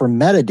Google for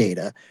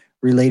metadata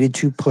related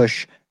to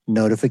push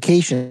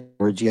notification.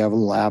 Words, you have a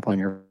little app on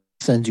your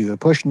sends you a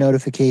push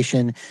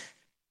notification.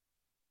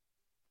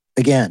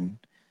 Again,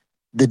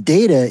 the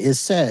data is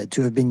said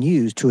to have been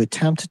used to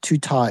attempt to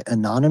tie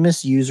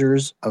anonymous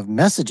users of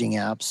messaging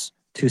apps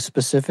to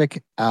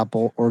specific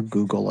Apple or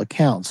Google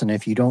accounts. And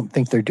if you don't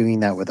think they're doing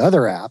that with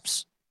other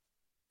apps,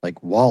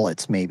 like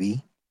wallets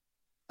maybe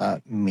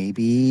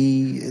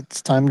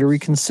it's time to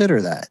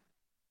reconsider that.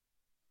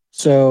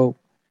 So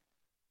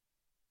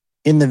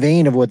in the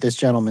vein of what this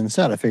gentleman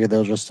said, I figure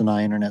they'll just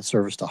deny internet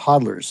service to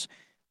hodlers.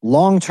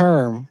 Long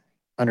term,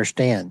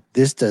 understand,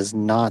 this does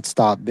not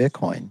stop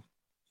Bitcoin,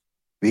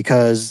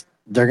 because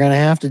they're going to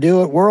have to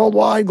do it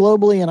worldwide,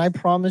 globally, and I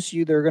promise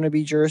you there are going to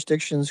be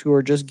jurisdictions who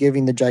are just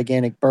giving the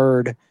gigantic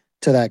bird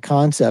to that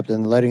concept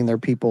and letting their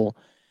people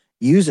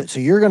use it. So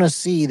you're going to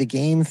see the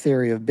game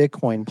theory of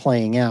Bitcoin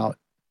playing out,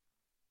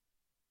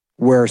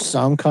 where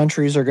some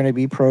countries are going to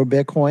be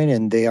pro-Bitcoin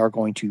and they are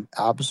going to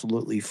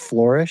absolutely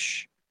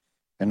flourish,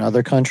 and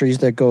other countries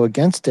that go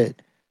against it,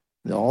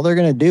 all they're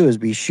going to do is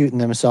be shooting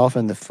themselves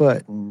in the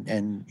foot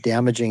and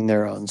damaging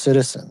their own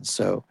citizens.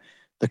 So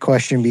the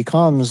question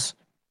becomes,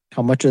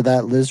 how much of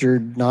that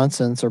lizard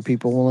nonsense are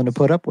people willing to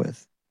put up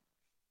with?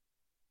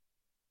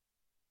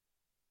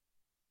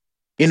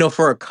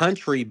 For a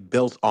country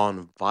built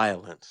on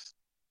violence,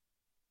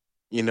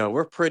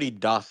 we're pretty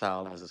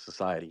docile as a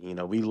society.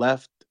 We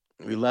left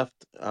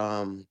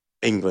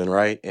England,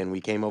 right? And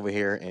we came over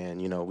here,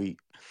 and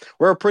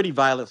we're a pretty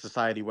violent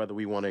society, whether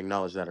we want to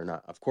acknowledge that or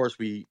not. Of course,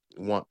 we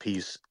want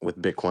peace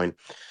with Bitcoin.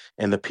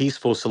 And the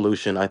peaceful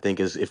solution, I think,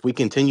 is if we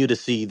continue to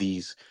see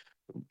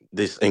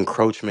this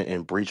encroachment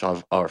and breach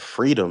of our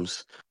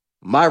freedoms,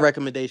 my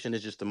recommendation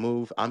is just to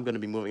move. I'm going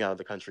to be moving out of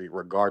the country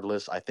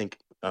regardless. I think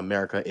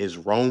America is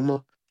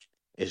Rome.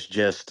 It's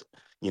just,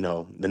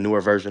 the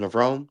newer version of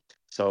Rome.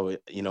 So,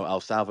 El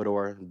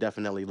Salvador,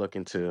 definitely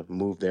looking to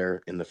move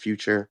there in the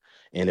future.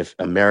 And if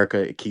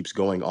America keeps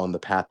going on the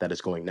path that it's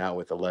going now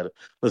with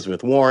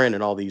Elizabeth Warren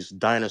and all these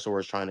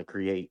dinosaurs trying to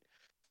create,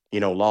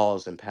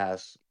 laws and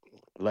pass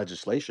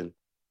legislation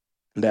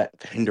that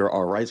hinder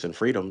our rights and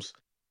freedoms,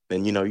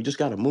 then you just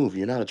got to move.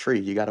 You're not a tree.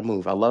 You got to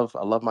move. I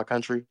love my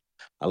country.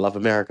 I love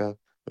America.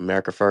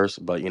 America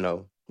first, but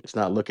it's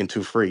not looking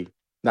too free.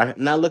 Not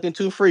looking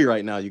too free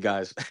right now, you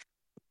guys.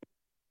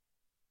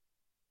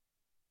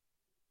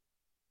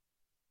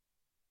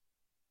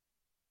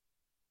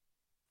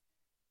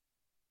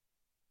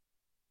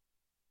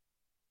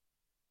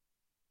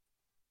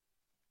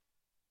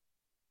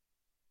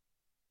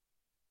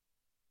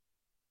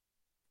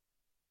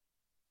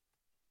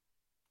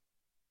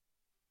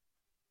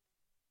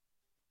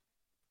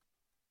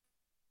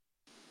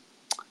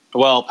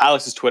 Well,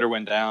 Alex's Twitter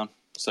went down,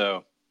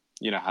 so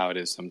you know how it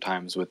is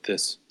sometimes with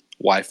this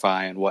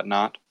Wi-Fi and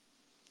whatnot.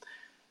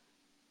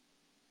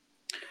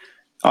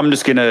 I'm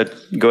just gonna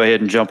go ahead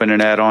and jump in and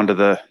add on to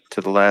the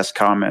last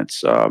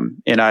comments,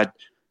 and I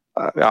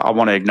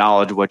want to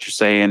acknowledge what you're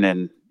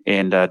saying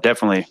and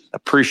definitely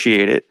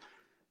appreciate it.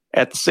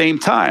 At the same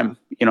time,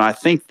 I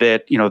think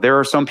that there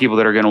are some people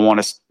that are going to want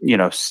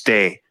to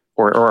stay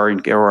or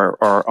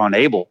are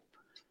unable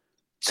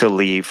to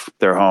leave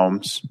their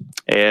homes,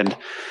 and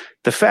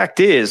the fact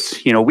is,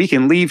 we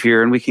can leave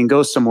here and we can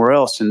go somewhere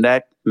else, and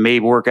that may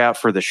work out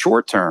for the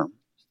short term,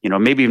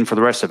 maybe even for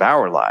the rest of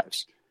our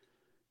lives.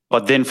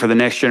 But then for the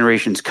next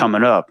generations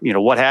coming up,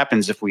 what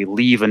happens if we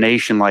leave a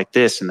nation like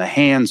this in the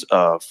hands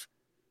of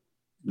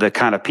the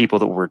kind of people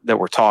that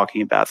we're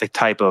talking about, the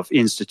type of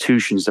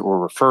institutions that we're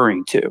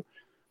referring to?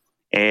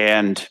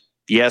 And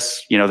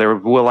yes, there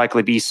will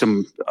likely be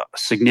some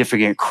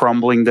significant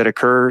crumbling that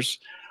occurs,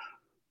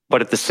 but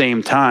at the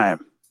same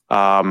time,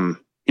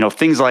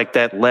 things like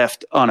that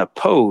left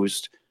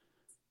unopposed,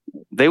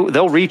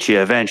 they'll reach you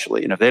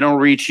eventually. And if they don't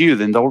reach you,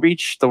 then they'll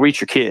reach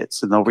your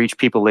kids, and they'll reach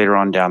people later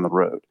on down the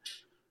road.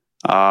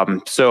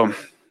 So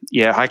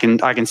yeah, I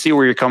can see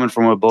where you're coming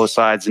from with both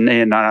sides,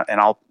 and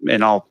I'll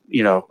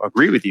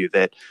agree with you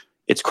that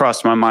it's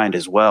crossed my mind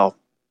as well.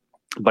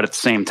 But at the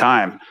same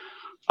time,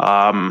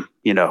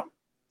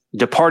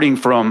 departing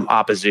from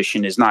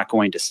opposition is not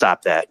going to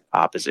stop that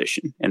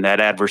opposition, and that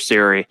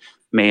adversary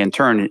may in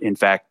turn, in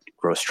fact,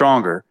 grow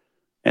stronger,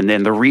 and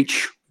then the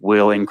reach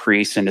will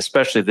increase, and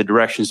especially the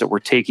directions that we're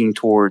taking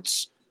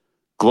towards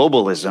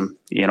globalism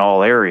in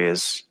all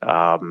areas.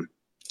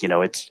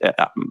 It's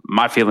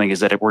my feeling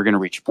is that we're going to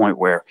reach a point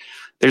where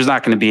there's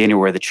not going to be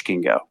anywhere that you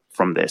can go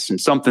from this. And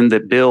something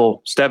that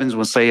Bill Stebbins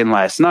was saying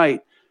last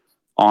night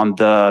on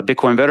the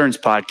Bitcoin Veterans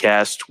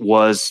podcast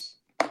was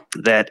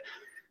that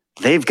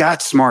they've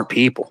got smart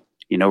people.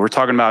 We're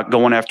talking about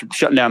going after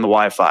shutting down the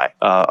Wi-Fi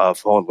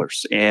of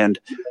hodlers, and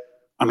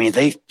I mean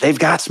they've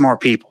got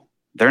smart people.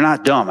 They're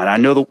not dumb, and I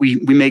know that we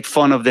make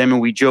fun of them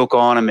and we joke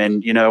on them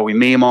and we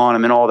meme on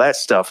them and all that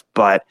stuff,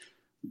 but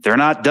they're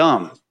not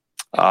dumb.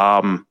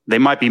 They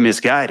might be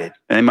misguided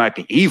and they might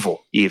be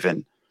evil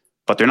even,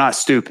 but they're not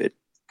stupid,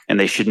 and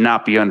they should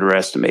not be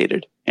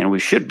underestimated. And we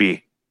should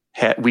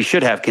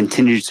have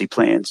contingency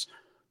plans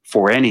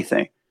for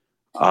anything.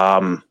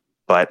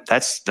 But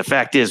that's the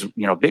fact is,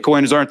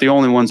 Bitcoiners aren't the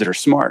only ones that are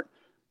smart.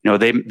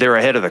 They're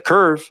ahead of the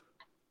curve,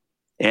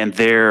 and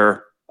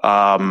they're,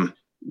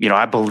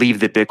 I believe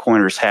that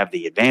Bitcoiners have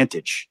the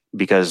advantage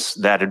because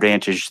that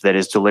advantage that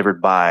is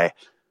delivered by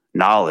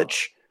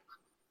knowledge.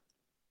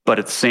 But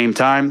at the same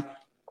time,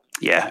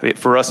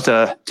 for us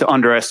to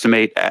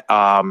underestimate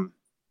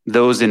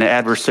those in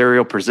an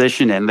adversarial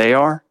position, and they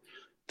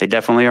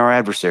definitely are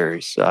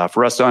adversaries.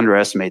 For us to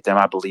underestimate them,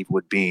 I believe,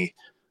 would be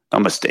a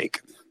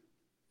mistake.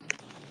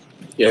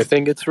 Yeah, I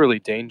think it's really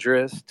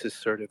dangerous to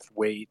sort of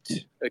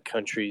weight a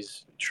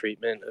country's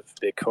treatment of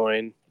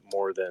Bitcoin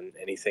more than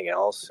anything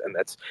else, and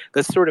that's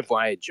sort of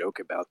why I joke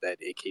about that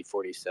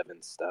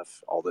AK-47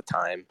 stuff all the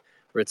time,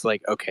 where it's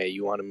like, okay,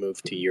 you want to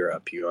move to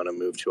Europe, you want to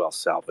move to El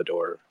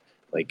Salvador,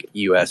 like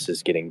U.S.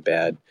 is getting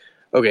bad,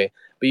 okay,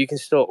 but you can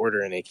still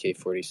order an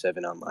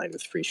AK-47 online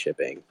with free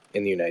shipping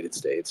in the United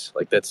States.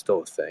 Like that's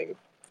still a thing,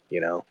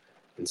 and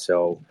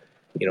so.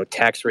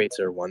 Tax rates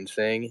are one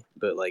thing,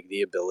 but like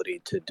the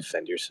ability to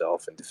defend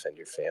yourself and defend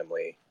your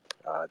family,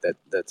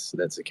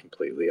 that's a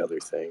completely other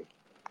thing.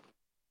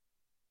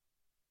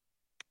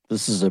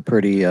 This is a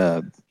pretty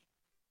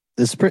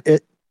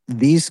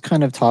these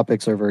kind of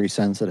topics are very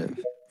sensitive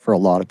for a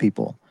lot of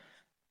people.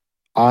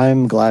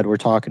 I'm glad we're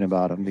talking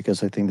about them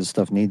because I think this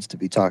stuff needs to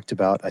be talked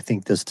about. I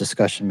think this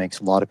discussion makes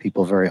a lot of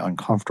people very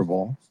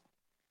uncomfortable,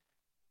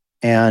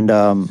 and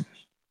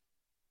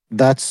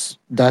that's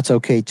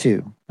okay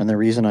too. And the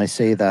reason I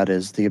say that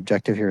is the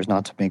objective here is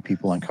not to make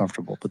people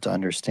uncomfortable, but to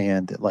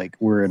understand that like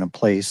we're in a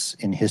place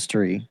in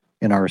history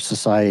in our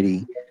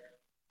society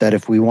that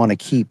if we want to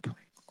keep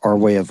our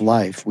way of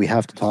life, we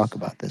have to talk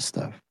about this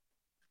stuff.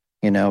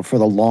 For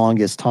the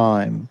longest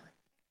time,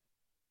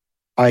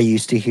 I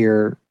used to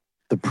hear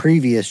the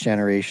previous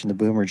generation, the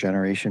boomer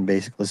generation,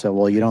 basically said,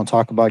 well, you don't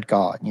talk about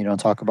God, and you don't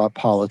talk about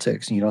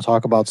politics, and you don't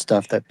talk about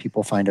stuff that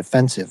people find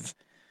offensive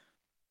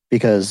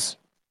because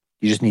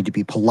you just need to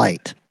be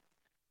polite.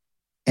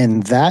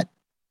 And that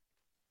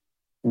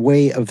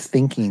way of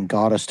thinking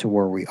got us to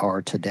where we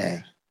are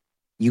today.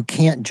 You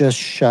can't just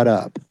shut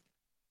up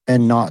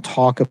and not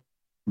talk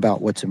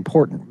about what's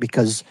important,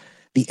 because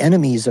the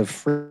enemies of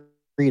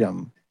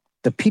freedom,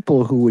 the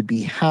people who would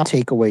be happy to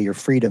take away your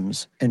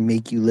freedoms and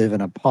make you live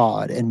in a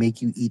pod and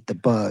make you eat the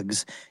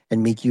bugs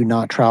and make you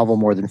not travel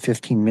more than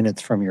 15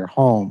 minutes from your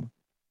home,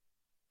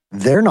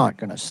 they're not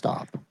going to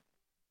stop.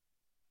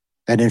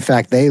 And in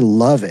fact, they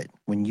love it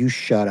when you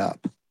shut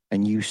up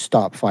and you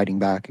stop fighting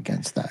back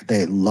against that.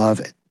 They love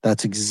it.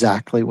 That's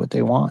exactly what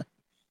they want.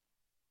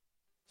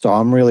 So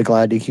I'm really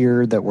glad to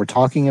hear that we're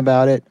talking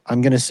about it.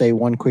 I'm going to say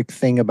one quick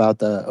thing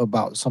about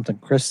something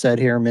Chris said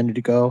here a minute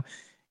ago,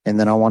 and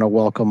then I want to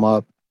welcome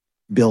up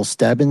Bill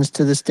Stebbins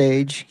to the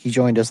stage. He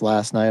joined us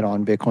last night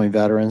on Bitcoin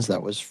Veterans.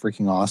 That was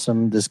freaking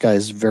awesome. This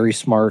guy's very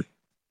smart.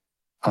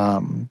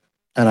 And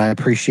I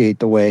appreciate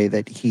the way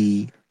that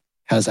he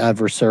has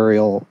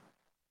adversarial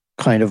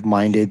kind of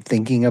minded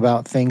thinking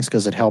about things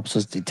because it helps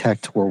us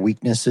detect where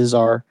weaknesses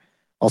are.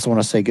 Also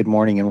want to say good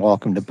morning and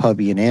welcome to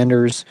Pubby and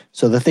Anders.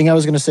 So the thing I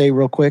was going to say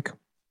real quick,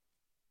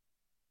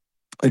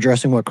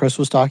 addressing what Chris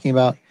was talking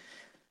about,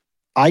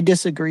 I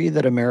disagree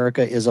that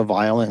America is a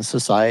violent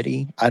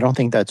society. I don't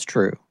think that's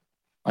true.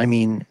 I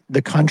mean,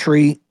 the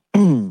country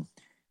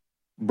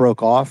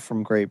broke off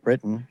from Great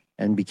Britain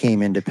and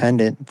became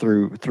independent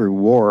through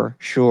war.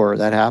 Sure,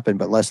 that happened,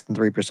 but less than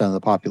 3% of the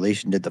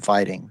population did the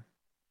fighting.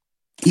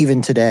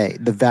 Even today,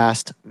 the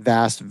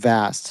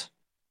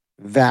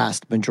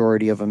vast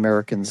majority of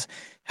Americans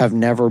have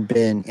never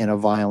been in a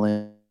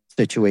violent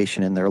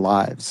situation in their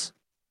lives.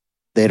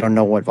 They don't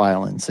know what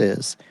violence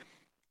is.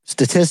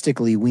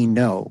 Statistically, we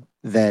know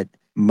that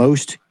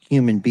most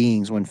human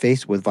beings, when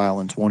faced with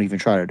violence, won't even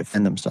try to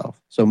defend themselves.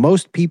 So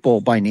most people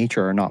by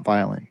nature are not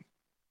violent.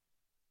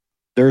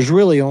 There's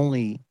really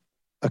only,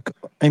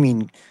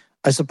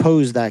 I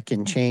suppose that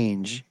can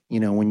change,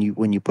 when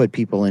you put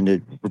people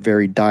into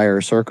very dire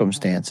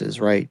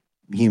circumstances, right?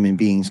 Human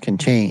beings can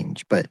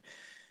change, but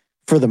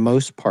for the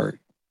most part,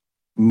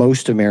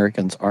 most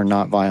Americans are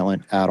not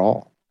violent at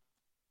all.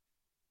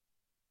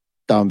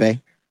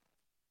 Dombe?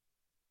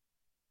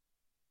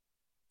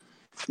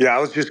 Yeah, I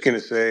was just gonna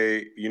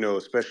say,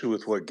 especially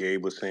with what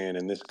Gabe was saying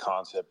and this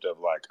concept of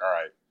like, all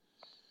right,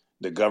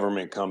 the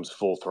government comes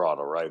full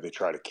throttle, right? They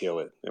try to kill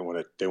it. They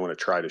want to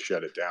try to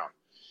shut it down.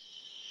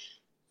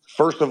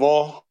 First of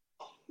all,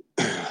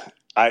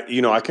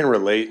 I can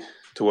relate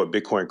to what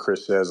Bitcoin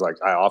Chris says. Like,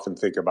 I often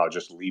think about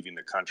just leaving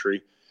the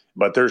country,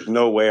 but there's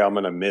no way I'm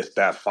gonna miss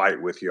that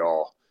fight with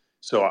y'all.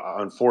 So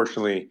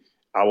unfortunately,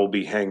 I will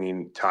be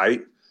hanging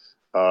tight.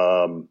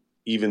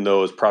 Even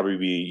though it's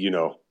probably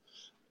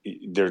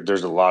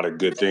there's a lot of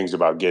good things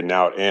about getting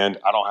out, and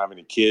I don't have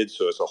any kids,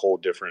 so it's a whole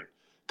different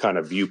kind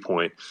of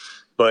viewpoint.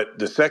 But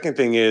the second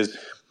thing is,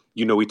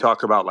 we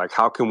talk about like,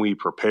 how can we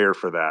prepare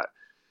for that?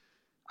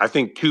 I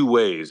think two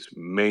ways,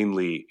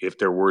 mainly, if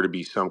there were to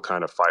be some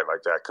kind of fight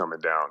like that coming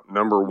down.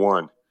 Number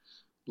one,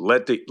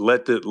 let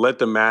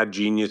the mad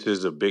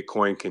geniuses of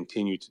Bitcoin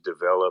continue to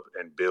develop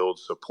and build,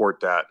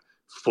 support that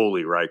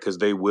fully, right? Because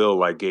they will,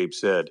 like Gabe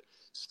said,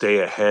 stay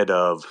ahead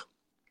of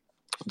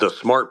the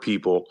smart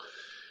people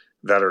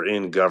that are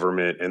in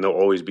government, and they'll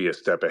always be a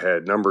step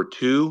ahead. Number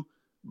two,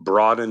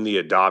 broaden the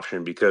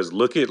adoption, because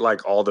look at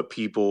like all the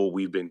people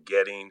we've been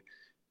getting,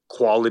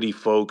 quality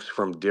folks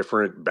from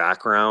different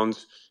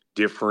backgrounds,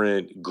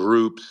 different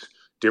groups,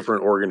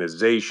 different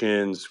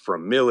organizations,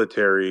 from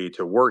military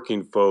to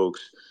working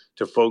folks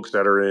to folks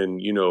that are in,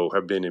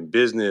 have been in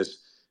business.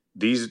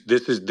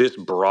 This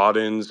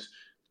broadens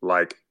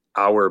like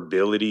our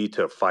ability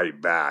to fight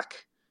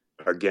back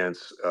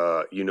against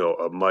a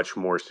much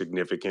more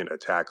significant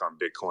attack on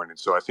Bitcoin. And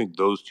so I think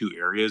those two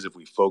areas, if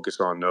we focus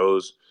on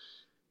those,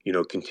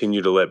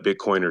 continue to let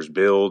Bitcoiners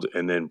build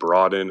and then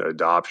broaden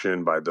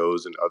adoption by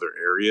those in other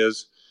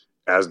areas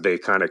as they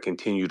kind of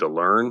continue to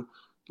learn,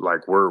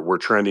 like we're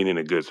trending in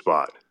a good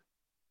spot.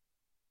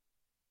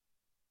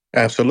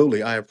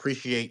 Absolutely. I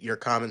appreciate your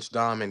comments,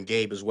 Dom and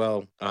Gabe, as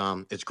well.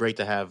 It's great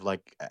to have,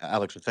 like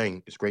Alex was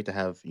saying, it's great to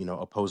have,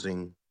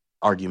 opposing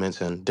arguments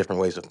and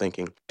different ways of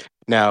thinking.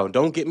 Now,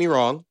 don't get me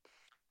wrong.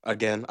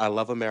 Again, I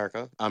love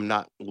America. I'm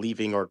not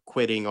leaving or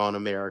quitting on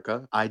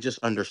America. I just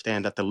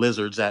understand that the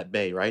lizards at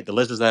bay, right? The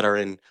lizards that are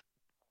in,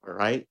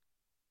 right?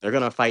 They're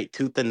going to fight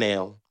tooth and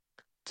nail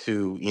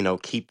to,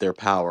 keep their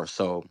power.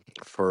 So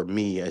for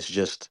me,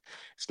 it's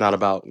not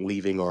about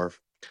leaving or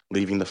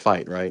leaving the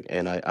fight, right?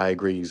 And I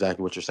agree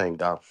exactly what you're saying,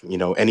 Doc.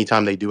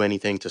 Anytime they do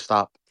anything to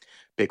stop,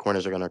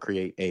 Bitcoiners are going to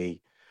create a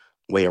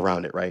way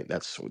around it, right?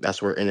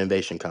 That's where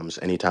innovation comes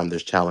anytime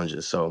there's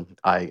challenges. So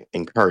I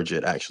encourage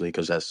it, actually,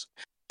 because that's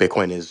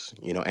Bitcoin is,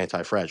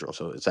 anti-fragile.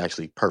 So it's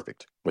actually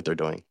perfect what they're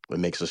doing. It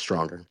makes us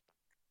stronger.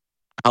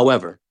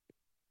 However,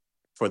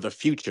 for the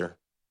future,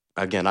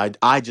 again,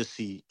 I just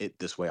see it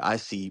this way. I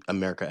see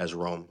America as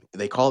Rome.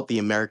 They call it the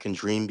American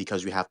dream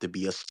because you have to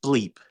be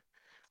asleep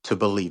to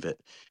believe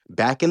it.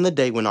 Back in the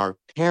day when our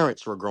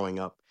parents were growing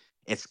up,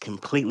 it's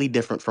completely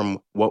different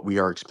from what we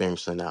are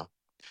experiencing now.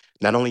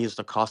 Not only is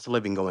the cost of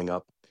living going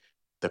up,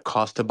 the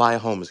cost to buy a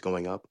home is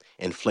going up,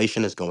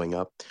 inflation is going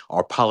up,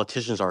 our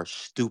politicians are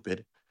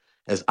stupid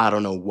as I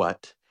don't know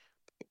what.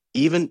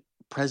 Even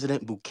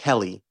President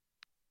Bukele,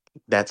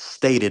 that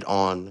stated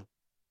on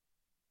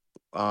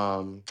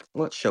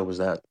what show was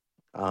that?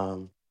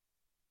 Um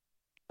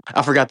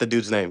I forgot the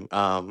dude's name.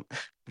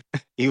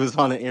 He was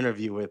on an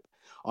interview with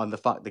on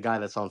the guy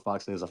that's on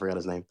Fox News. I forgot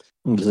his name.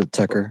 Was it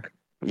Tucker?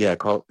 Yeah,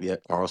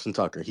 Carlson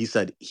Tucker. He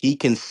said he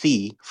can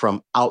see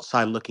from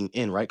outside looking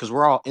in, right? Because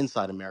we're all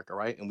inside America,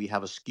 right? And we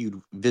have a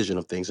skewed vision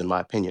of things, in my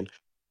opinion.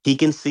 He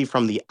can see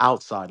from the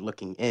outside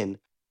looking in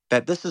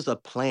that this is a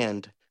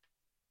planned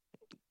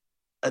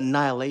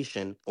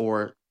annihilation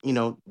or,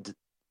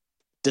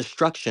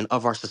 destruction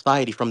of our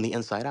society from the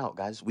inside out,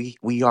 guys.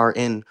 We are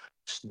in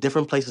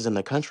different places in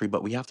the country,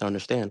 but we have to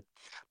understand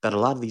that a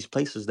lot of these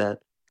places that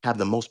have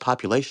the most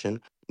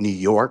population, New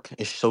York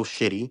is so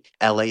shitty,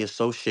 LA is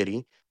so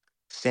shitty,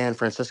 San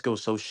Francisco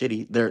is so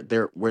shitty.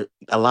 Where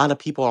a lot of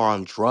people are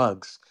on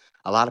drugs.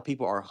 A lot of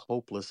people are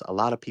hopeless. A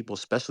lot of people,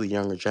 especially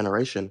younger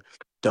generation,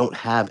 don't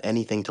have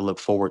anything to look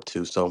forward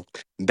to. So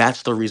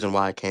that's the reason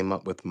why I came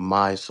up with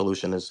my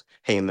solution is,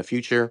 hey, in the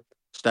future,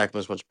 stack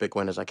as much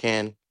Bitcoin as I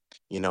can,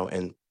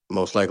 and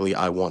most likely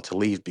I want to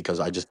leave because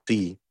I just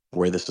see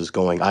where this is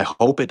going. I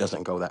hope it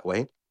doesn't go that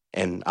way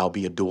and I'll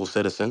be a dual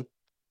citizen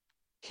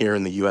here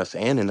in the US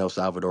and in El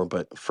Salvador.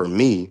 But for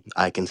me,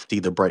 I can see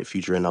the bright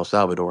future in El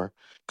Salvador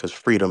because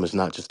freedom is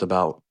not just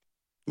about,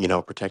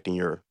 protecting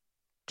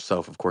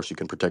yourself. Of course, you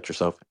can protect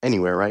yourself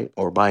anywhere, right?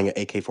 Or buying an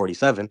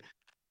AK-47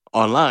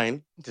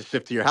 online to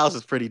ship to your house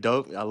is pretty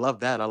dope. I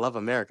love that. I love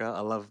America.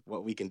 I love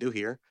what we can do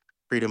here.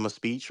 Freedom of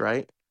speech,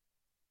 right?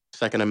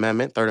 Second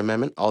Amendment, Third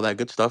Amendment, all that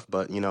good stuff.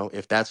 But,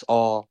 if that's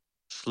all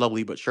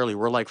slowly but surely,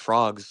 we're like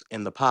frogs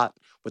in the pot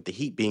with the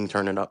heat being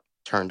turned up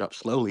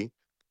slowly.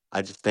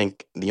 I just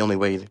think the only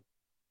way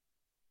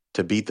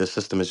to beat this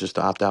system is just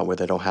to opt out where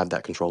they don't have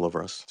that control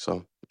over us.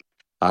 So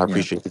I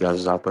appreciate you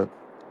guys' output.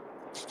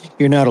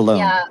 You're not alone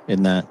Yeah.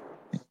 in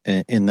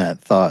that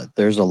thought.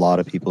 There's a lot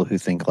of people who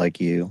think like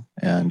you,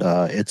 and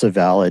it's a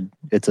valid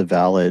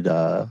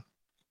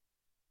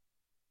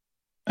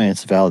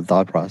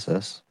thought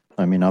process.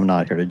 I mean, I'm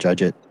not here to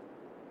judge it.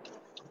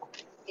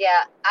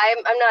 Yeah,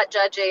 I'm not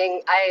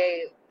judging.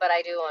 But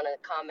I do want to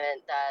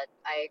comment that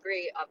I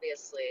agree.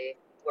 Obviously,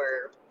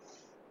 we're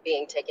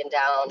being taken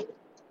down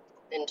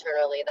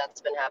internally.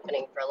 That's been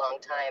happening for a long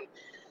time.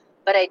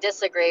 But I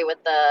disagree with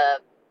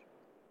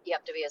you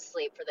have to be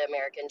asleep for the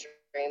American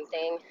dream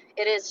thing.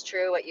 It is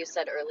true what you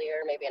said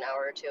earlier, maybe an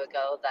hour or two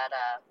ago, that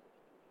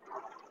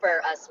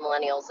for us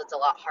millennials, it's a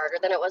lot harder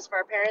than it was for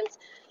our parents.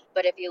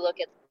 But if you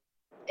look at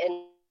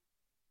in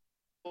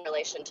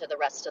relation to the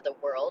rest of the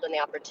world and the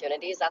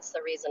opportunities, that's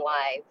the reason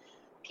why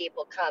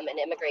people come and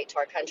immigrate to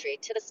our country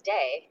to this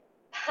day.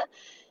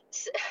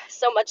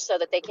 So much so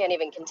that they can't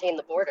even contain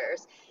the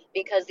borders,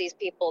 because these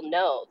people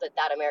know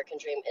that American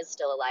dream is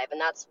still alive. And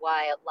that's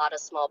why a lot of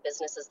small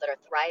businesses that are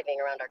thriving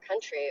around our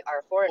country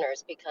are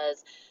foreigners,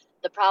 because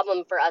the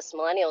problem for us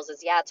millennials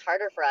is, yeah, it's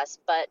harder for us,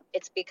 but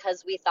it's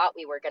because we thought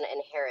we were going to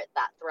inherit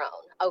that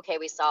throne. Okay,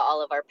 we saw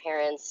all of our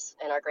parents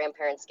and our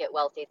grandparents get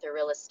wealthy through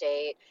real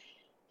estate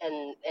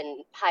and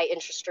high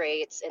interest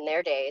rates in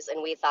their days,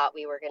 and we thought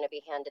we were going to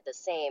be handed the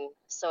same.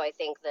 So I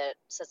think that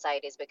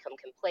society's become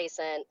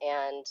complacent,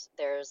 and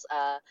there's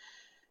a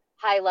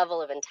high level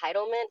of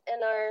entitlement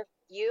in our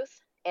youth.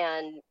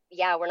 And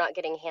yeah, we're not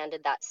getting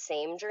handed that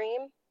same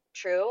dream,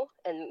 true,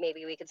 and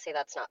maybe we could say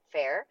that's not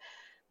fair,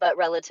 but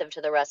relative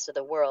to the rest of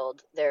the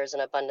world, there's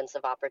an abundance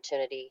of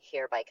opportunity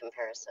here by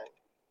comparison.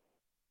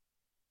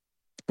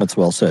 That's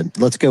well said.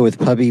 Let's go with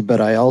Pubby, but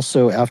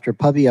after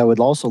Pubby, I would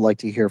also like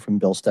to hear from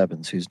Bill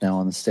Stebbins, who's now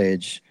on the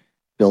stage.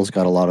 Bill's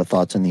got a lot of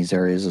thoughts in these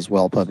areas as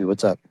well. Pubby,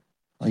 what's up?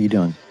 How you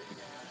doing?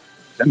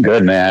 I'm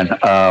good, man.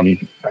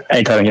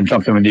 Anytime I can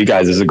jump in with you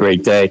guys is a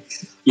great day.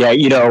 Yeah,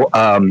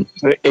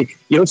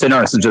 what's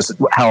interesting, just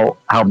how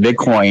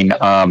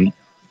Bitcoin,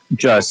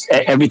 just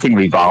everything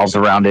revolves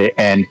around it.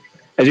 And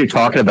as you're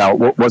talking about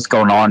what's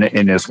going on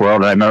in this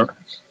world,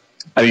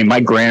 my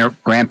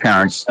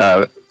grandparents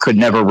could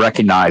never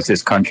recognize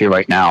this country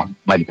right now.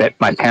 My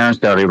parents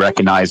barely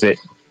recognize it.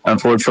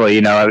 Unfortunately,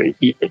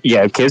 you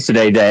have kids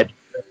today that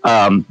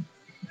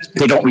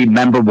they don't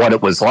remember what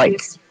it was like.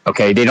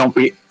 Okay, they don't.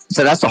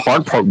 So that's the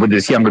hard part with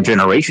this younger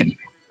generation.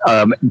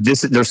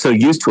 They're so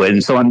used to it.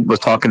 And someone was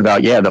talking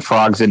about the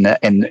frogs in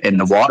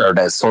the water.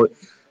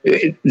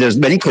 There's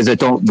many kids that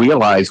don't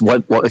realize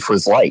what it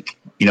was like.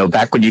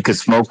 Back when you could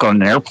smoke on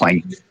an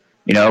airplane.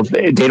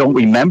 They don't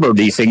remember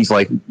these things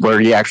like where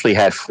you actually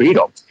had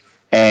freedom.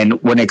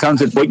 And when it comes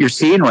to what you're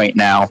seeing right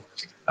now,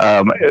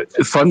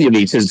 from the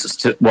elites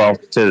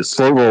to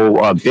slow roll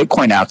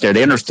Bitcoin out there,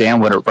 they understand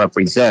what it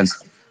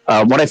represents.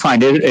 What I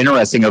find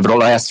interesting over the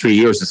last 3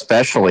 years,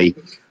 especially,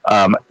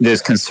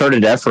 this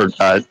concerted effort,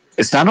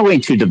 it's not only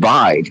to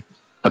divide,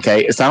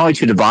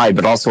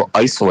 but also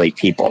isolate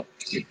people.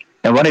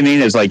 And what I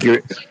mean is, like,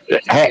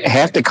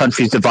 half the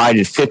country's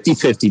divided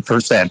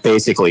 50-50%,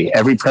 basically.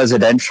 Every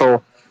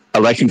presidential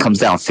election comes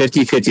down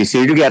 50-50.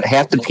 So you get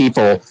half the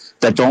people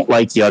that don't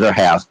like the other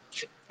half.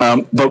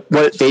 But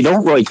what they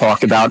don't really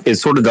talk about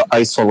is sort of the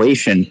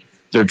isolation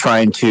they're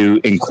trying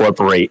to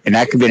incorporate. And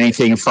that could be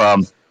anything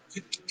from,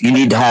 you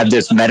need to have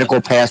this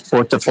medical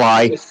passport to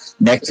fly.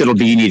 Next, it'll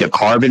be you need a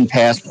carbon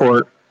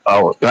passport.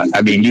 Oh,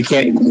 I mean,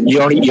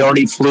 you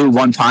already flew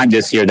one time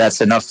this year.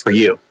 That's enough for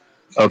you.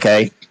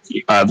 Okay.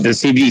 The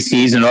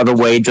CBDC is another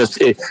way.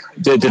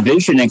 The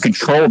division and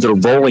control they're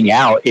rolling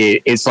out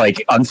it's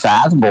like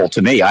unfathomable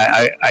to me.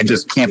 I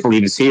just can't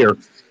believe it's here.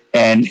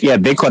 And yeah,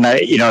 Bitcoin,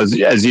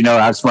 as you know,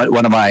 that's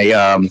one of my,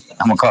 I'm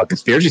going to call it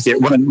conspiracy theory.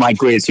 One of my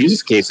greatest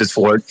use cases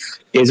for it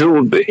is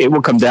it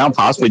will come down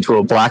possibly to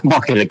a black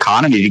market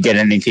economy to get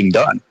anything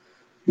done.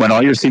 When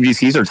all your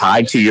CBDCs are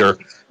tied to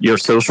your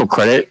social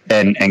credit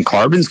and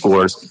carbon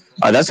scores,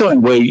 That's the only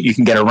way you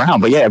can get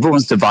around. But yeah,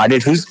 everyone's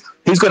divided. Who's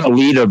going to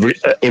lead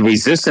a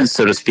resistance,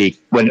 so to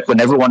speak, when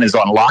everyone is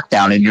on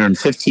lockdown and you're in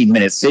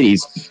 15-minute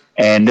cities,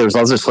 and there's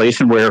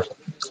legislation where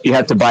you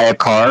have to buy a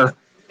car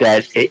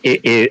that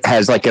it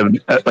has like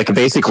a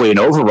basically an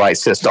override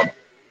system.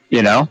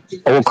 You know,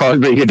 old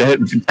cars that you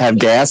could have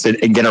gas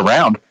and get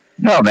around.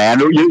 No, man,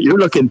 you're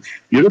looking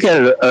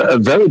at a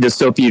very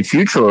dystopian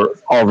future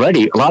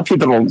already. A lot of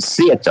people don't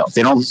see it though.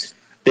 They don't.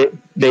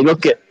 They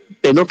look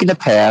in the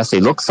past. They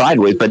look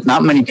sideways, but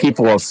not many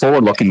people are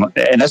forward looking.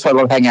 And that's why I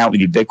love hanging out with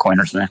you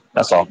Bitcoiners, man.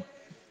 That's all.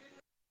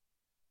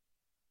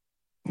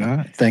 All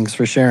right, thanks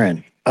for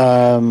sharing.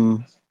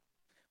 Want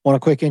to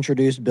quick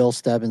introduce Bill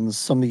Stebbins.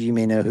 Some of you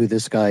may know who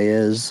this guy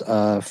is.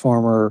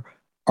 Former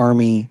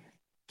Army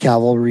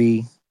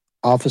cavalry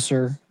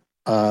officer,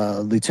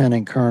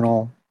 lieutenant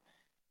colonel.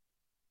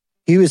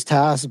 He was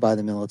tasked by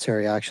the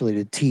military actually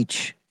to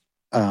teach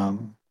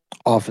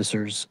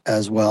officers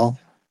as well.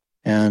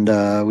 And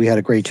we had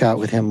a great chat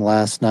with him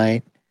last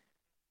night.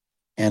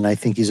 And I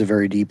think he's a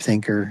very deep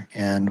thinker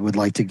and would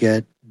like to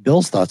get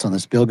Bill's thoughts on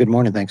this. Bill, good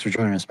morning. Thanks for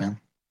joining us, man.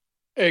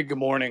 Hey, good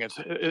morning.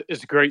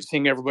 It's great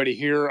seeing everybody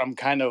here. I'm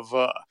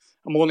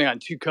I'm only on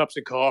 2 cups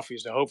of coffee,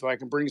 so hopefully I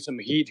can bring some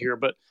heat here.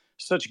 But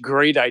such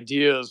great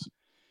ideas,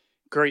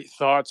 great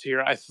thoughts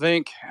here. I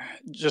think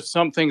just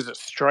some things that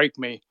strike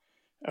me.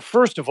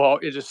 First of all,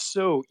 it is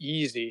so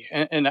easy,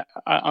 and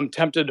I'm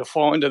tempted to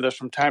fall into this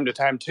from time to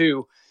time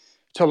too,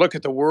 to look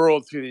at the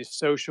world through these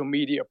social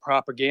media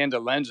propaganda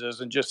lenses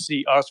and just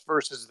see us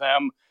versus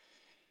them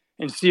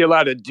and see a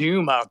lot of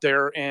doom out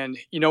there. And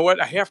you know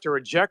what? I have to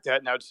reject that.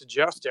 And I would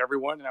suggest to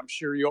everyone, and I'm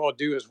sure you all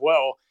do as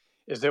well,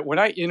 is that when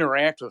I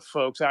interact with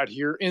folks out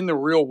here in the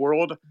real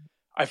world,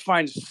 I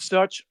find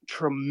such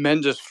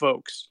tremendous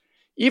folks,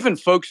 even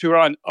folks who are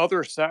on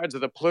other sides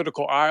of the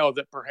political aisle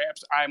that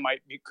perhaps I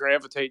might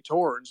gravitate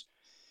towards.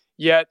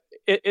 Yet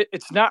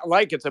it's not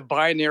like it's a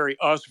binary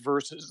us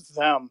versus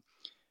them.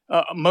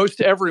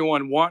 Most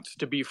everyone wants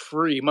to be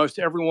free. Most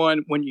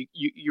everyone, when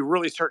you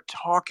really start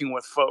talking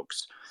with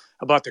folks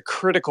about the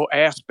critical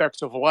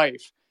aspects of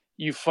life,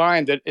 you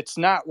find that it's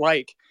not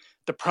like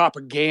the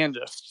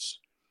propagandists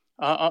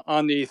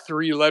on the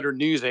 3-letter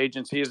news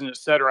agencies and et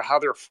cetera,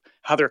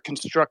 how they're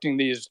constructing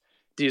these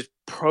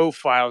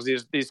profiles,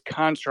 these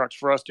constructs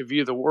for us to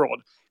view the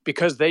world,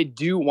 because they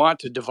do want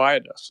to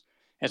divide us.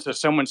 And so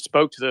someone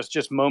spoke to this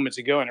just moments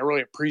ago, and I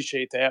really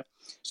appreciate that.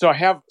 So I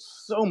have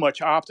so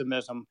much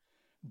optimism.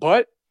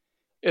 But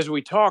as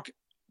we talk,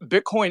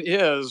 Bitcoin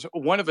is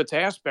one of its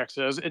aspects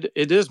is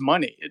it is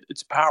money.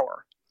 It's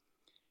power.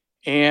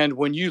 And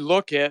when you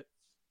look at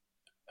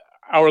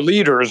our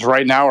leaders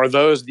right now, are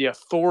those the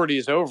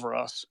authorities over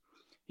us,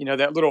 you know,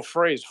 that little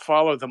phrase,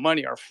 follow the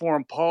money, our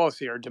foreign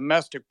policy, our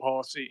domestic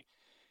policy,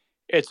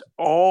 it's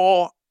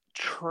all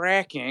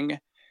tracking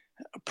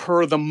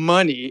per the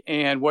money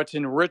and what's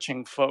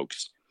enriching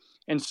folks.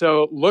 And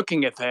so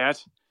looking at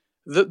that,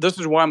 this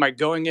is why my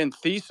going in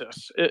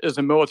thesis as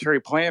a military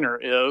planner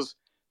is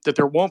that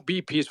there won't be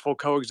peaceful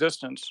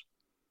coexistence,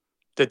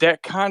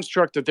 that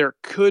construct that there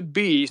could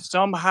be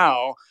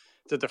somehow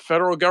that the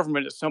federal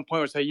government at some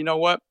point would say, you know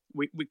what,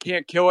 we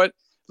can't kill it.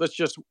 Let's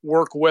just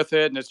work with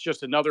it. And it's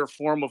just another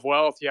form of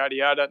wealth, yada,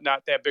 yada,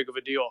 not that big of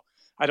a deal.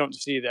 I don't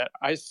see that.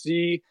 I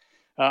see,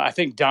 I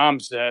think Dom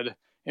said,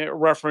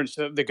 reference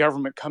the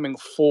government coming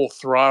full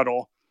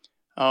throttle.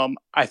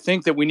 I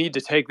think that we need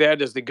to take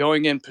that as the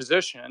going in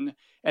position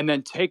and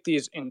then take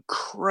these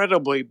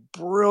incredibly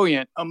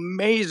brilliant,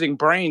 amazing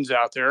brains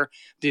out there,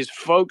 these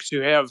folks who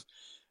have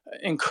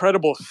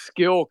incredible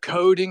skill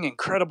coding,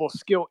 incredible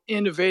skill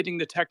innovating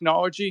the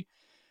technology,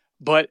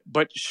 but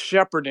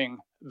shepherding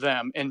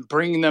them and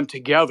bringing them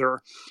together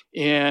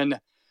in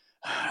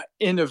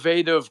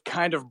innovative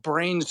kind of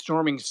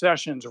brainstorming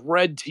sessions,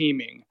 red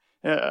teaming,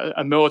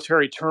 a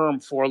military term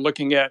for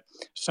looking at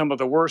some of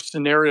the worst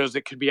scenarios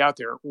that could be out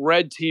there.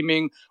 Red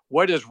teaming,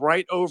 what is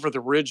right over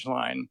the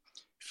ridgeline,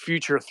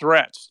 future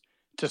threats,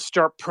 to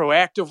start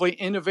proactively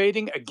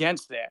innovating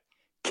against that,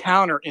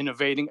 counter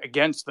innovating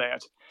against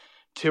that,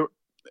 to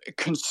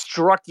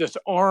construct this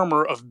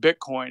armor of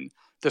Bitcoin,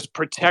 this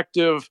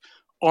protective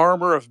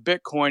armor of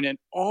Bitcoin, and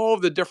all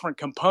of the different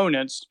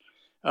components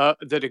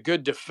that a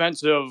good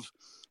defensive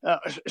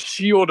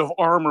shield of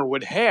armor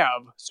would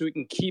have, so we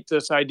can keep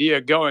this idea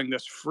going,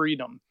 this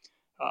freedom.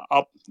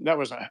 That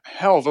was a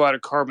hell of a lot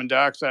of carbon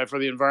dioxide for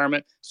the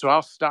environment, so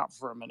I'll stop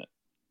for a minute.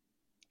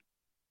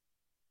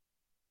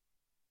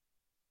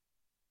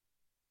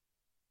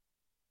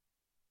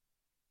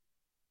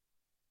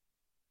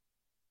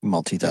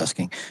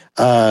 Multitasking.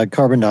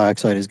 Carbon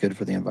dioxide is good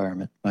for the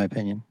environment, my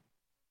opinion.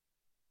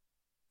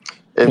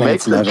 It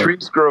makes the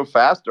trees grow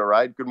faster,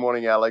 right? Good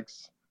morning,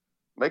 Alex.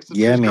 Makes the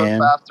trees grow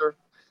faster.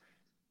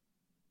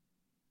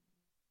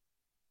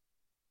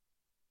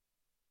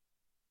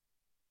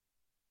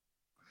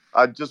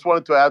 I just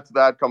wanted to add to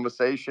that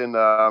conversation.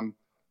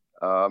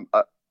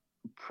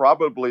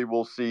 Probably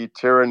we'll see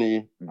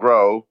tyranny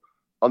grow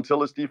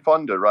until it's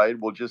defunded, right?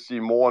 We'll just see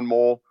more and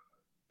more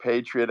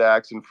Patriot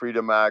Acts and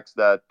Freedom Acts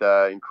that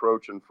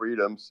encroach on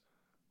freedoms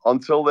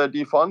until they're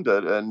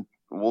defunded, and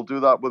we'll do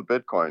that with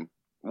Bitcoin.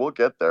 We'll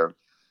get there.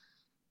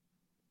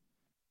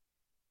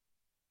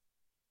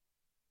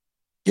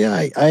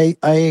 Yeah, I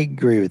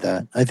agree with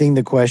that. I think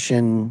the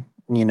question,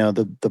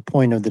 the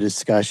point of the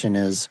discussion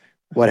is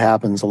what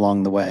happens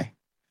along the way,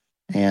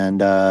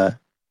 and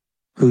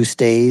who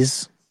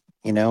stays,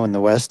 in the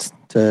West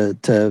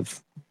to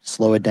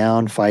slow it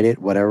down, fight it,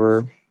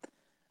 whatever.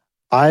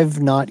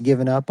 I've not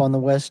given up on the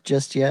West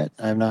just yet.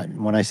 I'm not.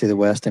 When I say the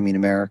West, I mean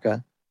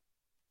America.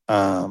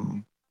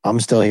 I'm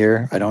still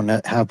here. I don't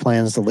have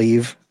plans to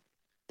leave.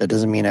 That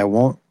doesn't mean I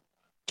won't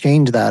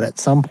change that at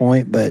some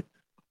point, but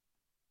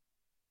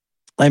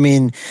I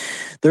mean,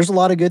 there's a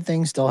lot of good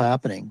things still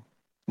happening.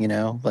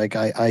 Like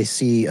I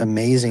see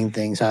amazing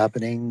things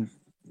happening.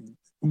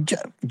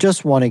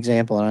 Just one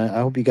example, and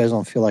I hope you guys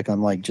don't feel like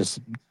I'm like just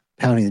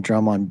pounding the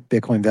drum on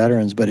Bitcoin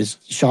veterans, but it's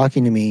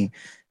shocking to me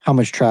how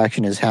much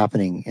traction is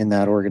happening in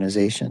that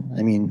organization.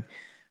 I mean,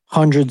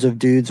 hundreds of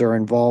dudes are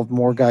involved.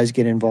 More guys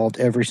get involved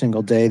every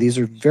single day. These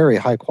are very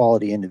high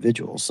quality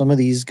individuals. Some of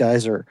these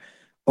guys are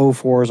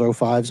 04s,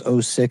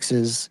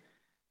 05s,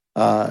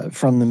 06s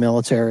from the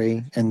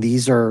military. And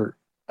these are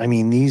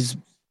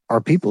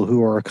people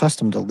who are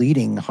accustomed to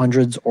leading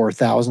hundreds or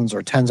thousands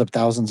or tens of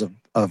thousands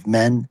of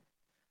men.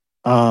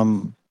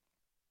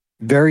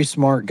 Very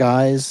smart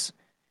guys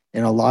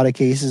in a lot of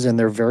cases, and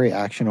they're very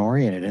action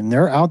oriented, and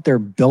they're out there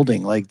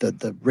building. Like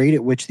the rate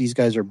at which these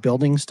guys are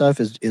building stuff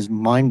is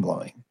mind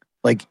blowing.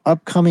 Like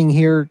upcoming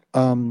here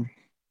in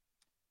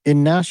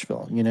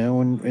Nashville,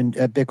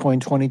 at Bitcoin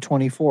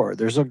 2024,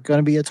 there's going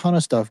to be a ton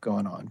of stuff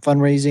going on,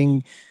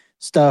 fundraising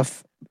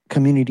stuff,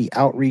 community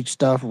outreach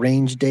stuff,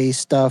 range day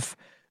stuff.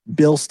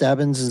 Bill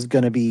Stebbins is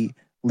going to be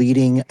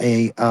leading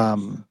a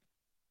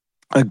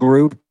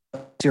group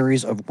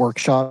series of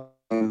workshops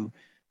to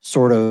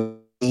sort of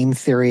game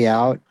theory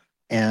out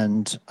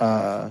and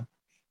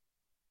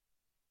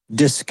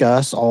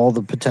discuss all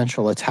the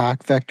potential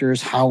attack vectors,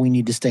 how we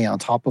need to stay on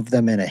top of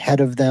them and ahead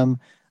of them.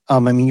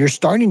 You're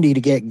starting to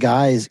get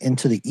guys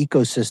into the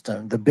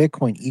ecosystem, the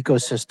Bitcoin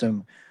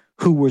ecosystem,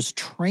 who was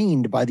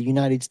trained by the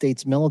United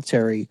States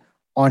military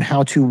on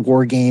how to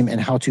war game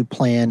and how to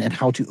plan and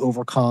how to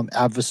overcome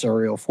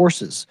adversarial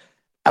forces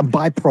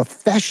by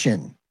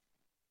profession.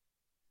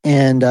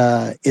 And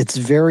it's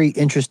very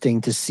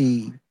interesting to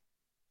see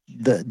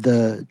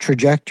the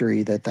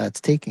trajectory that's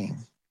taking.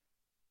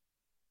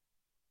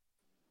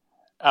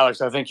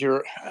 Alex, I think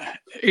you're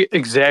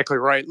exactly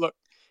right. Look,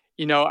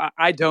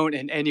 I don't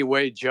in any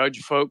way judge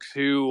folks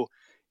who,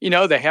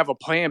 they have a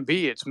plan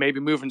B. It's maybe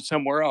moving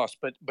somewhere else.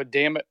 But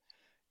damn it,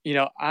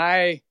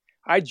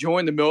 I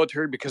joined the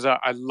military because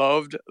I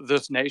loved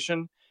this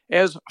nation,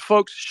 as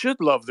folks should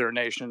love their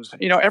nations.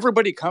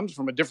 Everybody comes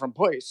from a different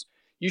place.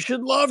 You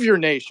should love your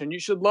nation. You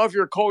should love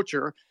your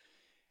culture.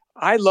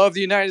 I love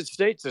the United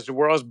States. This is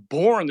where I was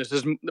born.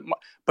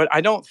 But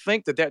I don't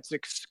think that's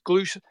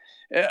exclusive.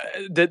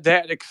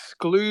 That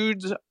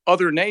excludes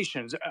other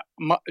nations.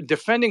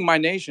 Defending my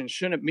nation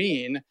shouldn't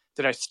mean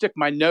that I stick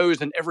my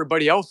nose in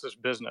everybody else's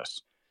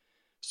business.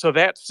 So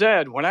that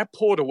said, when I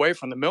pulled away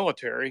from the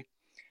military,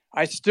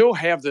 I still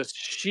have this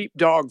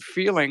sheepdog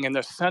feeling and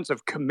this sense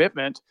of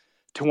commitment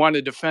to want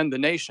to defend the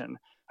nation.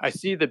 I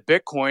see that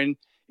Bitcoin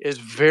is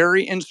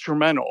very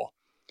instrumental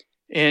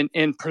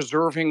in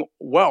preserving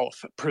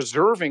wealth,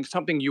 preserving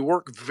something you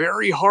work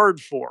very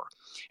hard for.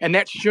 And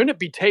that shouldn't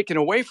be taken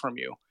away from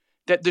you.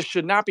 That this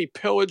should not be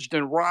pillaged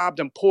and robbed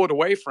and pulled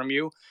away from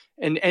you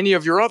and any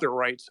of your other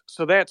rights.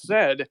 So that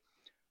said,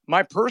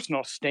 my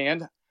personal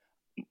stand,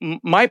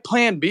 my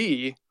plan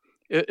B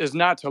is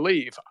not to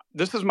leave.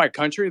 This is my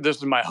country. This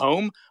is my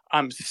home.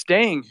 I'm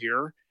staying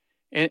here,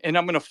 and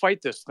I'm going to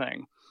fight this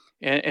thing.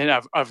 And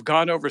I've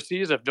gone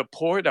overseas. I've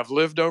deployed. I've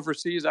lived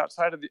overseas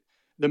outside of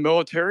the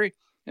military.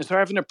 And so I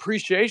have an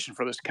appreciation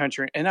for this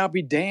country, and I'll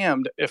be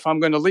damned if I'm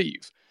going to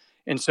leave.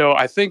 And so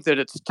I think that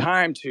it's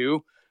time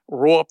to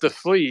roll up the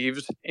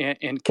sleeves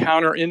and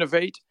counter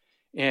innovate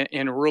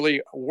and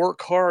really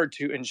work hard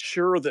to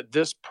ensure that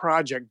this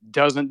project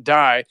doesn't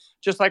die,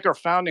 just like our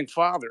founding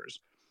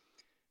fathers.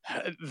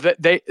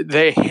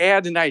 They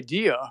had an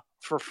idea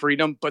for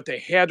freedom, but they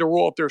had to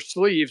roll up their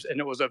sleeves,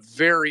 and it was a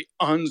very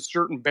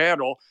uncertain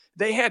battle.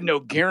 They had no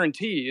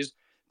guarantees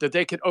that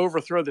they could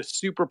overthrow the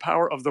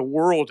superpower of the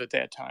world at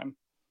that time.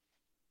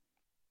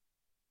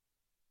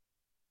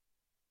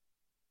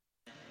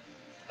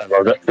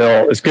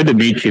 Bill, it's good to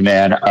meet you,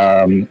 man.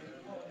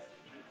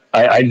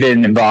 I've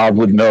been involved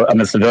with,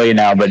 I'm a civilian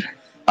now, but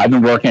I've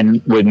been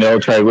working with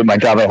military. With my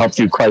job, I help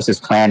do crisis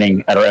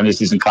planning at our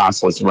embassies and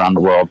consulates around the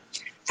world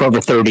for over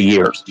 30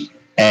 years.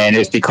 And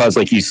it's because,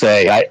 like you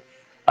say,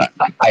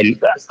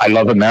 I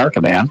love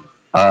America, man.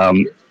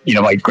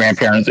 My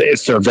grandparents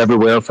served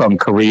everywhere from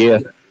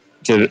Korea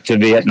to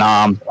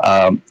Vietnam,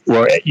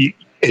 where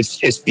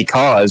it's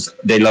because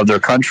they love their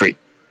country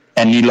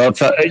and you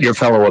love your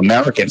fellow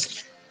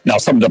Americans. Now,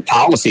 some of the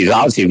policies,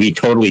 obviously, we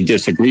totally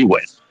disagree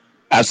with.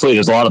 Absolutely,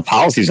 there's a lot of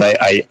policies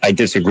I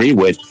disagree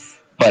with,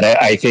 but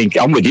I think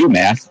I'm with you,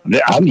 man.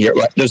 I'm here.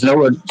 There's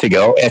nowhere to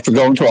go. After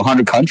going to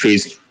 100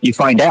 countries, you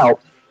find out,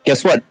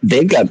 guess what?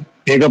 They've got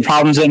bigger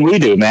problems than we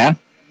do, man.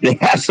 They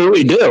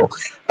absolutely do.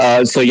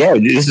 So yeah,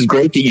 this is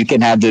great that you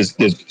can have this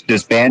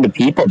band of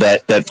people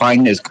that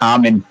find this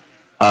common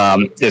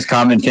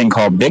thing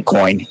called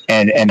Bitcoin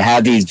and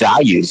have these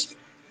values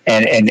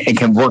and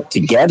can work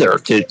together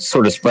to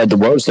sort of spread the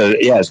word. So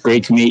yeah, it's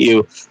great to meet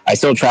you. I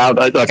still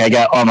travel. Look, I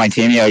got on my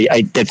team.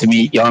 I get to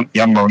meet young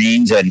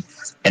Marines and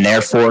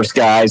Air Force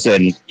guys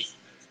and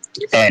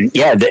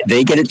yeah,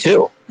 they get it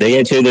too. They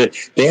get it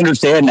too. They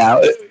understand now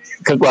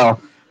because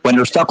when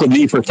they're stuck with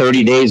me for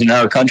 30 days in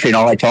our country and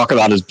all I talk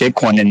about is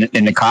Bitcoin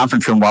in the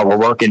conference room while we're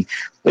working,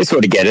 they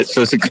sort of get it.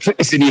 So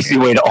it's an easy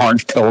way to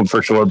orange pill them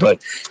for sure.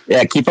 But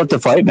yeah, keep up the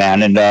fight,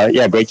 man. And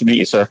yeah, great to meet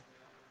you, sir.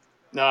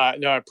 No,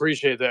 I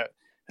appreciate that.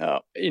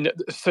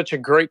 Such a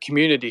great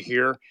community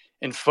here,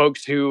 and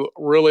folks who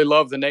really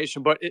love the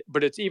nation. But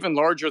it's even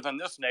larger than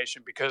this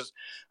nation, because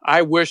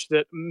I wish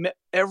that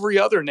every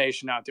other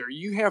nation out there,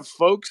 you have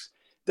folks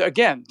that,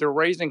 again, they're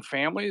raising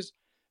families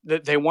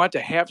that they want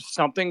to have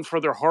something for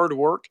their hard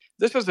work.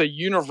 This is a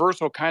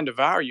universal kind of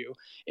value,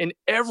 and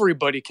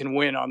everybody can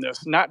win on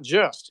this, not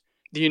just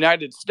the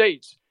United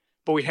States.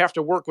 But we have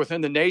to work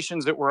within the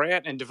nations that we're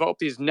at and develop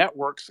these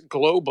networks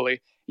globally.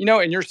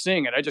 And you're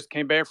seeing it. I just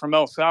came back from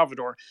El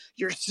Salvador.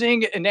 You're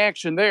seeing it in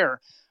action there.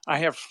 I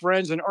have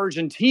friends in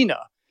Argentina,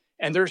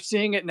 and they're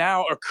seeing it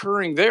now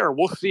occurring there.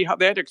 We'll see how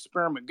that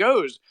experiment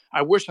goes.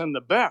 I wish them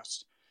the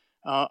best.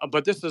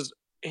 But this is,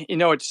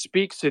 it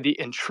speaks to the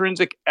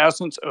intrinsic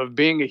essence of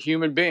being a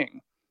human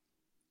being.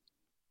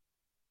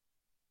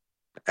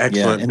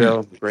 Excellent,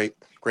 Bill.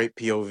 Great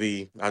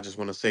POV. I just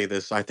want to say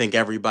this. I think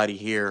everybody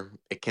here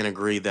can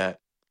agree that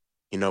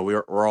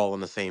we're all on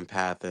the same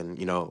path, and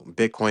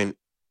Bitcoin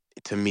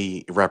to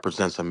me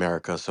represents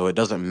America. So it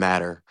doesn't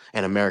matter.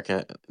 And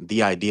America,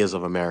 the ideas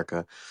of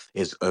America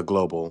is a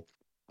global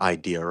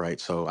idea, right?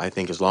 So I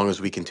think as long as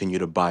we continue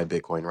to buy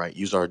Bitcoin, right,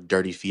 use our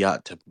dirty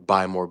fiat to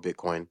buy more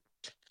Bitcoin,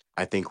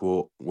 I think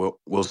we'll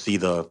see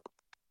the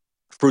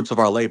fruits of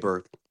our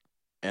labor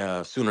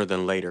sooner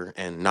than later,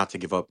 and not to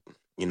give up,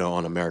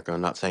 on America.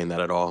 I'm not saying that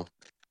at all.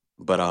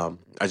 But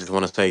I just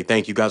want to say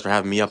thank you guys for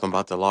having me up. I'm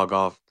about to log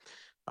off.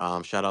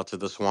 Shout out to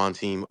the Swan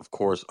team, of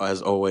course,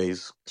 as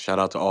always. Shout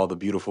out to all the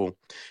beautiful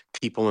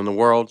people in the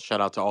world.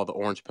 Shout out to all the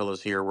orange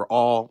pillars here. We're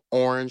all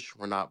orange.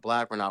 We're not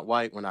black. We're not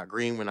white. We're not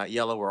green. We're not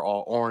yellow. We're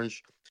all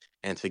orange.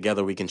 And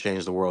together we can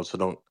change the world. So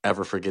don't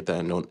ever forget that.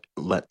 And don't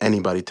let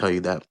anybody tell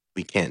you that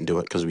we can't do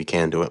it, because we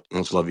can do it.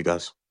 Let's love you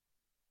guys.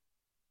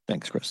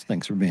 Thanks, Chris.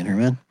 Thanks for being here,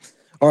 man.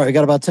 All right, we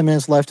got about 10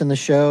 minutes left in the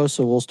show,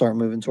 so we'll start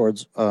moving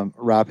towards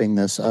wrapping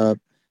this up.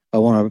 I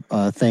want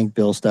to thank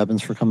Bill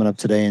Stebbins for coming up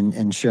today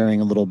and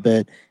sharing a little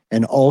bit.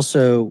 And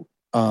also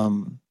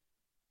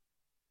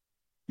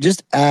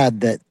just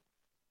add that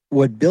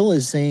what Bill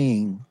is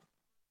saying,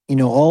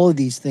 all of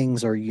these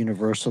things are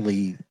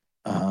universally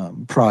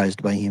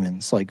prized by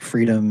humans, like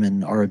freedom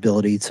and our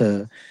ability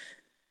to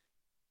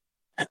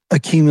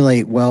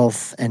accumulate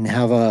wealth and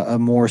have a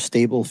more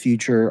stable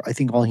future. I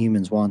think all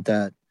humans want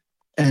that.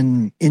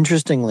 And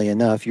interestingly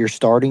enough, you're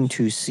starting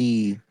to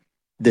see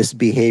this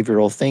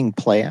behavioral thing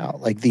play out.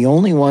 Like the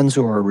only ones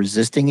who are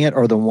resisting it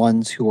are the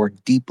ones who are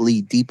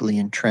deeply, deeply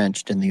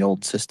entrenched in the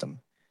old system.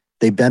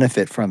 They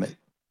benefit from it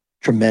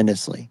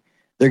tremendously.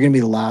 They're going to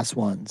be the last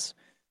ones.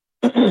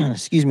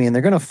 Excuse me. And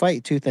they're going to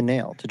fight tooth and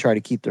nail to try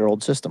to keep their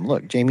old system.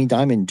 Look, Jamie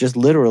Dimon just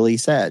literally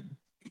said,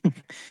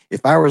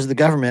 if I was the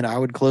government, I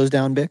would close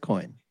down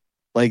Bitcoin.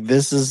 Like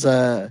this is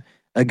a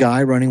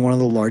guy running one of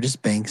the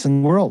largest banks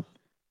in the world.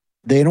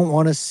 They don't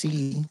want to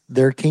see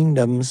their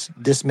kingdoms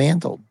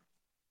dismantled.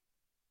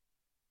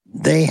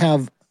 They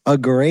have a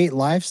great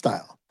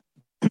lifestyle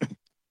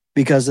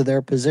because of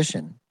their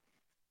position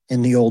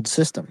in the old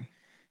system.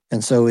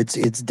 And so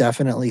it's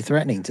definitely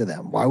threatening to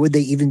them. Why would they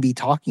even be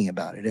talking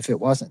about it if it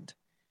wasn't?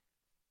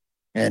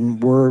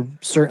 And we're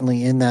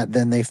certainly in that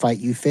then they fight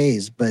you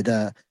phase. But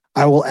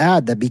I will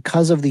add that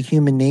because of the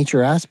human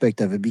nature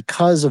aspect of it,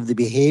 because of the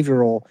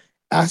behavioral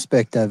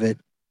aspect of it,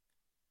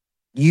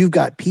 you've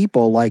got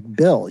people like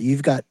Bill,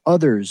 you've got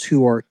others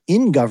who are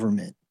in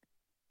government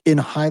in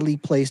highly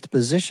placed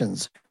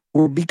positions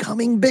who are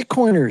becoming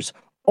Bitcoiners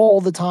all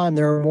the time.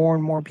 There are more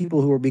and more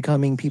people who are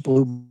becoming people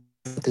who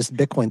this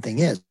Bitcoin thing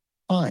is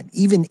fine,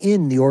 even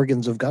in the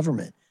organs of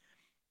government.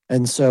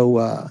 And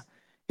so,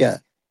 yeah,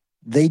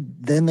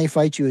 they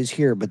fight you as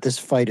here, but this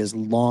fight is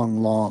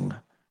long, long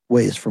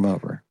ways from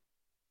over.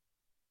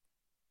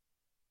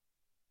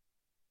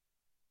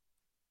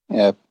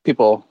 Yeah,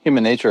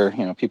 human nature,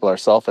 people are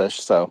selfish.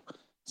 So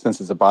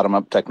since it's a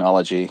bottom-up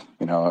technology,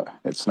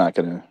 it's not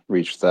going to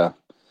reach the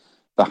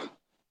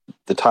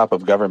top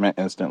of government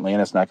instantly,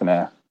 and it's not going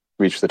to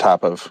reach the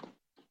top of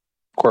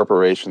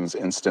corporations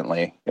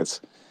instantly. It's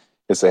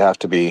they have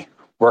to be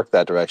work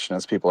that direction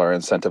as people are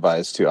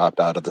incentivized to opt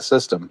out of the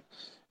system.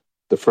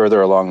 The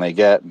further along they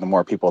get, the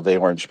more people they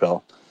orange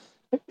pill,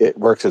 it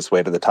works its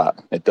way to the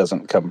top. It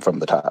doesn't come from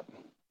the top.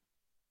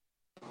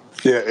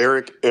 Yeah,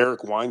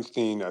 Eric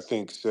Weinstein, I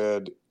think,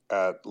 said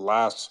at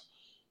last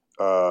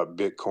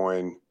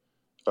Bitcoin,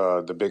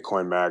 the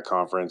Bitcoin Mag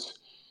conference,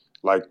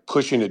 like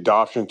pushing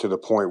adoption to the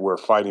point where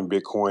fighting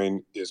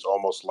Bitcoin is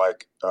almost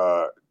like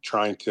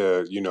trying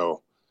to,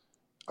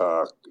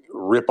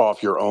 rip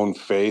off your own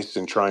face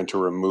and trying to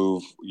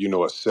remove,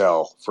 a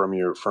cell from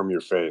your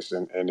face,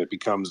 and it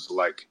becomes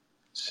like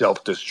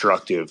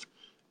self-destructive.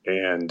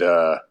 And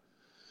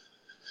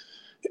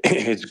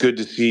it's good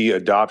to see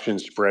adoption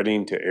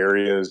spreading to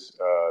areas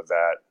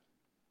that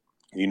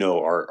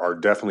are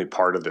definitely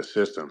part of the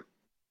system.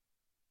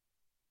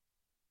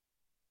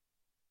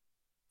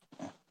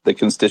 The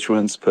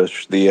constituents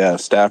push the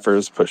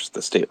staffers, push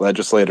the state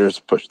legislators,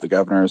 push the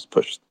governors,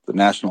 push the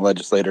national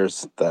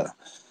legislators, the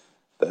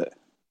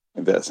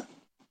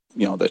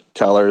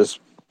tellers,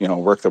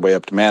 work their way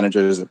up to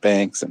managers at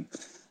banks, and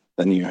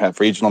then you have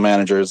regional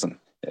managers, and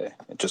it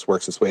just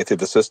works its way through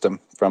the system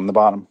from the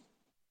bottom.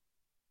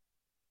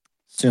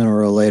 Sooner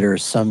or later,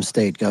 some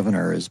state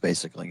governor is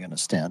basically going to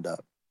stand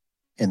up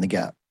in the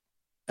gap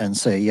and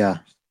say, yeah,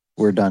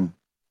 we're done.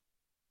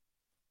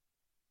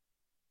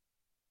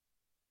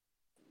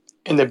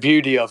 And the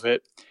beauty of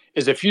it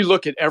is if you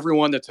look at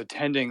everyone that's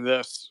attending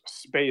this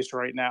space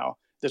right now,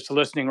 that's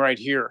listening right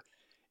here,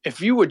 if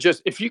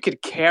you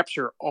could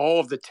capture all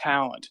of the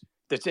talent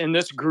that's in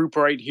this group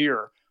right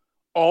here,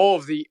 all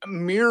of the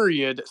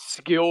myriad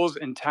skills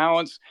and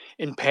talents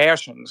and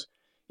passions,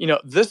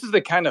 this is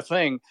the kind of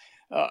thing,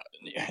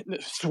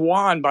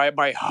 Swan,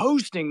 by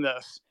hosting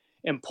this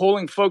and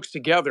pulling folks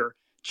together,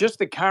 just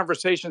the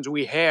conversations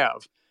we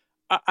have,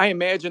 I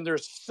imagine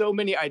there's so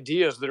many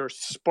ideas that are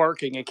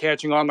sparking and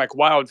catching on like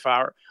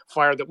wildfire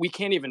that we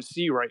can't even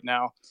see right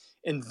now.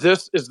 And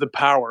this is the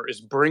power,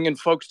 is bringing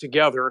folks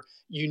together,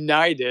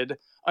 united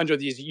under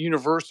these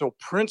universal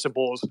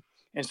principles.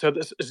 And so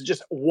this is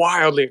just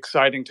wildly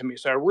exciting to me.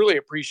 So I really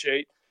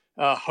appreciate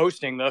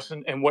hosting this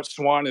and what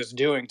Swan is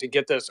doing to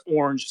get this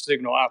orange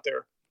signal out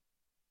there.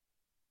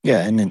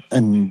 Yeah,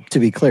 and to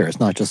be clear, it's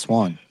not just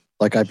Swan.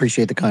 Like, I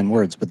appreciate the kind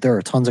words, but there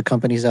are tons of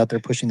companies out there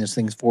pushing these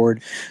things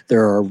forward.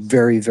 There are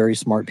very, very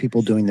smart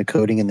people doing the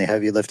coding and the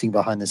heavy lifting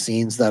behind the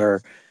scenes that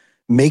are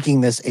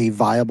making this a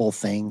viable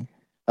thing,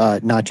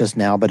 not just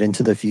now, but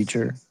into the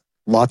future.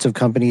 Lots of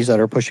companies that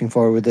are pushing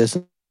forward with this,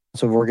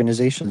 lots of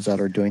organizations that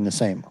are doing the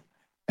same.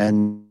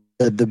 And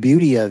the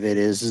beauty of it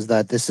is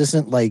that this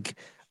isn't like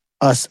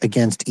us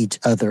against each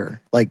other.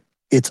 Like,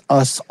 it's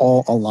us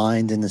all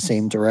aligned in the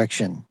same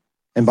direction.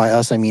 And by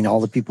us, I mean all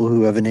the people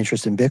who have an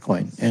interest in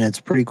Bitcoin. And it's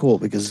pretty cool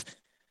because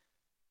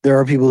there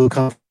are people who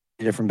come from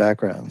different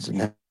backgrounds and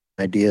have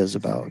ideas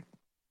about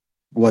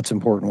what's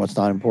important, what's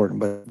not important.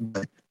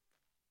 But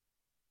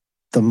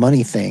the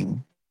money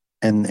thing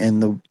and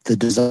the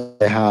desire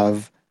to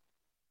have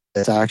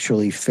that's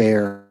actually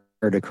fair,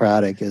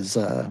 meritocratic is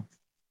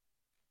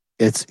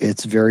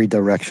it's very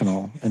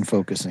directional and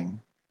focusing.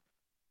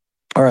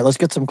 All right, let's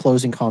get some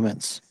closing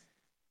comments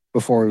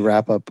before we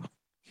wrap up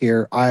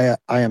here. I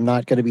am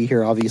not going to be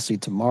here obviously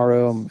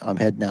tomorrow. I'm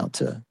heading out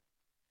to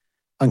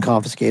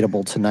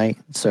Unconfiscatable tonight,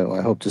 so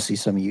I hope to see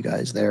some of you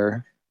guys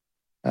there.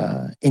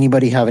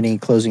 Anybody have any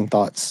closing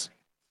thoughts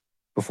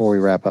before we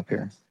wrap up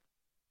here?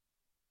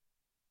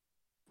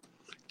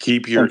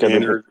 Keep your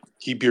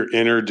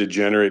inner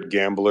degenerate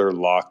gambler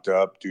locked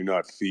up. Do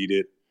not feed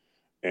it,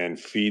 and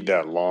feed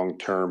that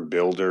long-term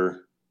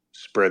builder.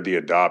 Spread the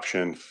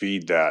adoption.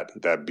 Feed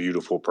that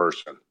beautiful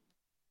person,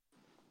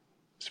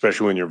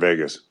 especially when you're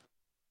Vegas.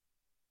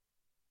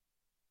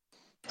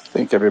 I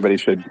think everybody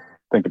should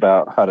think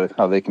about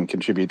how they can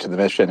contribute to the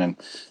mission and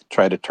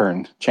try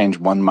to change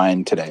one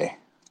mind today,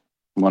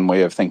 one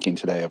way of thinking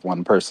today of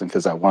one person,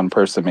 because that one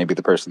person may be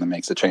the person that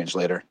makes a change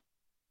later.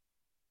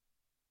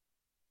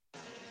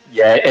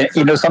 Yeah,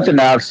 and something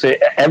else,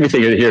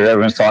 everything here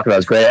everyone's talking about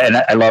is great, and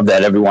I love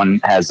that everyone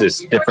has this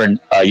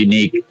different,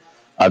 unique,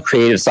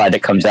 creative side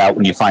that comes out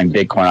when you find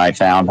Bitcoin, I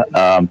found.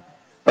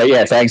 But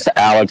yeah, thanks to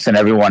Alex and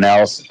everyone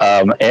else.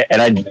 And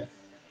I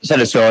said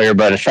this earlier,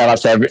 but a shout out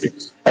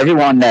to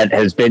everyone that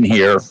has been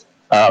here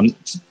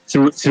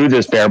through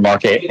this bear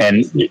market,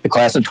 and the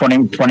class of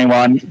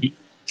 2021.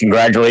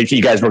 Congratulations,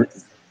 you guys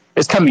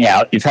it's coming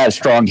out. You've had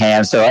strong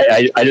hands, so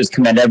I just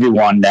commend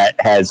everyone that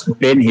has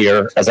been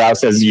here. As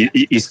Alex says,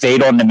 you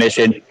stayed on the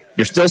mission.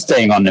 You're still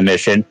staying on the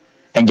mission,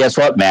 and guess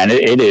what, man?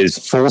 It is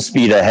full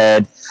speed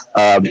ahead.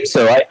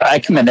 So I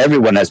commend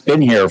everyone that's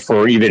been here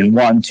for even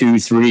 1, 2,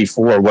 3,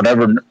 4,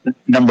 whatever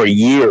number of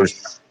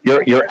years.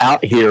 You're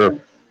out here,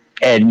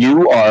 and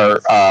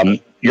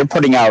you're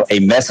putting out a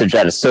message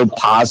that is so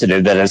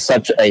positive, that is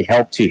such a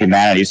help to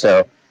humanity.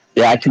 So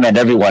yeah, I commend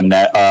everyone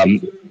that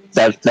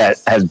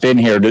has been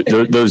here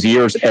those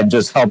years and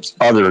just helps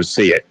others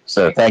see it.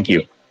 So thank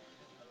you.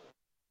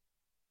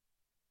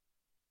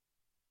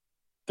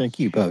 Thank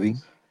you, Bubby.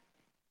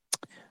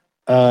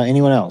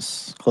 Anyone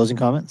else? Closing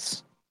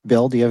comments?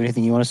 Bill, do you have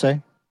anything you want to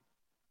say?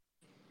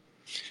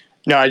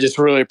 No, I just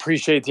really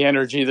appreciate the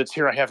energy that's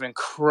here. I have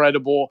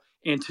incredible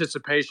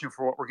anticipation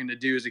for what we're going to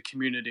do as a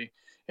community.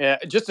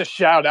 Just a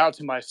shout out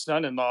to my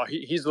son-in-law.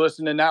 He's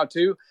listening now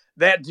too.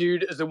 That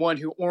dude is the one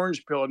who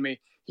orange pilled me.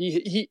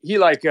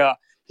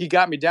 He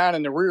got me down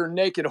in the rear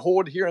naked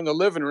hold here in the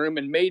living room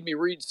and made me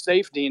read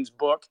Safe Dean's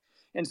book.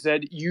 and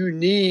said, you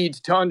need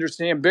to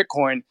understand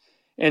Bitcoin.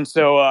 And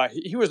so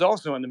he was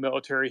also in the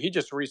military. He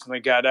just recently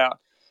got out.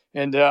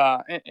 And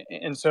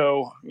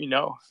so,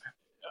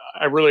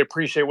 I really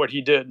appreciate what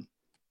he did.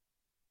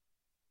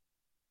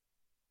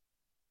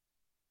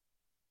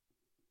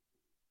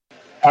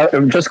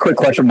 Just a quick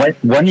question. When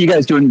are you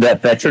guys doing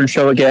that veteran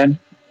show again?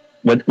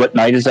 What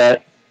night is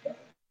that?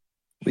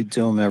 We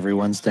do them every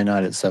Wednesday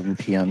night at 7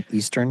 p.m.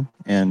 Eastern,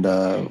 and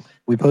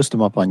we post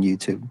them up on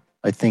YouTube.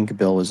 I think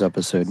Bill was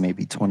episode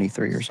maybe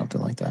 23 or something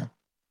like that.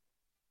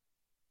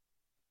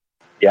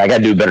 Yeah, I got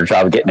to do a better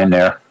job of getting in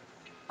there.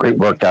 Great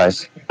work,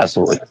 guys.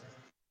 Absolutely.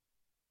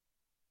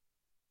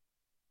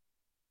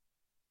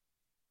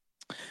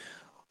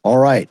 All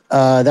right.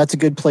 That's a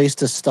good place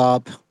to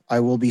stop. I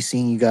will be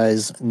seeing you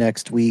guys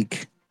next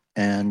week.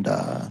 And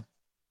for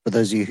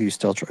those of you who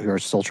are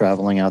still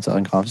traveling out to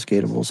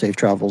Unconfiscatable, safe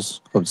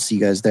travels. Hope to see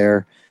you guys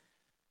there.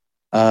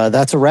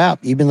 That's a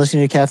wrap. You've been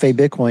listening to Café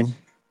Bitcoin,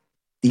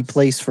 the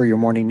place for your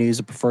morning news,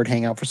 a preferred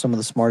hangout for some of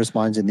the smartest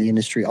minds in the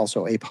industry.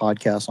 Also a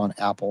podcast on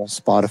Apple,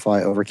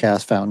 Spotify,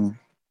 Overcast, Fountain,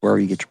 wherever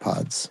you get your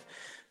pods.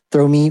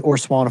 Throw me or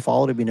Swan a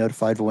follow to be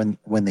notified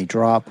when they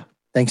drop.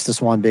 Thanks to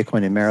Swan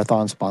Bitcoin and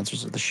Marathon,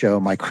 sponsors of the show.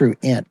 My crew,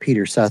 Ant,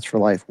 Peter, Sats for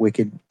Life,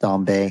 Wicked,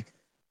 Dom Bay.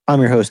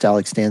 I'm your host,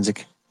 Alex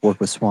Stanczyk. Work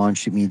with Swan.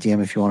 Shoot me a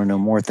DM if you want to know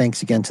more.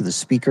 Thanks again to the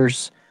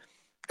speakers.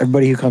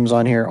 Everybody who comes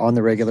on here on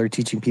the regular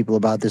teaching people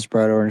about this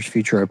bright orange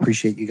future. I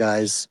appreciate you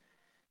guys.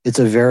 It's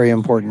a very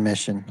important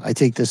mission. I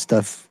take this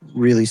stuff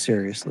really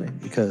seriously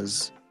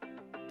because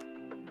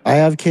I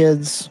have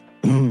kids.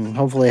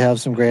 Hopefully I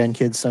have some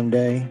grandkids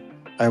someday.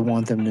 I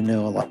want them to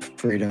know a lot of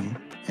freedom,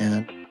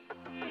 and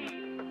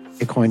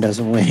Bitcoin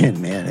doesn't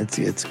win, man.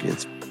 It's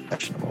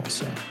questionable.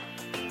 So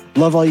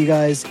love all you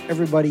guys.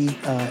 Everybody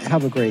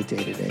have a great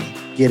day today.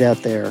 Get out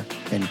there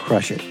and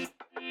crush it.